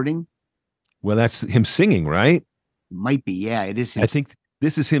recording? Well, that's him singing, right? Might be. Yeah, it is him. I think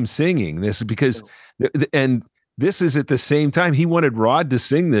this is him singing this because, and this is at the same time he wanted Rod to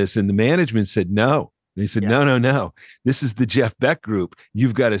sing this, and the management said no. They said, no. This is the Jeff Beck group.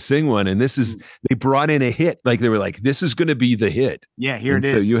 You've got to sing one. And this is, they brought in a hit. Like they were like, this is going to be the hit. Yeah, here it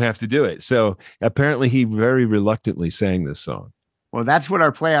is. So you have to do it. So apparently he very reluctantly sang this song. Well, that's what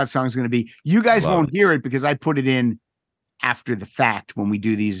our play out song is going to be. You guys won't hear it because I put it in after the fact when we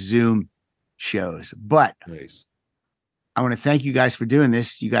do these Zoom shows. But nice. I want to thank you guys for doing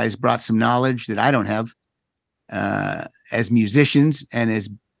this. You guys brought some knowledge that I don't have as musicians and as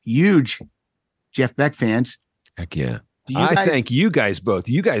huge Jeff Beck fans. Heck yeah. I thank you guys both.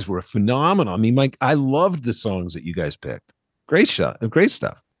 You guys were phenomenal. I mean, Mike, I loved the songs that you guys picked. Great stuff.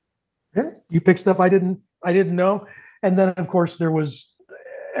 Yeah, you picked stuff I didn't know. And then of course there was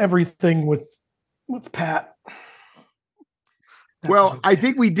everything with Pat. Well, I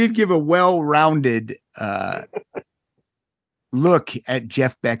think we did give a well-rounded look at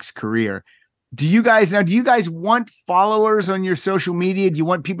Jeff Beck's career. Do you guys want followers on your social media? Do you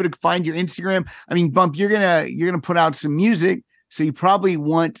want people to find your Instagram? I mean, Bump, you're gonna put out some music, so you probably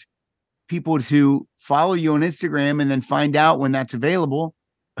want people to follow you on Instagram and then find out when that's available.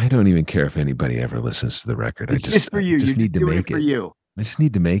 I don't even care if anybody ever listens to the record. It's just for you. I just need to make it. For you. I just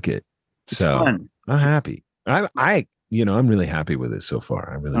need to make it. It's so fun. I'm happy. I'm really happy with it so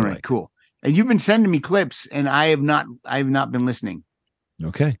far. I really all right, like cool. And you've been sending me clips, and I have not been listening.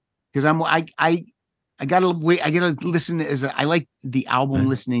 Okay. Because I gotta wait. I gotta listen I like the album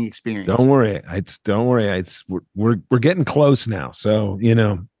listening experience. Don't worry. We're getting close now. So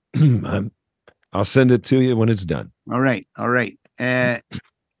I'll send it to you when it's done. All right.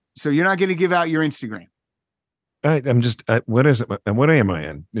 So you're not going to give out your Instagram. I'm just. What is it? What am I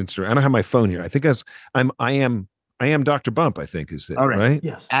on Instagram? I don't have my phone here. I think I am Dr. Bump. I think is it. All right.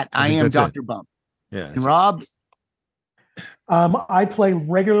 Yes. I am Dr. Bump. Yeah. And Rob. I play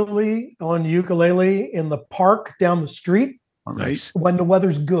regularly on ukulele in the park down the street. All right. Nice. When the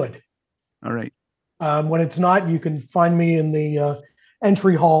weather's good. All right. When it's not, you can find me in the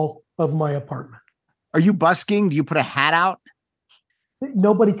entry hall of my apartment. Are you busking? Do you put a hat out?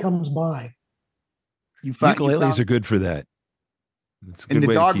 Nobody comes by. Ukuleles are good for that. And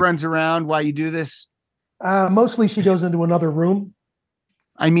the dog runs around while you do this? Mostly she goes into another room.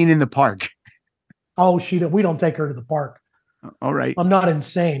 I mean in the park. Oh, we don't take her to the park. All right. I'm not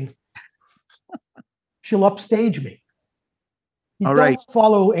insane. She'll upstage me. You All don't right.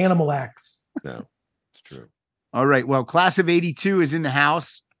 follow animal acts. No, it's true. All right. Well, class of 82 is in the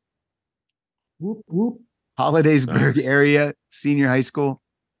house. Whoop, whoop. Hollidaysburg area, senior high school.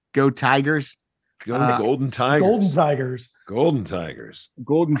 Go Tigers. Go to the Golden Tigers. Golden Tigers.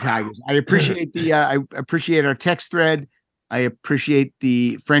 Golden Tigers. I appreciate I appreciate our text thread. I appreciate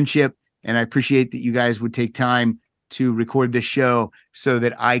the friendship, and I appreciate that you guys would take time to record this show so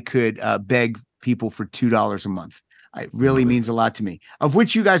that I could beg people for $2 a month. It really means a lot to me, of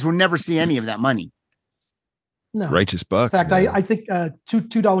which you guys will never see any of that money. No. Righteous bucks. In fact, I think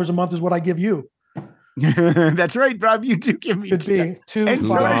 $2 a month is what I give you. That's right, Rob. You do give me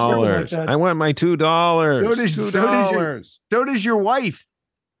 $2. I want my $2. So does your wife.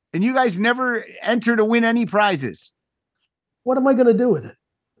 And you guys never enter to win any prizes. What am I going to do with it?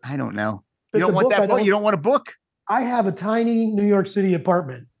 I don't know. You don't want that book? You don't want a book? I have a tiny New York City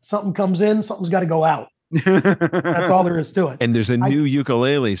apartment. Something comes in, something's got to go out. That's all there is to it. And there's a new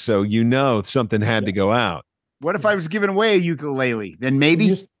ukulele, so something had to go out. What if I was giving away a ukulele? Then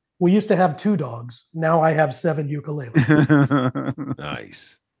maybe. We used to have 2 dogs. Now I have 7 ukuleles.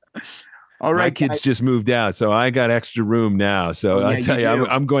 Nice. All right. My kids just moved out, so I got extra room now. So I tell you,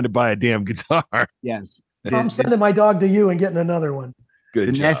 I'm going to buy a damn guitar. Yes. I'm sending my dog to you and getting another one.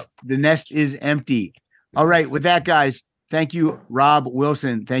 Good job. The nest is empty. All right. With that, guys, thank you, Rob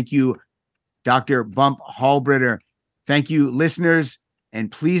Wilson. Thank you, Dr. Bump Hallbritter. Thank you, listeners. And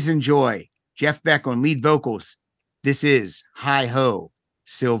please enjoy Jeff Beck on lead vocals. This is Hi Ho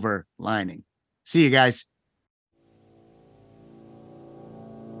Silver Lining. See you guys.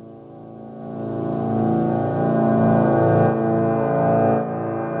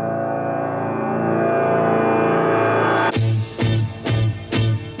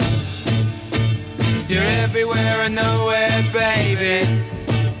 You're everywhere and nowhere, baby.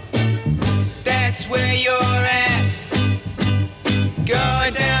 That's where you're at.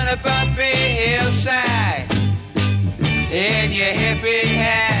 Going down a bumpy hillside in your hippie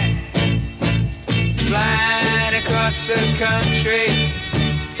hat, flying across the country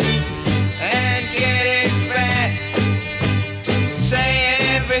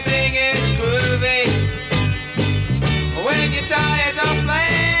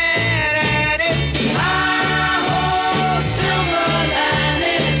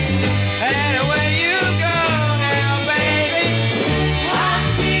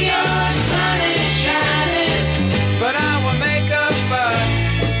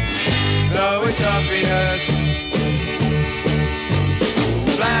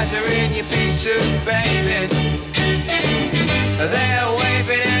Guys are in your pea suit, baby. They're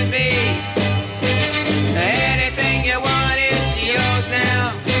waving at me. Anything you want is yours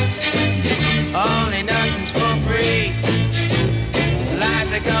now. Only nothing's for free.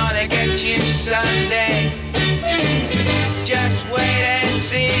 Lies are gonna get you someday.